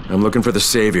 I'm looking for the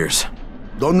Saviors.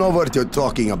 Don't know what you're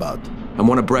talking about. I'm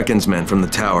one of Brecken's men from the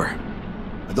tower.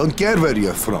 I don't care where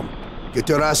you're from. Get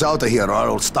your ass out of here or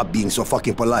I'll stop being so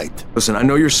fucking polite. Listen, I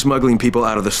know you're smuggling people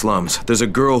out of the slums. There's a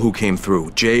girl who came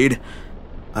through, Jade.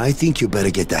 I think you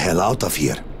better get the hell out of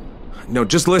here. No,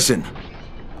 just listen.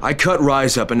 I cut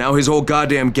Rais up and now his whole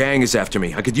goddamn gang is after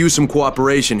me. I could use some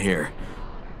cooperation here.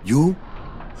 You?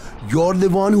 You're the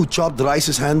one who chopped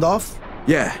Rais's hand off?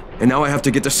 Yeah, and now I have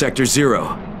to get to Sector 0.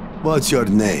 What's your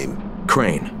name?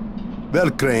 Crane.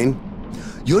 Well, Crane,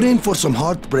 you're in for some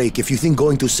heartbreak if you think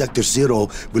going to Sector 0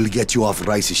 will get you off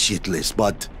Rais's shit list,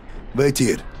 but wait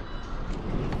here.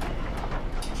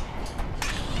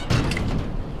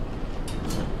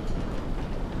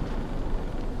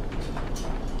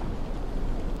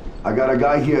 I got a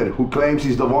guy here who claims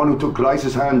he's the one who took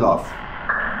Rais's hand off.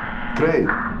 Crane.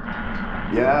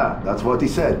 Yeah, that's what he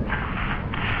said.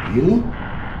 Really?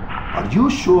 Are you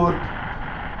sure?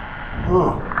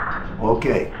 Huh.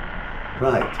 Okay.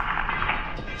 Right.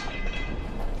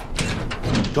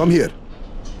 Come here.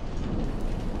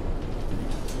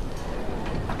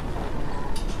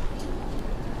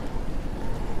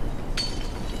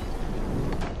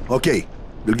 Okay.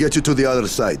 We'll get you to the other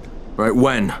side. Right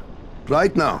when?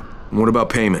 Right now. And what about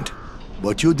payment?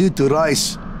 What you did to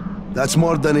Rais, that's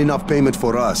more than enough payment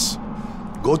for us.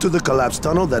 Go to the collapsed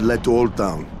tunnel that led to Old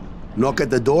Town. Knock at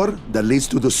the door that leads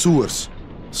to the sewers.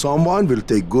 Someone will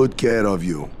take good care of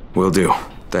you. Will do.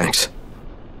 Thanks.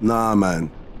 Nah, man.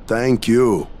 Thank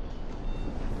you.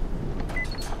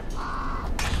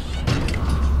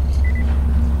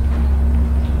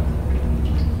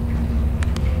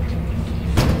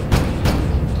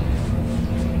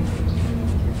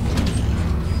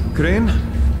 Crane?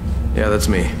 Yeah, that's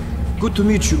me. Good to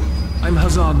meet you. I'm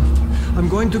Hassan. I'm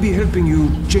going to be helping you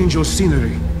change your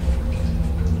scenery.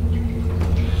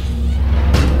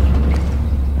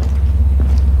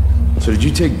 So did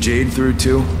you take Jade through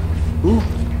too? Who?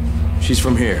 She's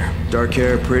from here. Dark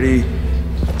hair, pretty,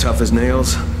 tough as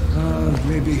nails.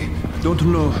 Maybe. Don't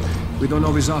know. We don't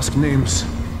always ask names.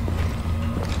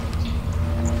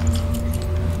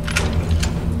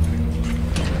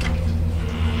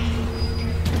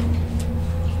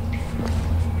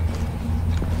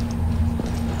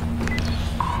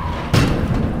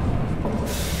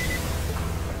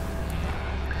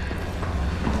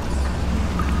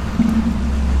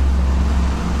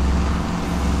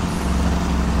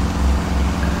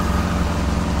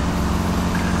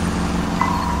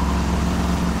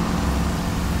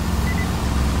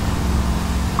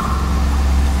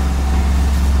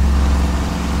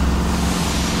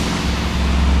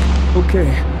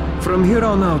 Okay, from here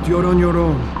on out, you're on your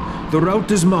own. The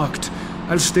route is marked.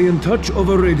 I'll stay in touch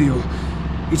over radio.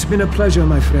 It's been a pleasure,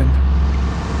 my friend.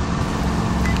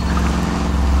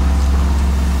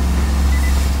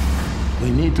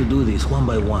 We need to do this one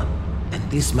by one,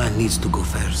 and this man needs to go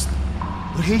first.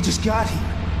 But he just got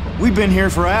here. We've been here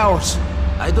for hours.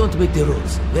 I don't make the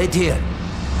rules. Wait here.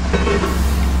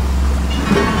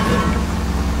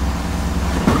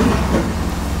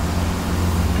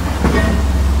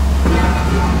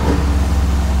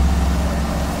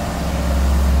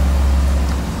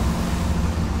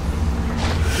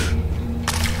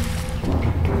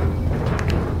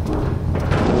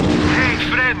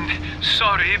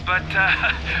 Sorry, but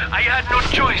I had no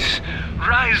choice.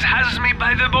 Rais has me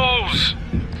by the balls.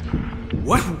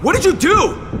 What? What did you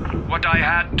do? What I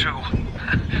had to.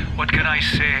 What can I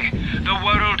say? The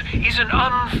world is an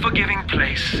unforgiving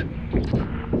place.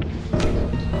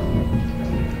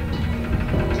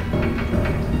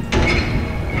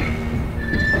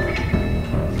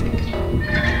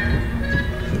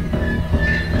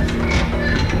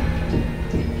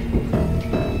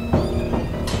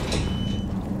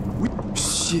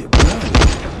 Shit,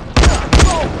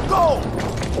 go!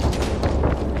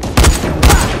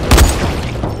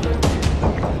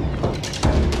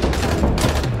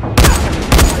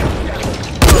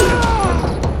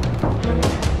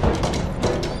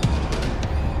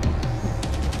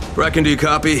 Brecken, do you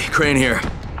copy? Crane here.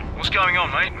 What's going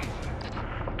on, mate?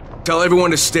 Tell everyone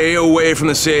to stay away from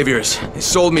the Saviors. They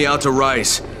sold me out to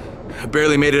Rais. I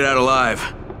barely made it out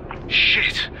alive.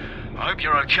 Shit. I hope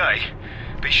you're okay.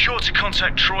 Be sure to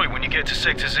contact Troy when you get to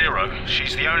Sector 0.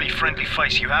 She's the only friendly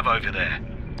face you have over there.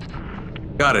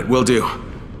 Got it, will do.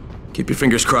 Keep your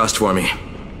fingers crossed for me.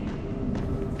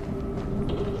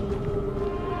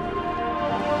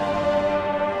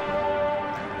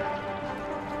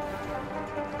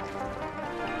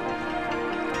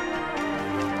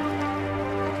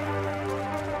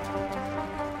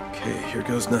 Okay, here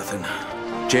goes nothing.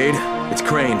 Jade, it's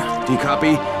Crane. Do you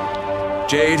copy?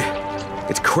 Jade,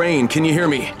 it's Crane. Can you hear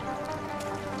me?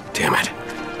 Damn it.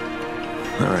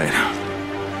 All right.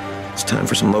 It's time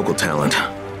for some local talent.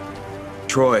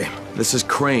 Troy, this is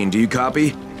Crane. Do you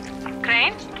copy?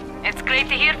 Crane? It's great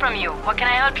to hear from you. What can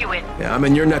I help you with? Yeah, I'm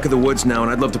in your neck of the woods now,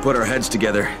 and I'd love to put our heads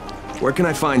together. Where can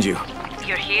I find you?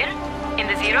 You're here? In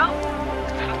the Zero?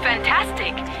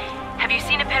 Fantastic. Have you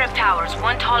seen a pair of towers,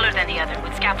 one taller than the other,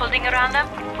 with scaffolding around them?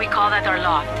 We call that our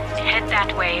loft. Head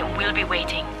that way, and we'll be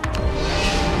waiting.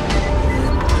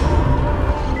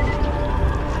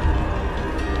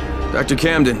 Dr.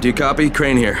 Camden, do you copy?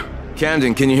 Crane here.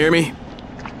 Camden, can you hear me?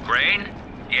 Crane?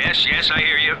 Yes, I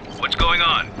hear you. What's going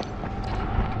on?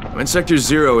 I'm in Sector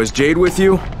 0. Is Jade with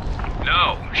you?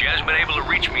 No, she hasn't been able to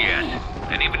reach me yet.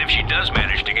 And even if she does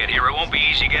manage to get here, it won't be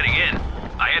easy getting in.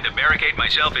 I had to barricade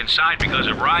myself inside because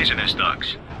of Rais and his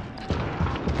thugs.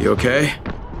 You okay?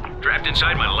 Trapped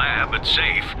inside my lab, but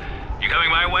safe. You coming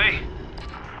my way?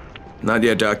 Not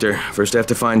yet, Doctor. First I have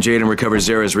to find Jade and recover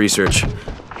Zara's research.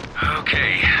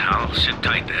 Okay, I'll sit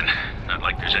tight then. Not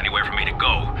like there's anywhere for me to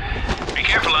go. Be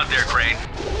careful out there, Crane.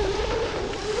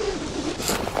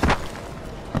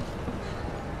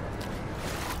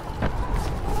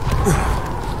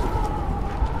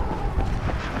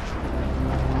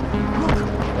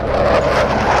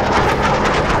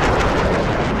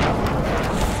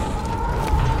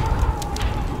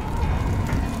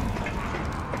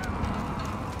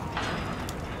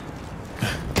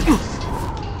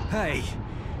 Hey,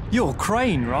 you're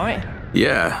Crane, right?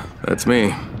 Yeah, that's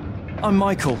me. I'm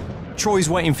Michael. Troy's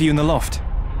waiting for you in the loft.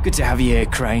 Good to have you here,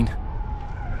 Crane.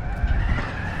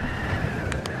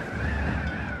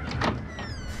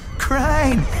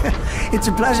 Crane! It's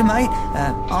a pleasure, mate.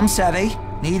 I'm Savvy.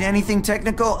 Need anything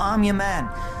technical, I'm your man.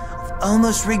 I've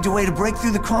almost rigged a way to break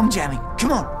through the comm jamming.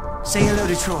 Come on, say hello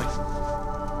to Troy.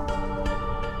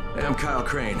 Hey, I'm Kyle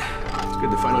Crane. It's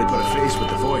good to finally put a face with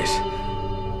the voice.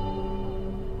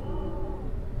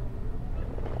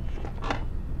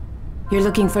 You're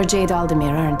looking for Jade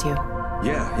Aldemir, aren't you?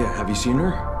 Yeah. Have you seen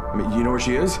her? I mean, you know where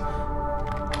she is?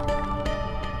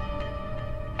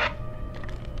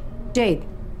 Jade,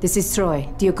 this is Troy.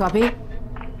 Do you copy?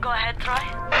 Go ahead,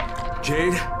 Troy.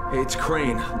 Jade, hey, it's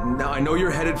Crane. Now, I know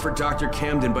you're headed for Dr.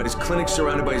 Camden, but his clinic's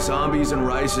surrounded by zombies and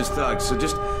Rice's thugs, so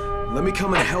just let me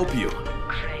come and help you.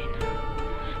 Crane,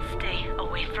 stay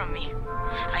away from me.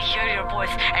 I hear your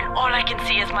voice, and all I can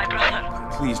see is my brother.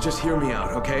 Please, just hear me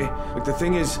out, okay? Like, the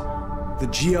thing is, the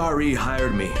GRE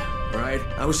hired me, right?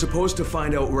 I was supposed to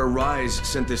find out where Rais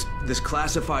sent this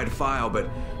classified file, but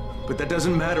that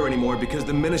doesn't matter anymore because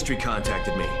the Ministry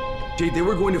contacted me. Jade, they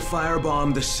were going to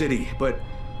firebomb the city, but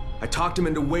I talked them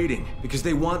into waiting because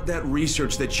they want that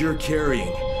research that you're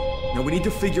carrying. Now we need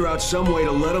to figure out some way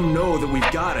to let them know that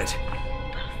we've got it.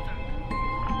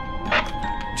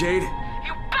 Jade?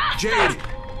 You bastard! Jade!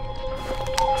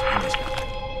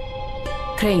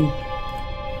 Crane.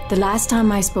 The last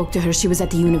time I spoke to her, she was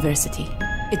at the university.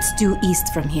 It's due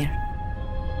east from here.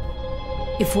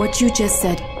 If what you just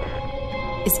said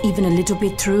is even a little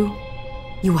bit true,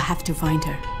 you have to find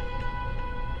her.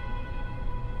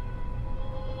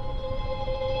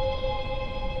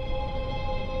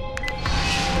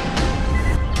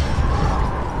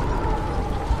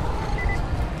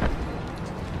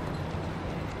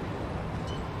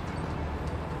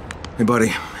 Hey, buddy,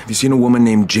 have you seen a woman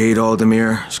named Jade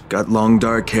Aldemir? She's got long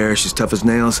dark hair, she's tough as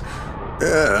nails.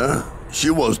 Yeah,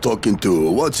 she was talking to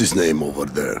what's his name over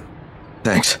there.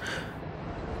 Thanks.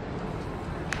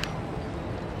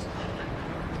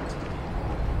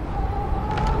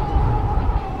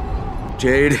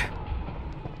 Jade?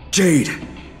 Jade,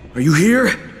 are you here?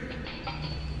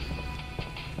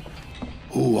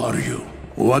 Who are you?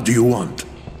 What do you want?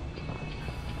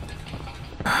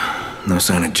 No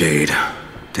sign of Jade.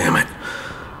 Damn it.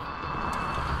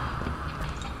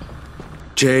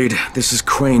 Jade, this is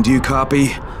Crane. Do you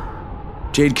copy?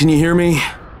 Jade, can you hear me?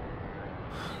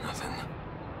 Nothing.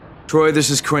 Troy,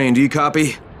 this is Crane. Do you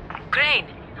copy? Crane,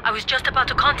 I was just about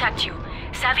to contact you.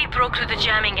 Savvy broke through the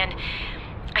jamming and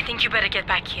I think you better get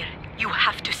back here. You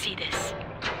have to see this.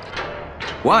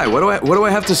 Why? What do I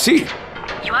have to see?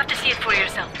 You have to see it for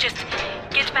yourself. Just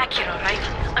get back here, alright?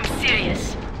 I'm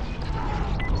serious.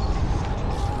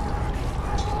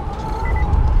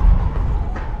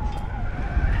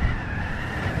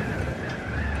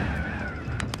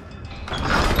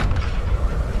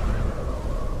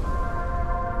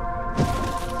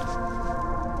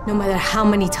 No matter how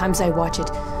many times I watch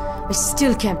it, I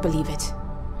still can't believe it.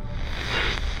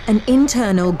 An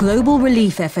internal global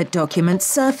relief effort document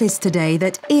surfaced today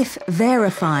that, if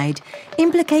verified,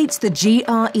 implicates the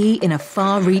GRE in a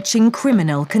far-reaching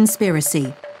criminal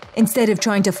conspiracy. Instead of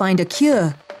trying to find a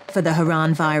cure for the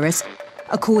Harran virus,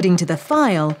 according to the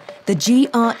file, the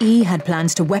GRE had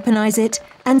plans to weaponize it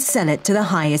and sell it to the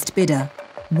highest bidder.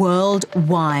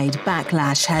 Worldwide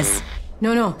backlash has...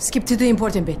 No, skip to the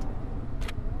important bit.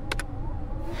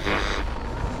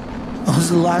 I was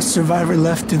the last survivor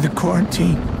left in the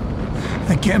quarantine.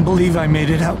 I can't believe I made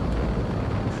it out.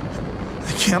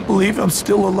 I can't believe I'm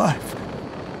still alive.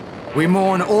 We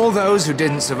mourn all those who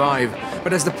didn't survive,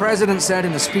 but as the President said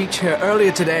in a speech here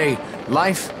earlier today,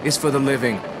 life is for the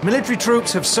living. Military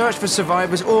troops have searched for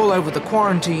survivors all over the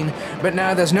quarantine, but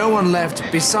now there's no one left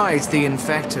besides the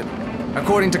infected.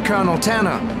 According to Colonel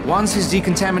Tanner, once his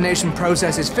decontamination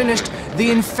process is finished,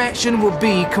 the infection will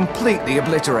be completely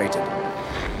obliterated.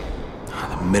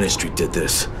 The Ministry did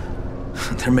this.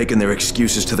 They're making their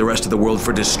excuses to the rest of the world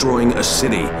for destroying a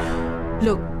city.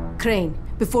 Look, Crane,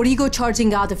 before you go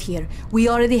charging out of here, we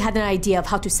already had an idea of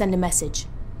how to send a message.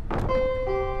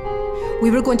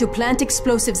 We were going to plant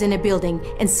explosives in a building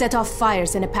and set off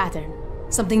fires in a pattern.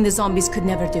 Something the zombies could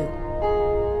never do.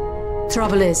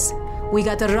 Trouble is, we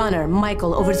got the runner,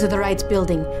 Michael, over to the right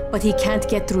building, but he can't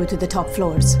get through to the top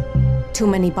floors. Too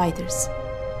many biters.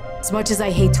 As much as I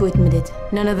hate to admit it,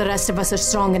 none of the rest of us are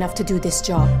strong enough to do this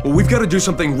job. Well, we've got to do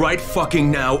something right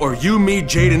fucking now, or you, me,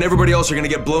 Jade, and everybody else are gonna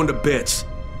get blown to bits.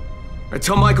 I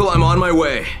tell Michael I'm on my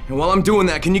way, and while I'm doing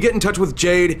that, can you get in touch with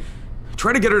Jade?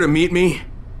 Try to get her to meet me.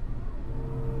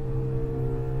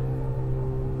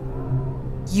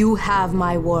 You have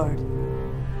my word.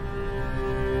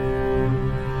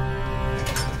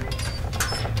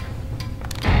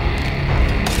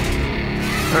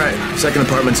 Alright, second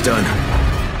apartment's done.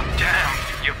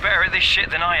 Damn, you're better at this shit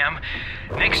than I am.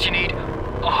 Next you need...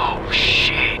 Oh,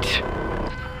 shit.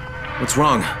 What's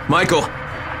wrong? Michael!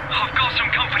 I've got some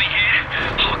company here.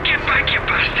 I'll get back, you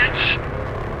bastards.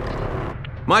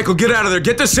 Michael, get out of there!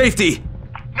 Get to safety!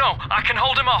 No, I can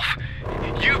hold him off.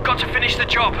 You've got to finish the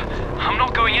job. I'm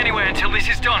not going anywhere until this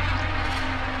is done.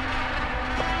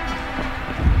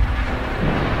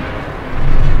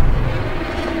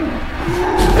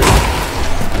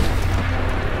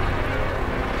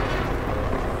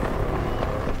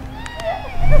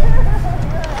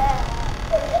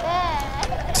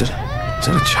 Is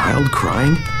that a child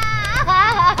crying?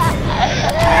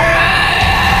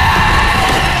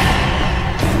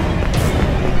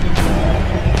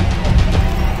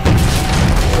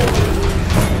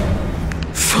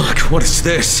 Fuck, what is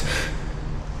this?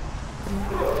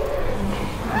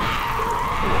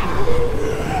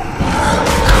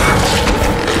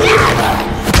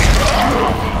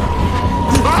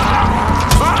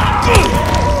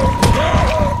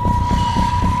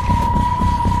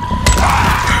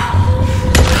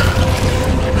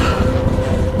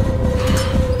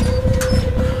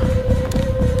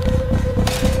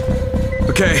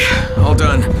 Okay, all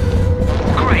done.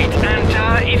 Great,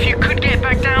 and if you could get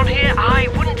back down here, I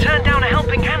wouldn't turn down a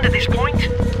helping hand at this point.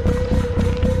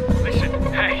 Listen,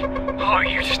 hey. Oh,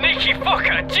 you sneaky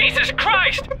fucker! Jesus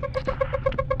Christ!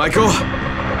 Michael?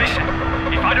 Listen,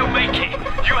 if I don't make it,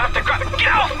 you have to grab...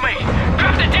 Get off me!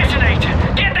 Grab the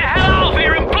detonator! Get the hell out of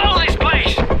here and blow this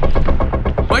place!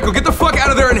 Michael, get the fuck out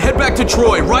of there and head back to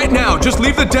Troy, right now! Just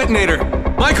leave the detonator!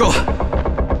 Michael!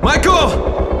 Michael!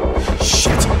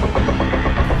 Shit.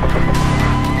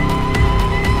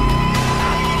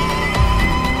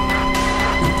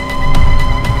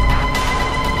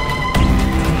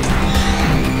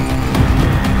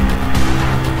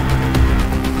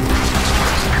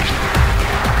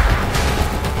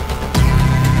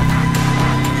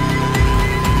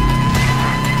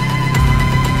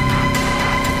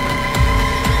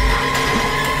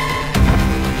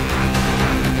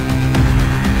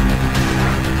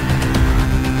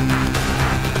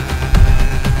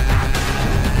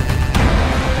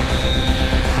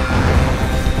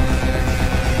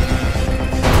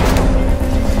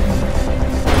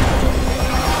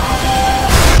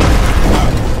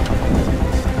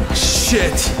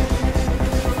 Shit!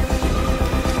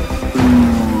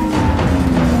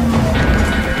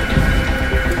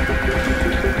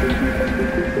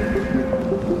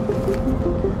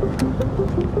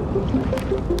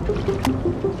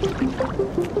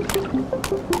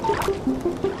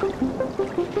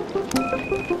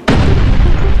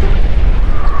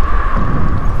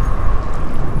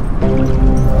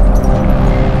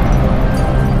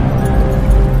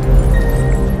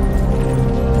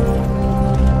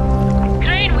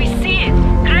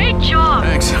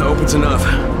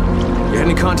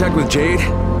 With Jade?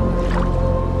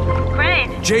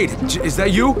 Crane! Jade, is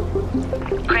that you?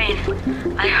 Crane,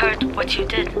 I heard what you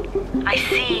did. I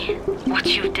see what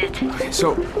you did.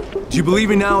 So, do you believe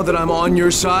me now that I'm on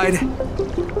your side?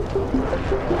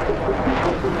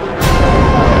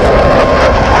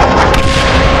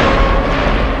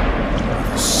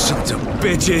 Sons of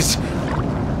bitches!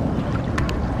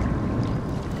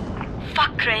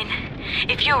 Fuck, Crane.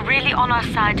 If you're really on our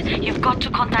side, you've got to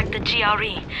contact the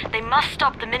GRE. They must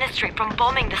stop the Ministry from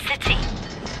bombing the city.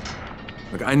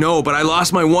 Look, I know, but I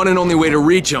lost my one and only way to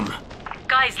reach him.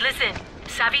 Guys, listen.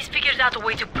 Savvy's figured out a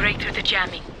way to break through the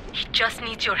jamming. He just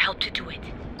needs your help to do it.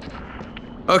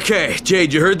 Okay,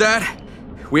 Jade, you heard that?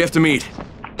 We have to meet.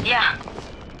 Yeah.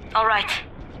 All right.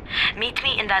 Meet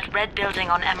me in that red building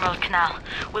on Emerald Canal.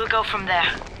 We'll go from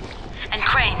there. And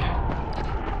Crane,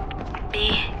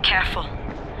 be careful.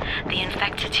 The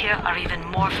infected here are even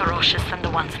more ferocious than the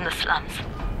ones in the slums.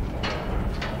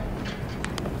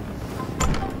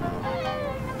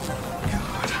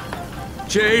 God.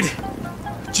 Jade!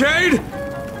 Jade!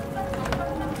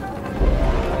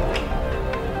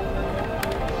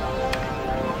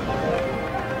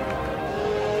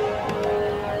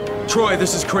 Troy,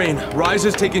 this is Crane. Rais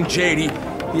has taken Jade.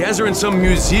 He has her in some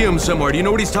museum somewhere. Do you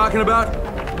know what he's talking about?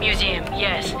 Museum,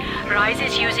 yes. Rais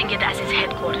is using it as his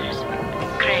headquarters.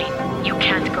 Crane, you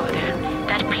can't go there.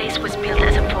 That place was built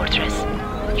as a fortress.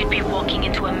 You'd be walking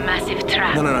into a massive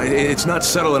trap. No, it's not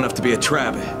subtle enough to be a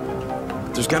trap.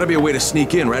 There's gotta be a way to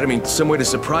sneak in, right? I mean, some way to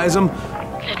surprise them?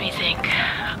 Let me think.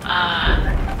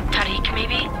 Tariq,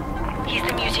 maybe? He's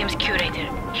the museum's curator.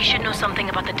 He should know something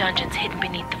about the dungeons hidden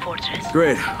beneath the fortress.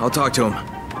 Great, I'll talk to him.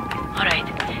 Alright,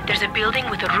 there's a building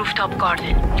with a rooftop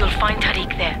garden. You'll find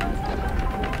Tariq there.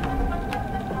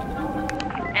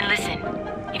 And listen,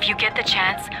 if you get the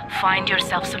chance, find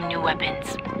yourself some new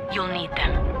weapons. You'll need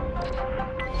them.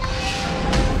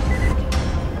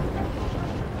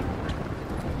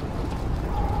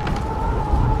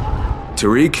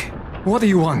 Tariq? What do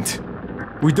you want?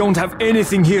 We don't have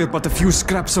anything here but a few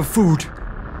scraps of food.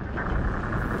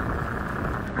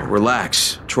 Oh,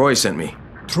 relax. Troy sent me.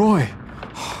 Troy?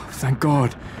 Oh, thank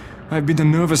God. I've been a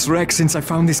nervous wreck since I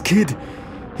found this kid.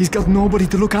 He's got nobody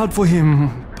to look out for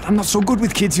him. But I'm not so good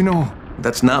with kids, you know.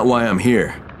 That's not why I'm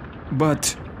here.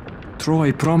 But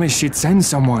Troy promised she'd send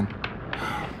someone.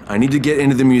 I need to get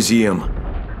into the museum.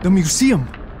 The museum?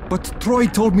 But Troy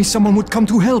told me someone would come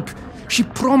to help. She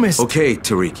promised. Okay,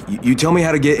 Tariq, you tell me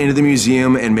how to get into the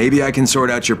museum and maybe I can sort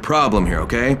out your problem here,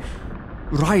 okay?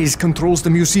 Rais controls the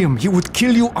museum. He would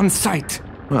kill you on sight.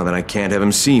 Well, then I can't have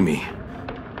him see me.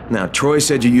 Now, Troy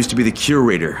said you used to be the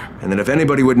curator, and that if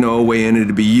anybody would know a way in,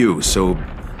 it'd be you, so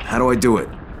how do I do it?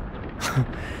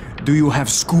 Do you have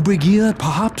scuba gear,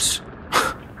 perhaps?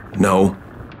 No.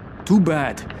 Too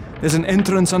bad. There's an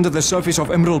entrance under the surface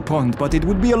of Emerald Pond, but it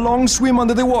would be a long swim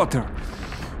under the water.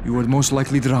 You would most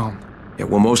likely drown. Yeah,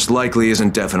 well, most likely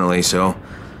isn't definitely, so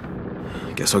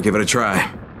I guess I'll give it a try.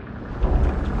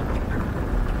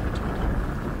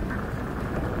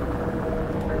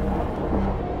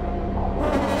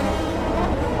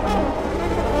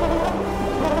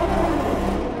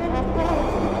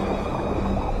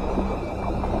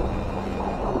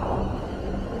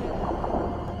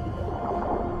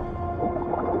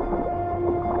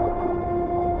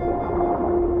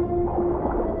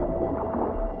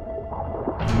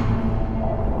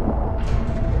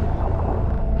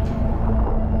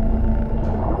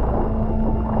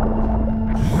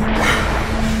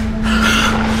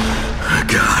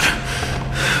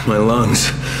 My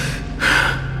lungs.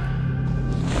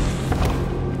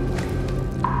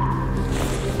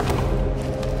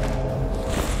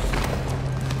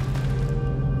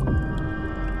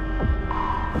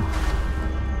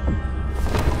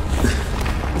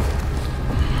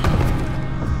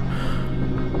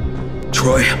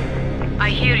 Troy? I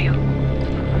hear you.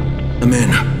 I'm in.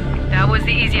 That was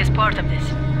the easiest part of this.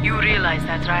 You realize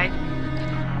that, right?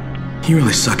 You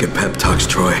really suck at pep talks,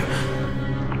 Troy.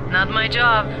 Not my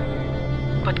job,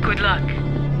 but good luck.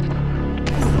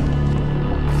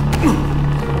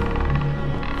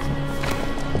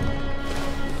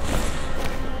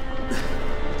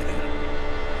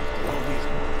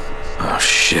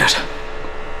 Shit.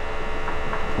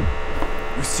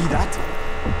 You see that?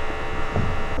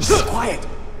 Shh, quiet!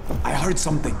 I heard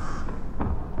something.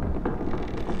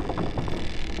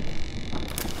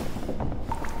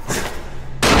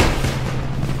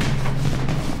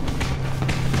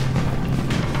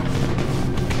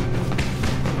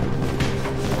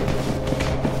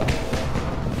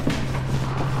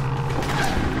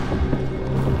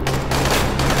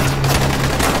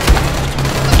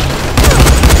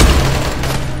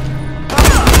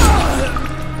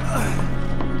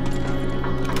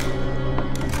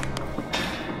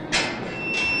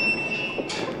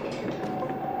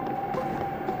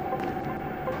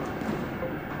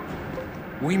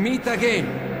 We meet again.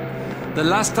 The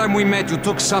last time we met, you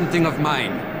took something of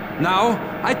mine. Now,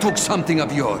 I took something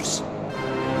of yours.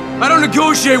 I don't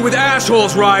negotiate with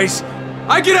assholes, Rais.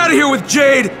 I get out of here with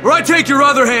Jade, or I take your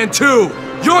other hand too.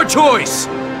 Your choice.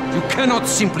 You cannot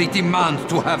simply demand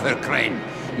to have her, Crane.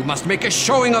 You must make a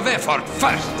showing of effort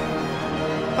first.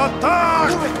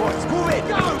 Attack! Move it, boys, move it!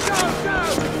 Go, go, go!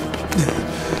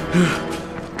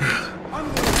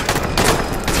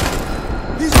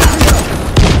 He's up here!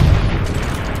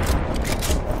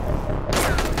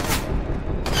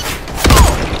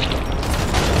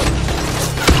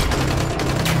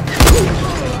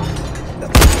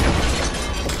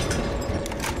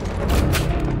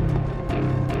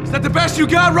 Is that the best you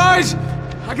got, Rais?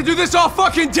 I could do this all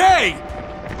fucking day!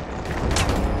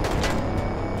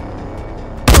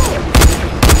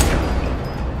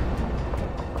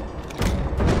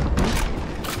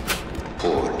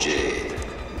 Poor Jade.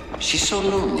 She's so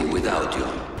lonely without you.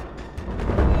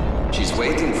 She's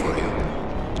waiting for you.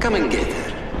 Come and get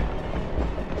her.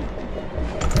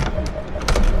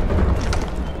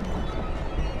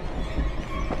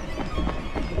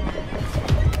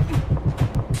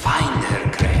 Find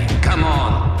her, Crane. Come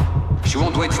on. She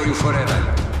won't wait for you forever.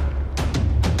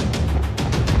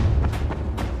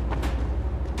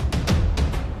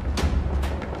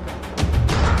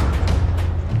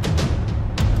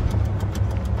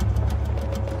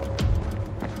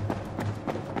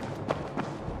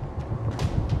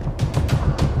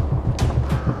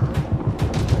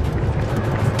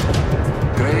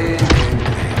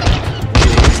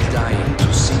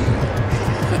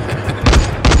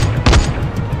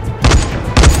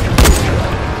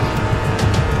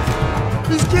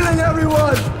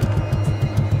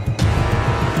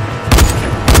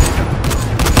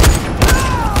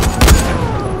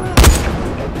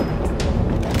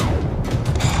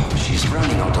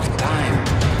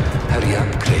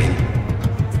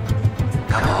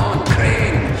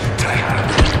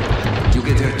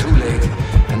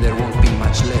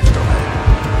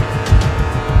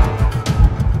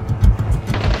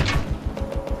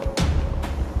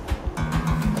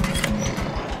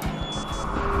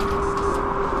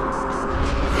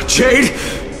 Jade?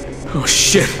 Oh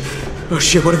shit. Oh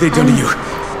shit, what have they done to you?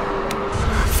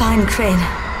 Fine, Crane.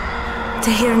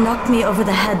 Tahir knocked me over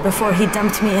the head before he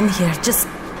dumped me in here. Just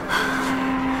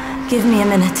give me a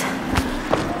minute.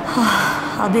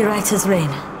 I'll be right as rain.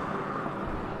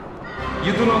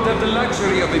 You do not have the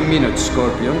luxury of a minute,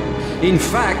 Scorpion. In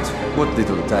fact, what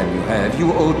little time you have,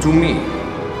 you owe to me.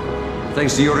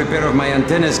 Thanks to your repair of my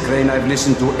antennas, Crane, I've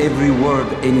listened to every word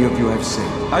any of you have said.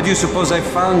 How do you suppose I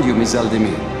found you, Miss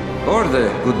Aldemir? Or the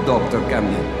good Dr.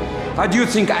 Camden? How do you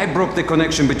think I broke the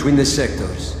connection between the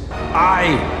sectors? I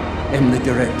am the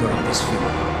director of this film.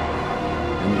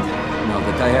 And now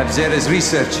that I have Zera's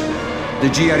research, the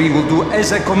GRE will do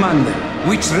as I command,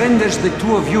 which renders the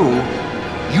two of you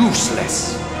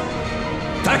useless.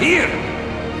 Tahir!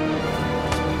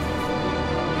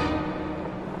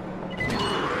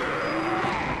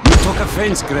 You took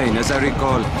offense, Crane, as I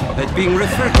recall, at being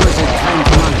referred to as a kind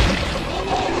man.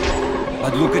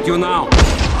 But look at you now.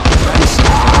 Ransom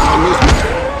for our amusement.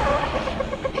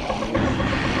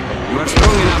 You are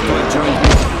strong enough to have joined me,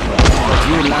 but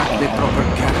you lack the proper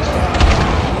character.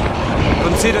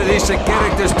 Consider this a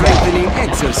character-strengthening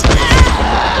exercise.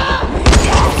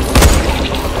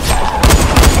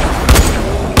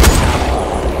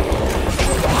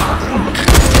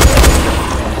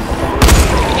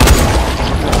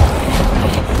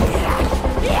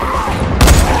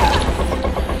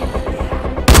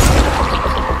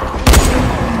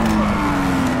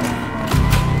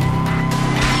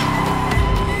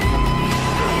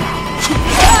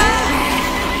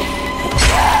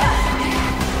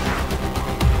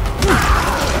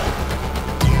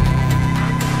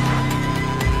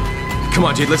 Come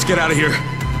on, Jade, let's get out of here.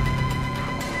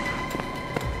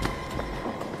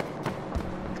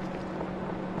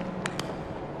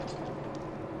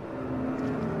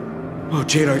 Oh,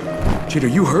 Jade, are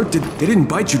you hurt? They didn't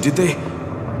bite you, did they?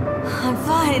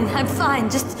 I'm fine.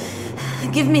 Just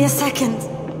give me a second.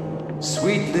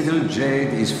 Sweet little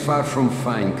Jade is far from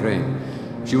fine, Crane.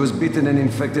 She was bitten and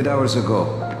infected hours ago.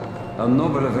 How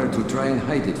noble of her to try and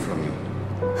hide it from you.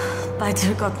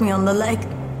 Biter got me on the leg.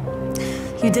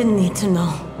 You didn't need to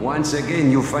know. Once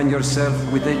again, you find yourself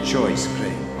with a choice,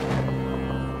 Crane.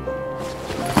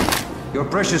 Your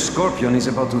precious Scorpion is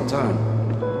about to turn.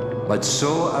 But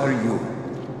so are you.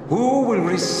 Who will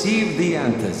receive the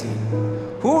Antizin?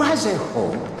 Who has a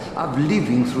hope of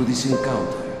living through this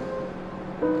encounter?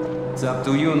 It's up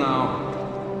to you now.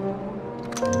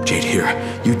 Jade,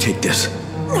 here. You take this.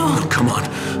 No. Come on.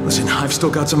 Listen, I've still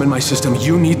got some in my system.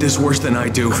 You need this worse than I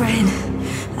do. Crane,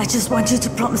 I just want you to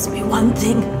promise me one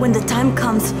thing. When the time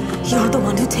comes, you're the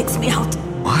one who takes me out.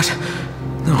 What?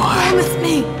 No, Promise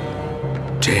me.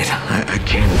 Jade, I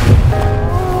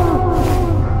can't.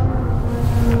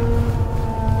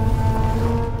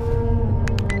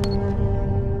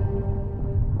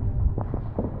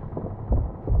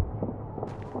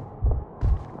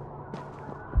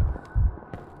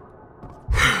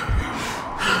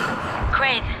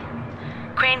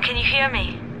 Crane, can you hear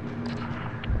me?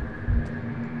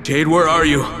 Jade, where are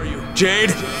you?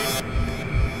 Jade?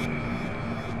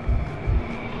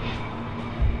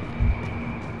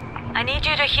 I need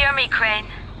you to hear me, Crane.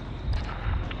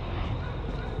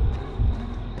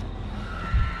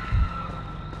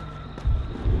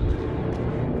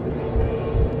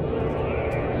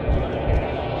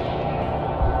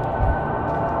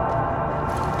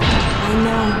 I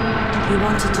know you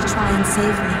wanted to try and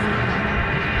save me.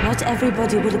 Not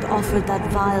everybody would have offered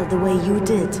that vial the way you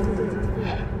did.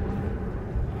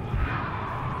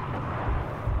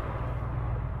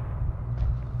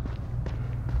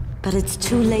 But it's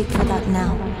too late for that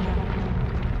now.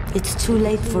 It's too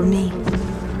late for me.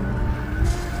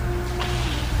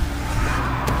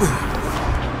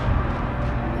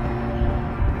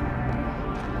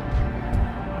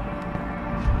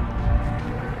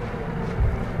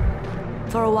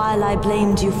 For a while I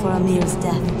blamed you for Amir's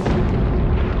death.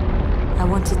 I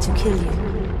wanted to kill you.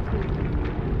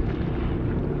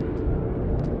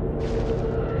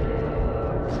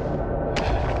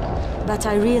 But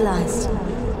I realized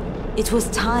it was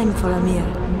time for Amir.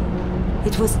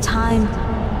 It was time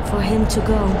for him to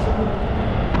go.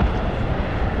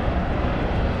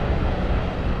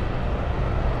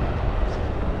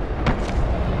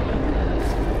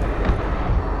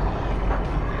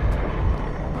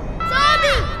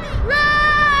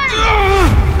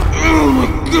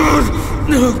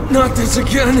 No, not this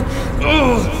again!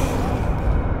 Oh!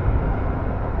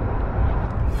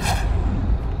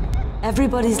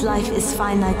 Everybody's life is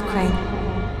finite, Crane.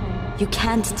 You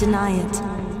can't deny it.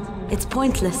 It's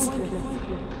pointless.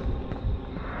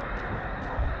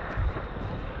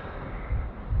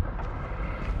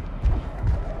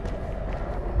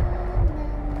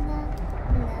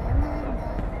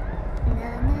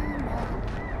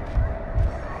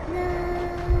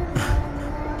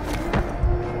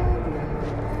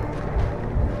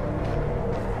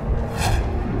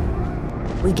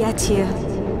 We get here,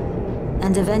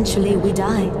 and eventually we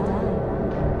die.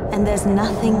 And there's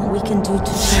nothing we can do to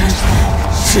change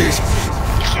that. Shit!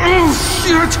 Oh,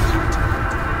 shit!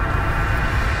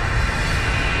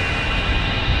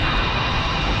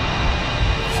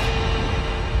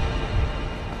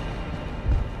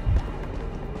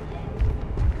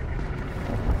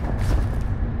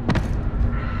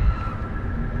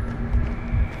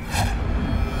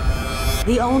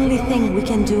 The only thing we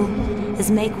can do is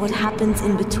make what happens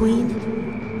in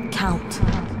between count.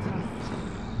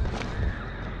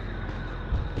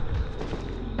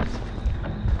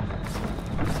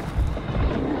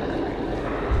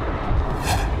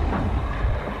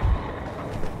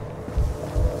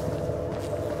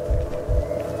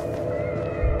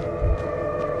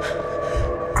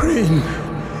 Crane,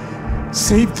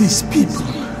 save these people.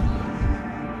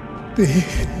 They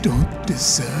don't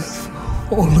deserve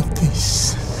all of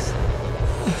this.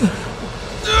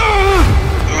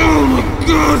 Oh my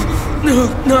god! No,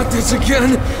 not this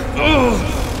again!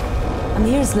 Oh!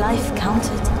 Amir's life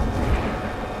counted.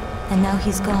 And now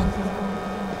he's gone.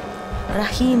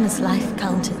 Rahim's life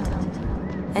counted.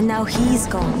 And now he's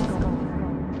gone.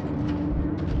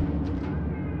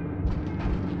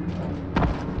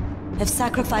 If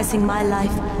sacrificing my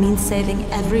life means saving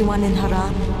everyone in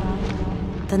Harran,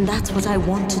 then that's what I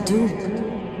want to do.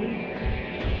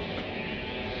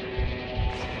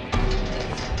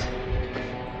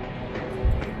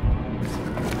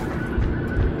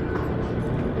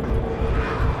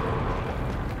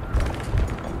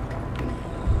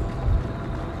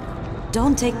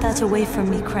 Don't take that away from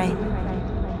me, Crane.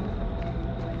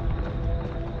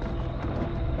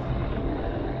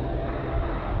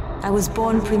 I was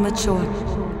born premature.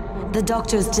 The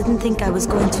doctors didn't think I was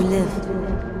going to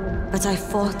live, but I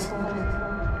fought.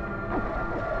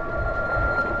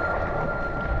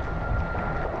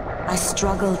 I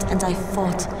struggled and I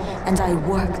fought, and I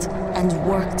worked and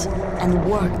worked and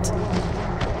worked.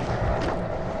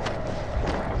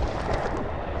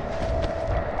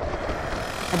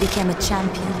 I became a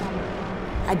champion.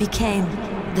 I became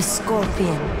the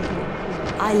Scorpion.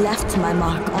 I left my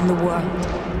mark on the world.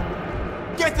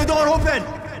 Get the door open!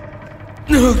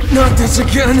 No, not this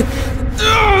again!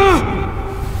 No.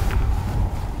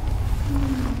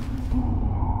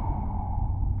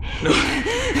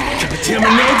 God damn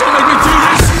it, no, don't make me do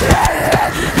this!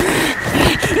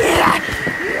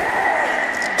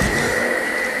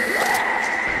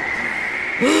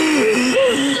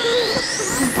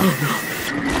 Oh no.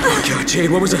 Oh God, Jade,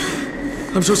 what was that?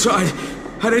 I'm so sorry.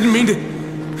 I didn't mean to.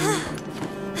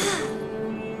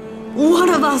 One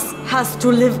of us has to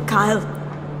live, Kyle.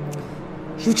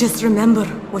 You just remember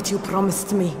what you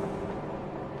promised me.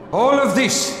 All of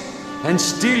this, and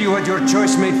still you had your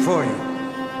choice made for you.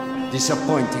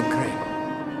 Disappointing, Crane.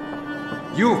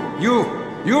 You,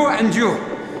 and you.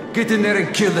 Get in there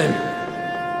and kill them.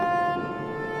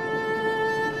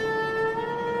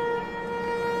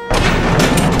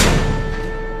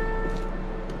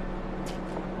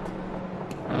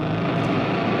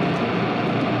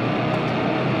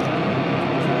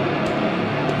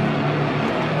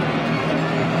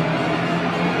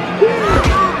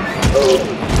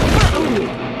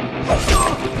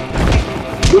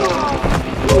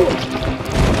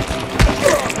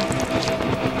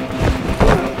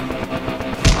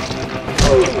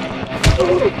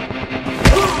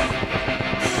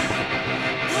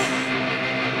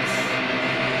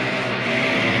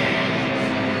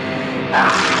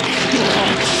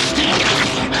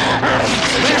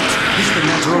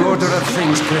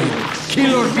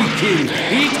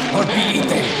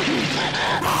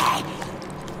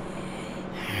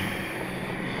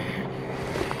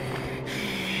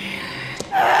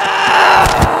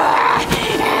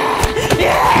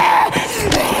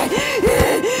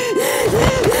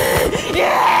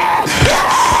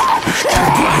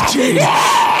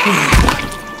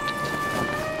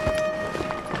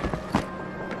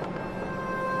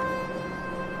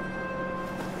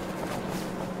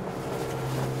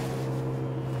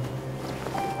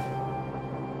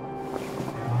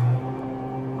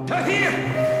 Kadir!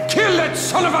 Kill that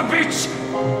son of a bitch!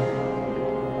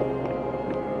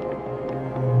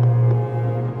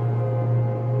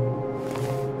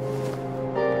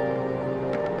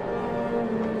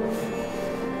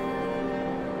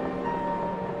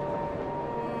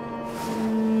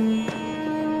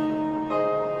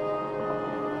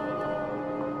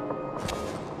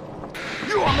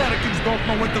 You Americans don't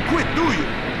know when to quit, do you?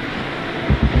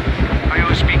 Are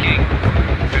you speaking?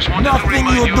 Nothing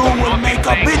you do will make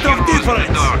a bit of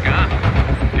difference. Dark, huh?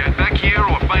 Get back here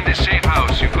or find a safe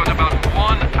house. You've got about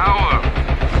 1 hour.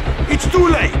 It's too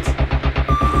late.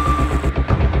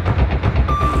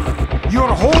 Your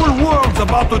whole world's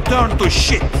about to turn to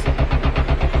shit.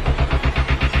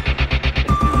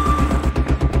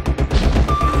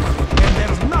 And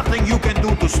there's nothing you can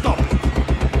do to stop it.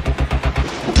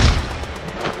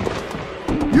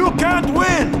 You can't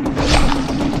win!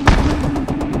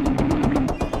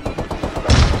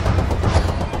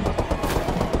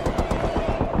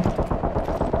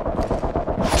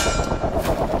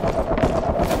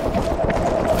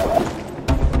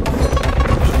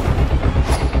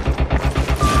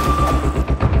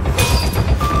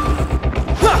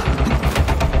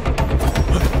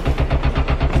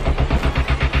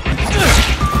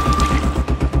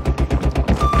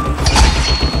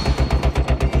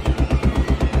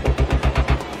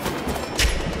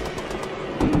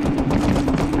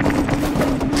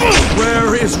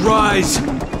 Rais?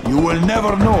 You will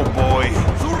never know, boy.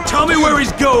 Tell me where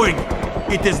he's going!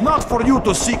 It is not for you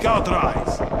to seek out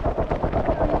Rais.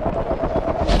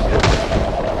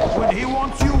 When he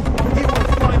wants you, he will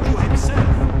find you himself.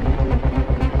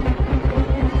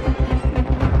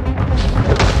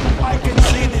 I can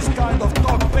see this kind of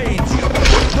talk pains you.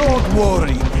 Don't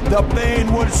worry, the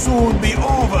pain will soon be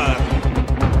over.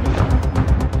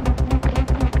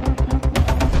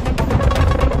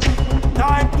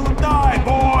 Time to die,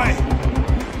 boy!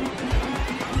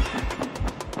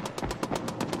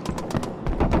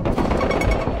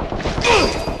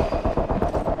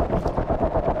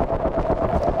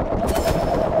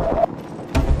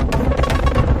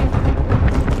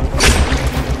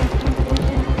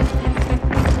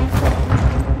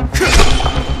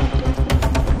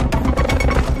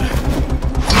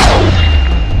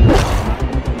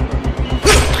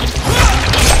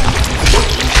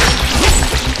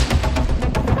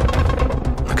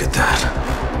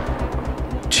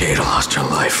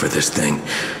 for this thing.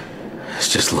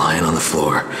 It's just lying on the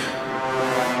floor.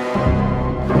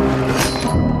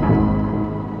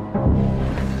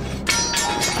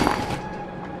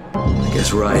 I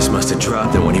guess Rais must have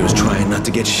dropped it when he was trying not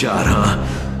to get shot, huh?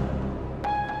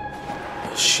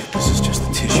 Oh, shit, this is just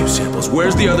the tissue samples.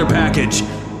 Where's the other package?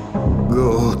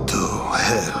 Go to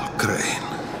hell, Crane.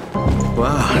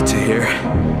 Wow, to hear.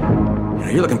 You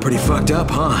know, you're looking pretty fucked up,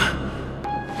 huh?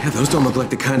 Yeah, those don't look like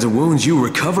the kinds of wounds you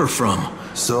recover from.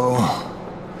 So,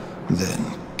 then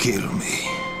kill me.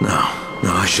 No,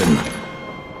 I shouldn't.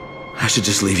 I should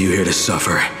just leave you here to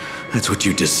suffer. That's what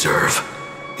you deserve.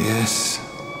 Yes?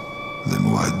 Then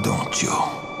why don't you?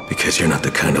 Because you're not the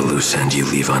kind of loose end you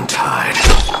leave untied.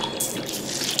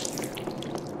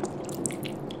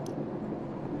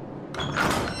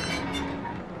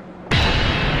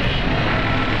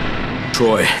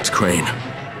 Troy, it's Crane.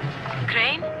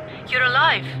 Crane? You're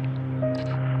alive.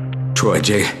 Troy,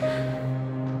 Jade's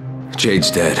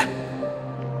dead.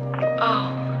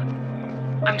 Oh,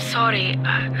 I'm sorry.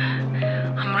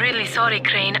 I'm really sorry,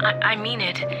 Crane. I mean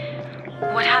it.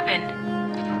 What happened?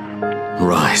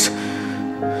 Rais.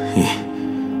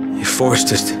 He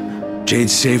forced us.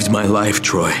 Jade saved my life,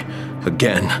 Troy.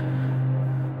 Again.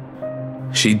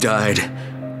 She died,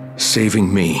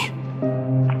 saving me.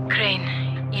 Crane,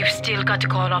 you've still got to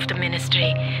call off the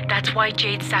ministry. That's why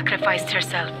Jade sacrificed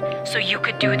herself, so you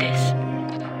could do this.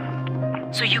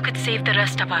 So you could save the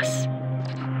rest of us.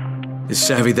 Is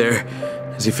Savvy there?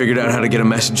 Has he figured out how to get a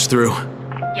message through?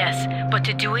 Yes, but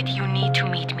to do it, you need to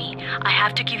meet me. I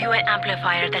have to give you an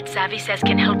amplifier that Savvy says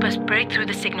can help us break through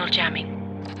the signal jamming.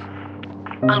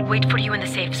 I'll wait for you in the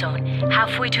safe zone,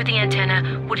 halfway to the antenna,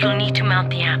 where you'll need to mount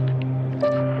the amp.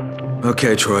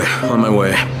 Okay, Troy, on my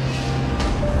way.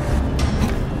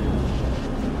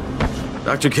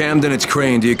 Dr. Camden, it's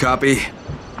Crane. Do you copy?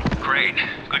 Crane,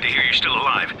 good to hear you're still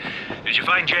alive. Did you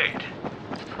find Jade?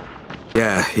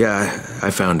 Yeah,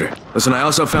 I found her. Listen, I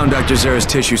also found Dr. Zara's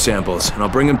tissue samples, and I'll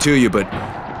bring them to you, but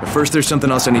first there's something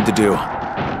else I need to do.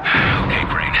 Okay,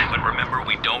 Crane, but remember,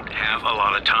 we don't have a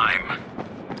lot of time.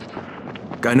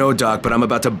 I know, Doc, but I'm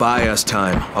about to buy us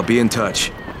time. I'll be in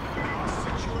touch.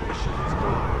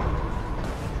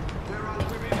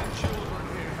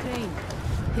 Crane,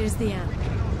 here's the amp.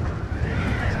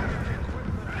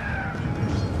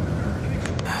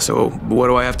 So, what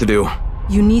do I have to do?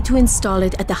 You need to install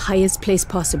it at the highest place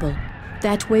possible.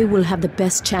 That way we'll have the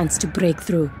best chance to break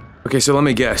through. Okay, so let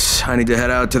me guess. I need to head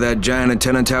out to that giant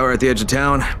antenna tower at the edge of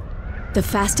town? The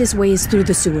fastest way is through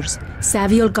the sewers.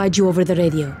 Savvy will guide you over the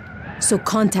radio. So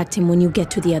contact him when you get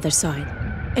to the other side.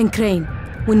 And Crane,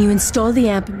 when you install the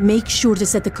amp, make sure to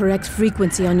set the correct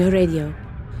frequency on your radio.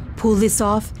 Pull this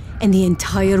off, and the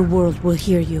entire world will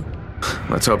hear you.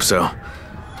 Let's hope so.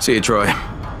 See you, Troy.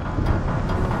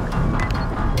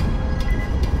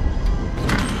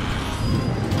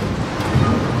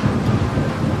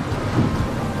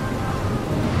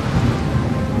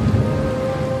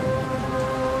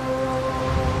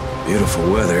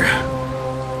 Beautiful weather.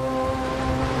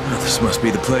 Oh, this must be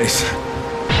the place.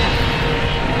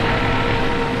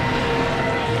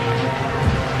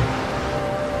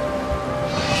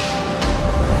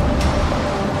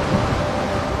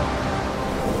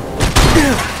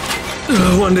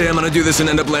 One day I'm gonna do this and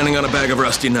end up landing on a bag of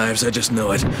rusty knives. I just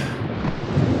know it.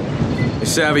 Hey,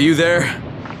 Savvy, you there?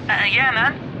 Yeah,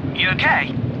 man. You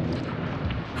okay?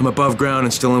 I'm above ground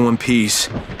and still in one piece.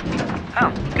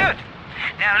 Oh, good.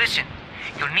 Now listen,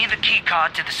 you'll need the key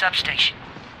card to the substation.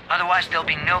 Otherwise there'll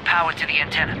be no power to the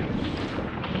antenna.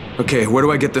 Okay, where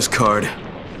do I get this card?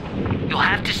 You'll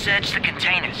have to search the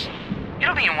containers.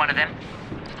 It'll be in one of them.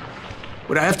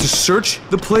 Would I have to search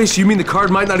the place? You mean the card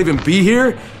might not even be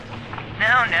here?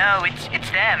 No,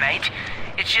 it's there, mate.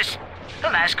 It's just the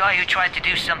last guy who tried to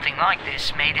do something like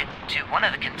this made it to one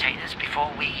of the containers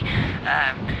before we,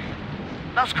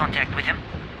 lost contact with him.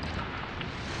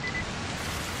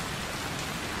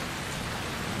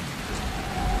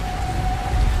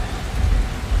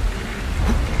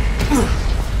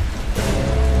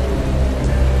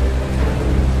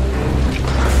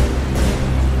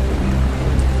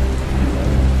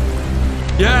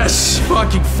 Yes!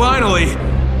 Fucking finally!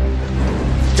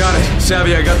 Got it.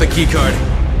 Savvy, I got the key card.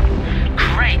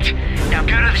 Great! Now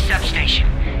go to the substation.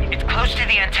 It's close to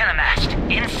the antenna mast,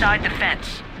 inside the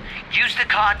fence. Use the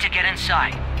card to get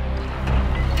inside.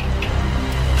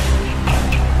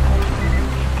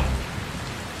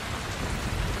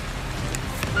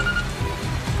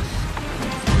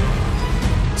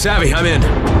 Savvy, I'm in.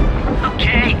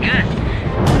 Okay, good.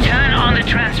 Turn on the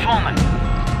transformer.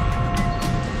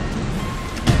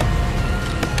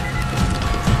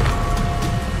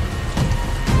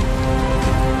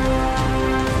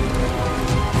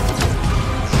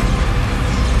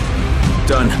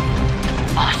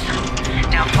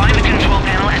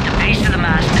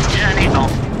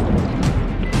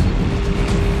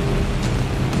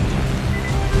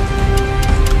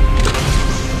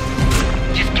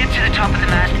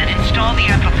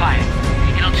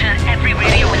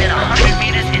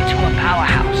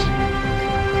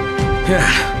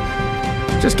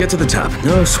 Yeah. Just get to the top,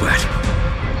 no sweat.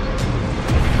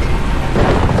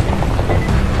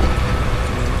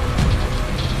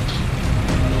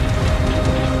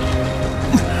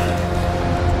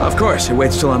 Of course, it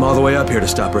waits till I'm all the way up here to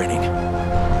stop raining.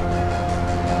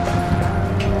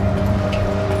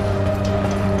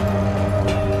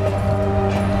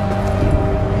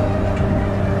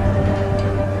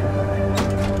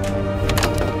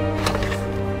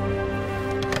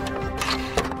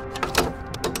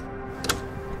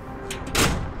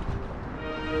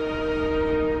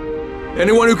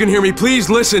 Anyone who can hear me,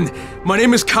 please listen. My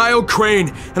name is Kyle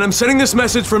Crane, and I'm sending this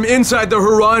message from inside the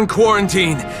Harran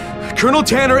quarantine. Colonel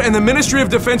Tanner and the Ministry of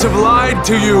Defense have lied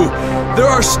to you. There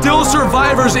are still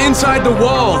survivors inside the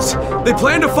walls. They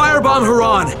plan to firebomb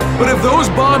Harran, but if those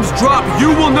bombs drop, you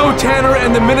will know Tanner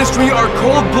and the Ministry are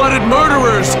cold-blooded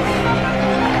murderers.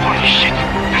 Holy shit!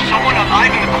 There's someone alive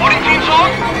in the quarantine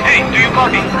zone? Hey, do you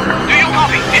copy? Do you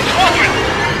copy? It's Squadron!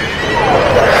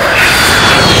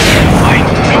 I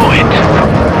knew it!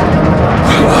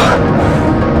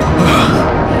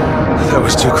 That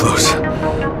was too close.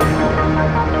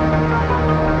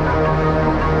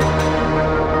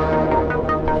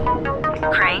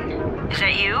 Crane, is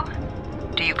that you?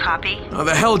 Do you copy? How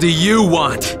the hell do you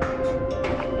want?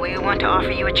 We want to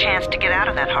offer you a chance to get out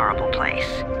of that horrible place.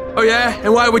 Oh yeah?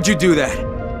 And why would you do that?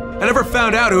 I never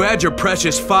found out who had your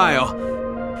precious file.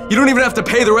 You don't even have to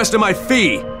pay the rest of my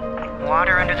fee.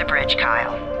 Water under the bridge,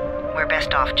 Kyle. We're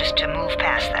best off just to move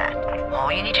past that.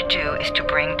 All you need to do is to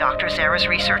bring Dr. Zara's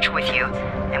research with you,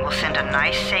 and we'll send a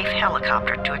nice, safe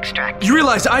helicopter to extract You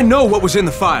realize I know what was in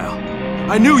the file.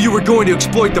 I knew you were going to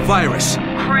exploit the virus.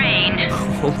 Crane!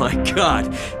 Oh my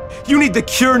god. You need the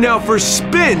cure now for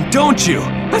spin, don't you?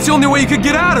 That's the only way you could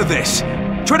get out of this.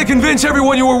 Try to convince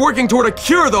everyone you were working toward a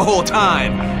cure the whole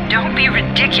time. Don't be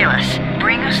ridiculous.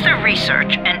 Bring us the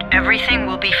research, and everything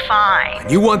will be fine.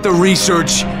 You want the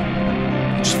research?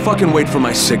 Just fucking wait for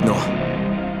my signal.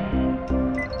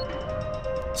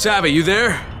 Savvy, you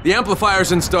there? The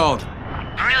amplifier's installed.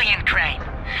 Brilliant, Crane.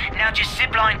 Now just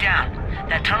zip line down.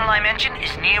 That tunnel I mentioned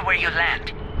is near where you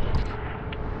land.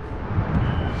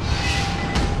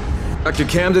 Dr.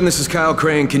 Camden, this is Kyle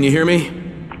Crane. Can you hear me?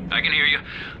 I can hear you.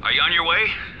 Are you on your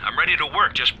way? I'm ready to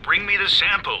work. Just bring me the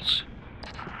samples.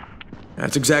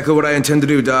 That's exactly what I intend to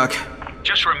do, Doc.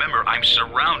 Just remember, I'm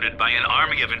surrounded by an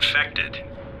army of infected.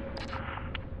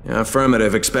 Yeah,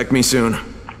 affirmative. Expect me soon.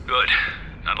 Good.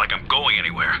 Not like I'm going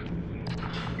anywhere.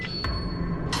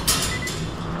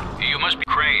 You must be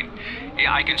Crane.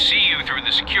 Yeah, I can see you through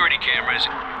the security cameras.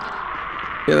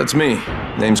 Yeah, that's me.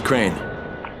 Name's Crane.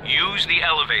 Use the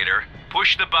elevator.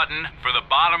 Push the button for the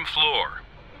bottom floor.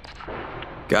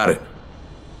 Got it.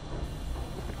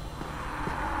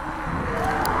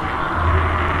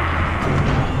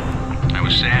 I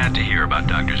was sad to hear about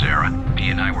Dr. Zara. He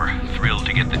and I were thrilled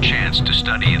to get the chance to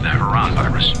study the Harran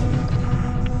virus.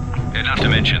 And not to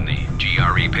mention, the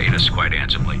GRE paid us quite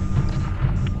handsomely.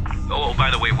 Oh,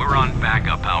 by the way, we're on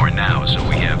backup power now, so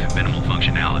we have minimal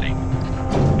functionality.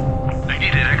 I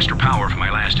needed extra power for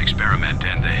my last experiment,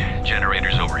 and the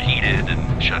generators overheated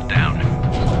and shut down.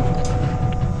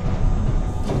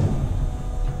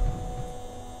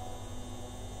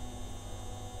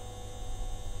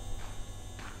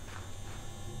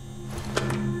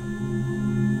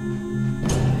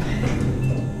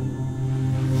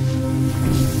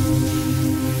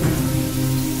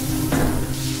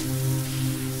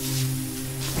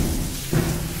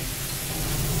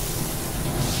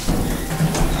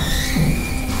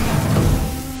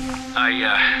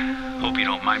 I hope you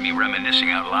don't mind me reminiscing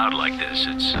out loud like this.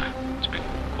 It's been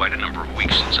quite a number of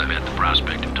weeks since I've had the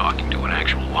prospect of talking to an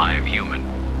actual live human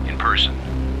in person.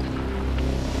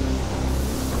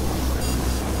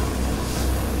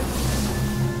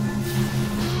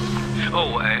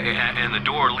 Oh, and the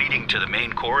door leading to the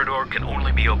main corridor can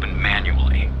only be opened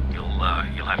manually.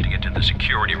 You'll have to get to the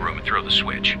security room and throw the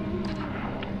switch.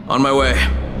 On my way.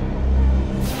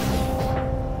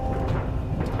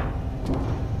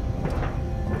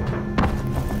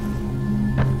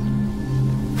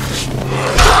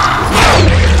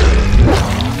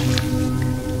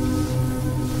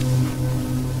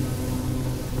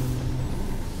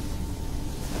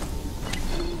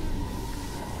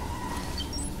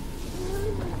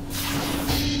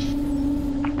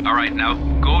 All right, now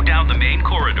go down the main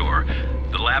corridor.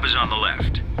 The lab is on the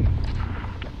left.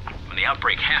 When the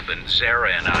outbreak happened,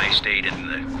 Zara and I stayed in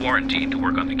the quarantine to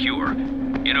work on the cure.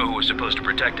 You know who was supposed to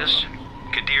protect us?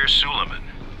 Kadir Suleiman.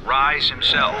 Rais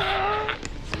himself.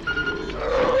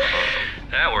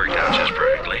 That worked out just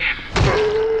perfectly.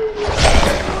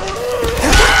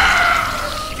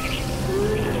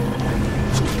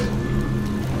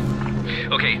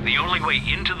 only way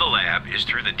into the lab is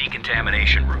through the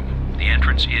decontamination room. The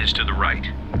entrance is to the right.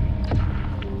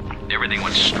 Everything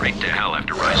went straight to hell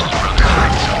after Rice's brother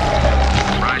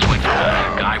died. Rais went from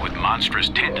a guy with monstrous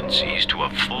tendencies to a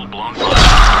full-blown monster.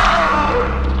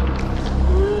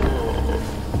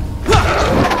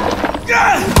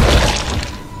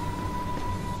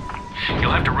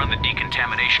 You'll have to run the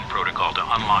decontamination protocol to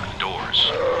unlock the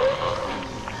doors.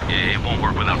 It won't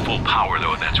work without full power,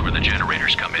 though. That's where the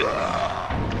generators come in.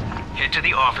 Head to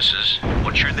the offices.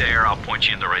 Once you're there, I'll point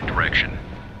you in the right direction.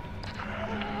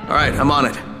 All right, I'm on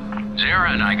it.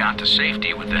 Zara and I got to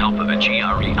safety with the help of a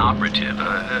GRE operative,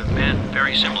 a man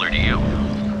very similar to you.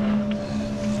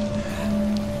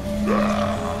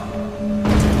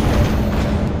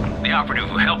 The operative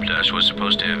who helped us was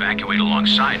supposed to evacuate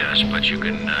alongside us, but you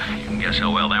can guess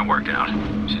how well that worked out,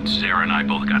 since Zara and I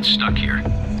both got stuck here.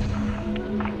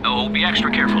 Oh, be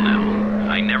extra careful now.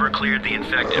 I never cleared the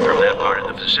infected from that part of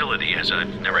the facility, as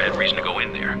I've never had reason to go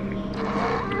in there.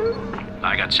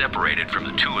 I got separated from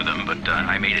the two of them, but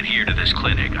I made it here to this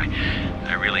clinic.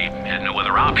 I really had no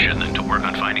other option than to work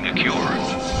on finding a cure.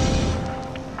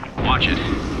 Watch it.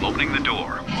 I'm opening the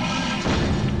door.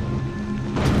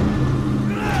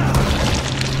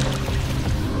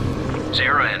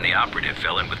 Zara and the operative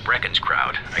fell in with Brecken's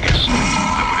crowd. I guess I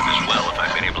would have as well if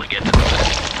I'd been able to get to them.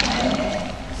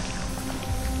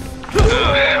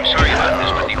 I'm sorry about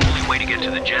this, but the only way to get to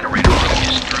the generator room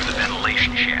is through the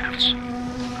ventilation shafts.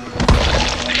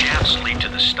 The shafts lead to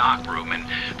the stock room, and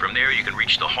from there you can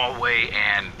reach the hallway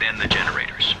and then the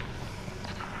generators.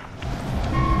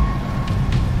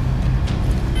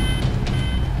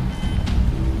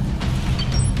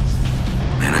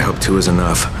 Man, I hope 2 is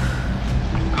enough.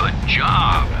 Good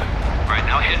job. All right,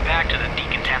 now head back to the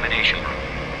decontamination room.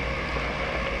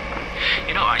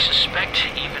 You know, I suspect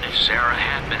even if Zara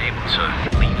had been able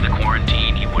to leave the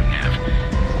quarantine, he wouldn't have.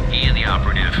 He and the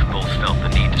operative both felt the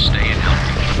need to stay and help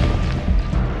me.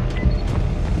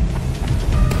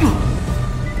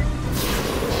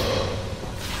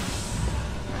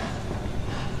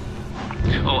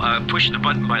 Push the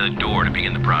button by the door to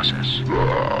begin the process.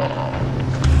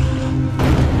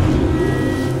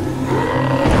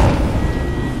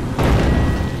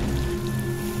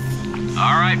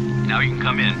 All right, now you can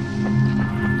come in.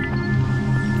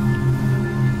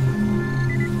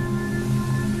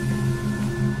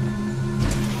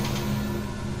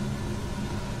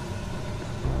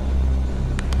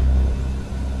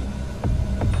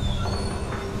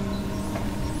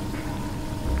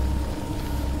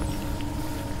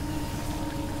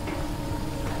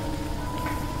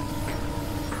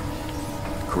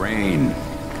 Crane,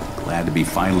 glad to be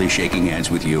finally shaking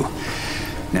hands with you.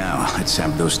 Now, let's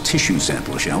have those tissue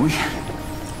samples, shall we?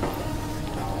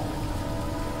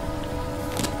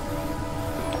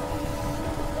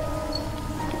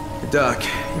 Doc,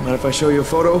 you mind if I show you a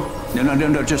photo?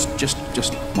 No, just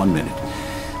 1 minute.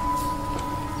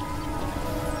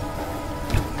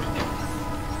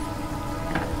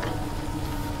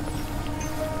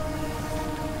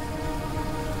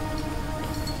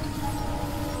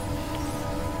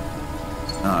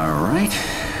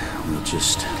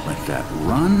 Just let that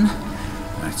run.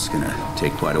 That's gonna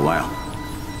take quite a while.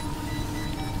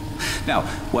 Now,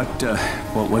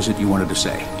 what was it you wanted to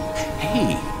say?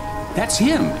 Hey, that's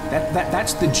him.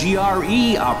 That's the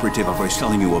GRE operative I was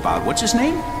telling you about. What's his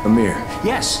name? Amir.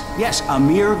 Yes,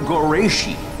 Amir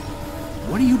Ghoreyshi.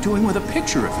 What are you doing with a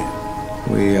picture of him?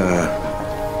 We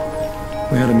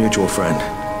had a mutual friend.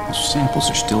 The samples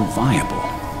are still viable.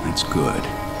 That's good.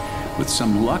 With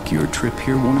some luck, your trip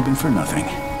here won't have been for nothing.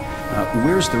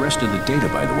 Where's the rest of the data,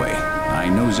 by the way? I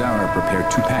know Zara prepared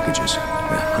 2 packages.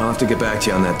 Yeah, I'll have to get back to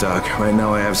you on that, Doc. Right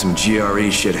now I have some GRE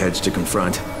shitheads to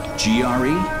confront.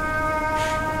 GRE?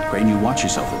 Crane, you watch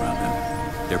yourself around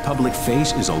them. Their public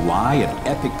face is a lie of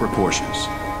epic proportions.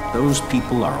 Those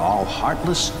people are all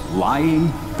heartless,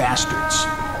 lying bastards.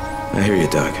 I hear you,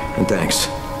 Doc, and thanks.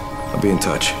 I'll be in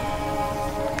touch.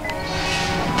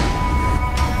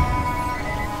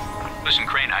 Listen,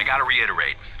 Crane, I gotta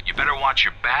reiterate. You better watch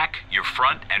your back, your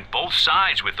front, and both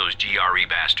sides with those GRE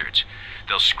bastards.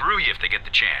 They'll screw you if they get the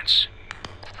chance.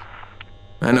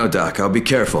 I know, Doc. I'll be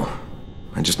careful.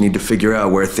 I just need to figure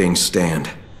out where things stand.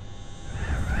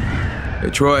 Hey,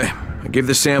 Troy. I gave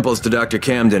the samples to Dr.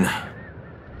 Camden.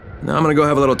 Now I'm gonna go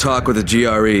have a little talk with the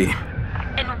GRE.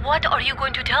 And what are you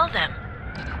going to tell them?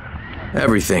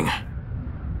 Everything.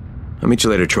 I'll meet you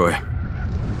later, Troy.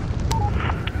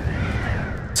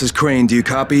 This is Crane. Do you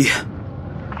copy?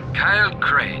 Kyle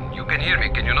Crane, you can hear me,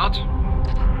 can you not?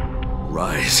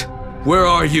 Rais, where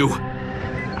are you?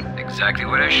 Exactly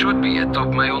where I should be, atop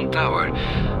my own tower.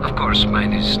 Of course,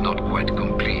 mine is not quite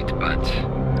complete, but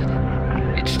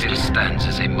still stands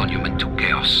as a monument to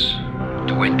chaos,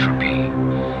 to entropy,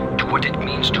 to what it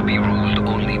means to be ruled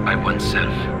only by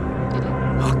oneself.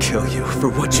 I'll kill you for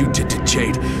what you did to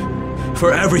Jade.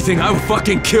 For everything, I will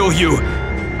fucking kill you!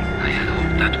 I had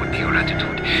hoped that would be your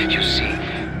attitude. You see,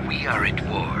 we are at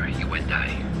war, you and I.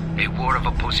 A war of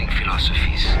opposing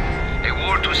philosophies. A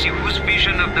war to see whose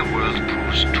vision of the world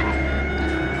proves true.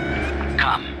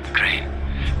 Come, Crane.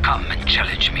 Come and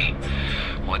challenge me.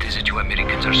 What is it you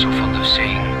Americans are so fond of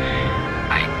saying?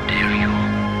 I dare you.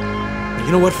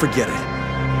 You know what? Forget it.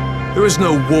 There is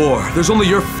no war. There's only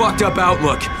your fucked up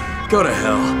outlook. Go to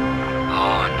hell.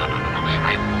 Oh, no.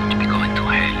 I won't be going to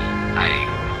hell. I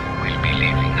will be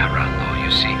leaving Harran, though,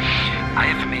 you see. I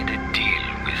have made a deal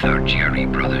with our GRE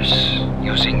brothers,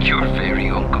 using your very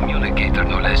own communicator,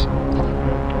 no less.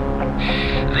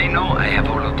 They know I have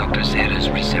all of Dr. Zera's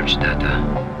research data.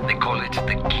 They call it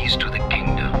the keys to the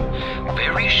kingdom.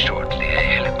 Very shortly, a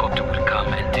helicopter will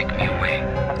come and take me away.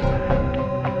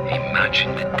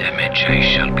 Imagine the damage I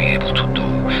shall be able to do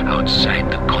outside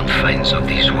the confines of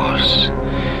these walls.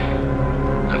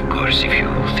 Of course, if you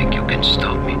think you can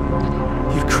stop me.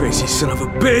 You crazy son of a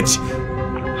bitch!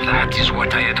 That is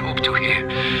what I had hoped to hear.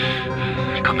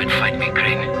 Come and find me,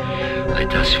 Crane.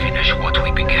 Let us finish what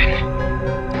we began.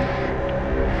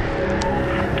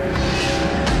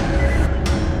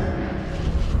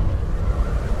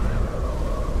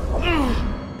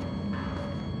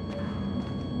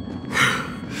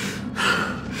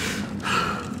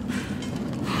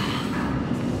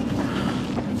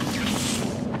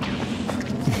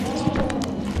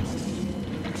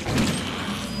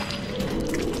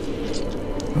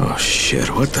 Oh shit,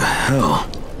 what the hell?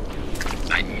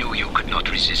 I knew you could not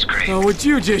resist, Crane. Oh, would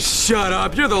you just shut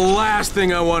up? You're the last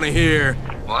thing I want to hear.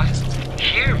 What?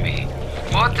 Hear me?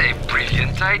 What a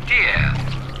brilliant idea.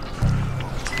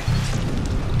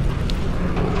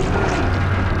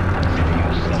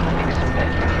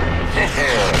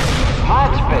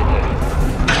 Much better.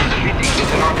 Treating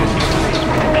this orchestra place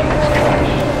with a king's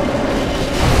crash.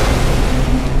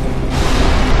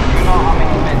 You know how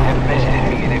many men have bested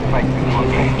me in a fight before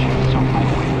ages of my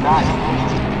way? None.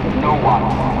 No one.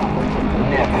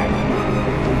 Never.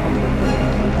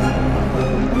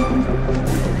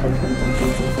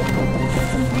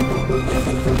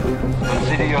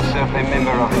 Consider yourself a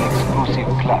member of an exclusive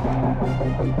club.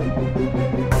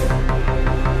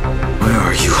 Where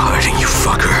are you hiding, you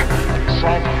fucker?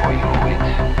 Sad for you, it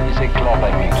is a club I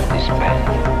mean to disband.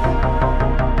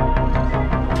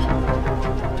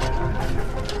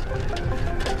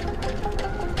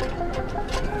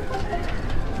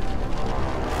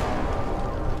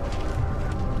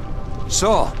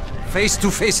 So, face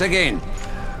to face again.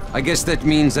 I guess that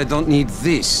means I don't need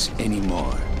this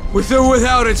anymore. With or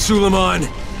without it, Suleiman,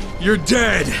 you're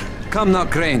dead. Come now,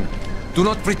 Crane. Do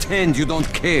not pretend you don't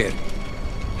care.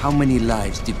 How many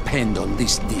lives depend on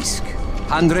this disc?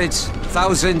 Hundreds?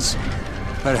 Thousands?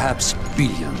 Perhaps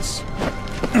billions.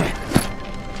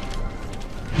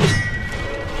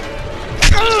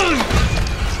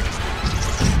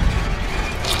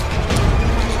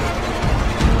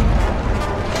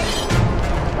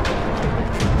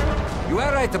 You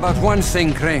are right about one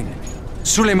thing, Crane.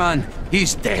 Suleiman,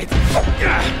 he's dead.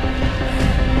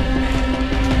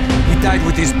 He died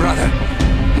with his brother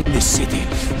in this city.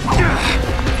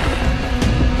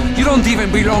 You don't even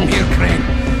belong here, Crane.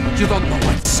 You don't know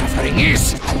what suffering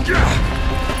is.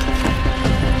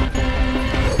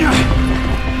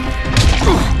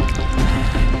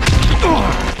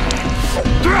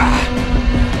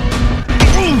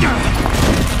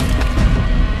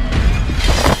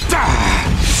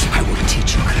 I will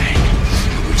teach you, Crane.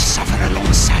 You will suffer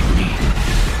alongside me.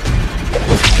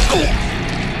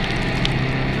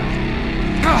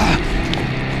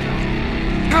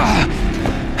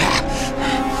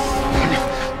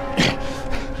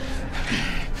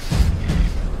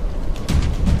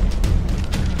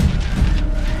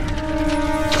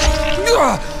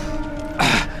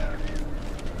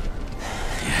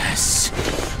 Yes,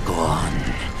 go on.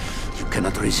 You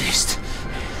cannot resist.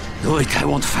 Do it, I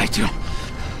won't fight you.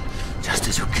 Just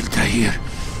as you killed Tahir.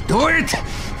 Do it!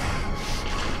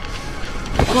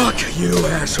 Fuck you,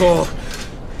 asshole.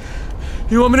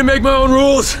 You want me to make my own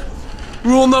rules?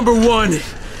 Rule number 1.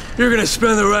 You're gonna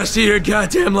spend the rest of your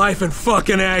goddamn life in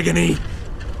fucking agony.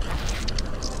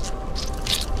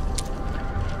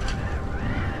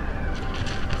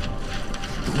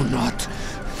 Do not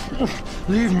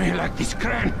leave me like this,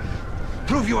 Crane.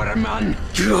 Prove you are a man.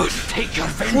 God. Take your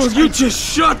vengeance. Will you just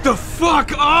shut the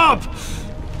fuck up?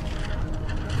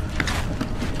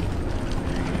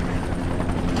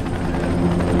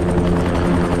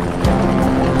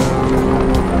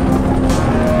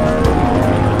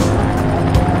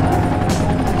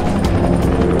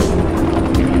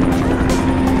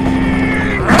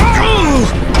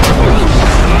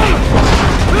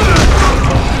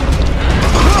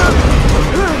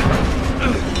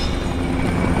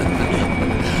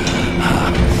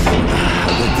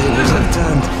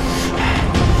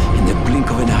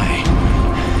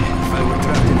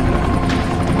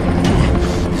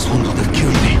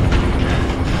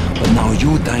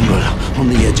 you dangle on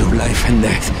the edge of life and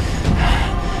death,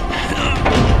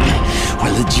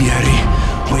 while the GRE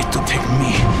wait to take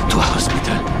me to a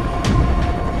hospital.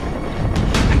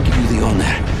 I give you the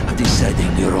honor of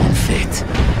deciding your own fate.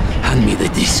 Hand me the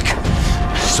disc,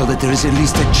 so that there is at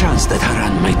least a chance that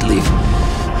Harran might live.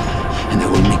 And I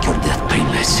will make your death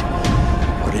painless.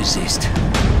 Or resist.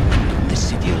 The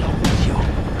city along with you.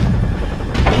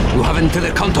 You have until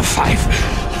the count of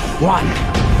 5. 1,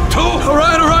 2... All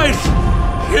right!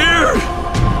 Here!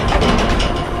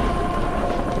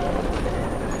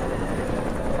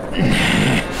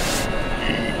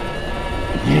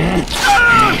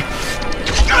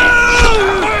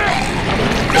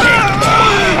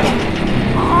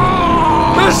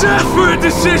 Let's ask for a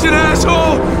decision,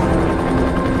 asshole!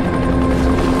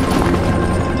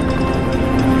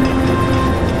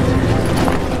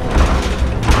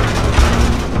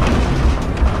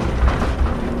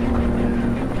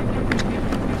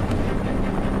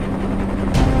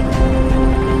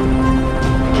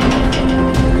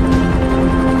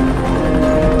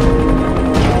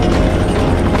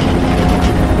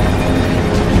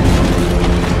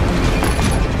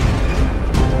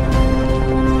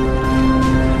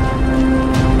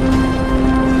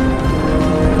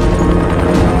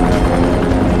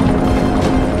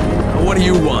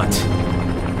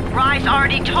 Rais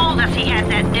already told us he had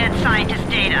that dead scientist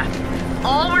data.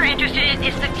 All we're interested in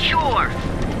is the cure.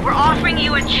 We're offering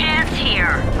you a chance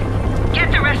here.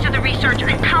 Get the rest of the research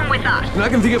and come with us. And I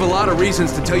can think of a lot of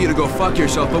reasons to tell you to go fuck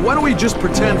yourself, but why don't we just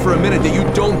pretend for a minute that you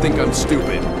don't think I'm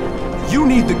stupid? You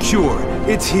need the cure.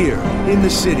 It's here, in the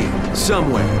city,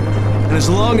 somewhere. And as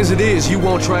long as it is, you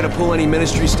won't try to pull any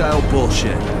ministry-style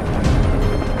bullshit.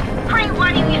 Crane,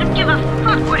 why do you even give a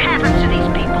fuck what happens to these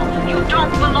people? You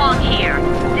don't belong here.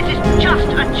 This is just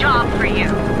a job for you.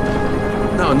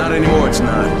 No, not anymore, it's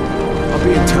not. I'll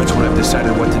be in touch when I've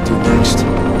decided what to do next.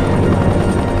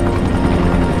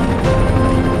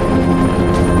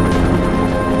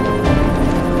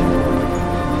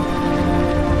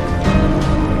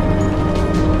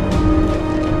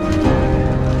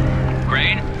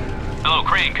 Crane? Hello,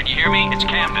 Crane, can you hear me? It's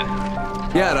Camden.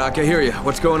 Yeah, Doc, I hear you.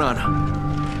 What's going on?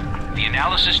 The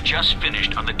analysis just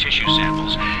finished on the tissue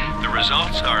samples. The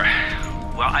results are...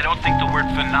 well, I don't think the word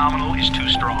phenomenal is too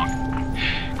strong.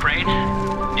 Crane,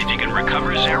 if you can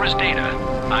recover Zara's data,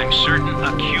 I'm certain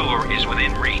a cure is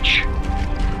within reach.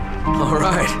 All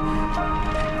right.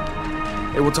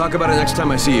 Hey, we'll talk about it next time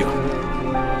I see you.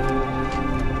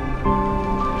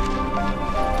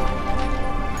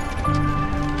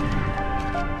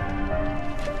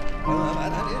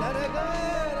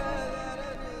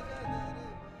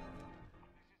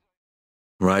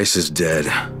 Rais is dead.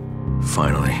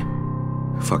 Finally.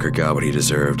 Fucker got what he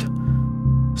deserved.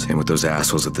 Same with those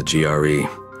assholes at the GRE.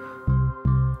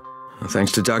 Well,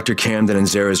 thanks to Dr. Camden and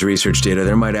Zara's research data,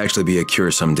 there might actually be a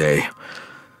cure someday.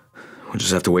 We'll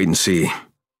just have to wait and see.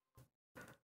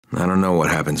 I don't know what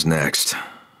happens next,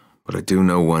 but I do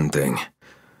know one thing.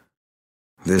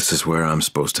 This is where I'm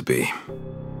supposed to be.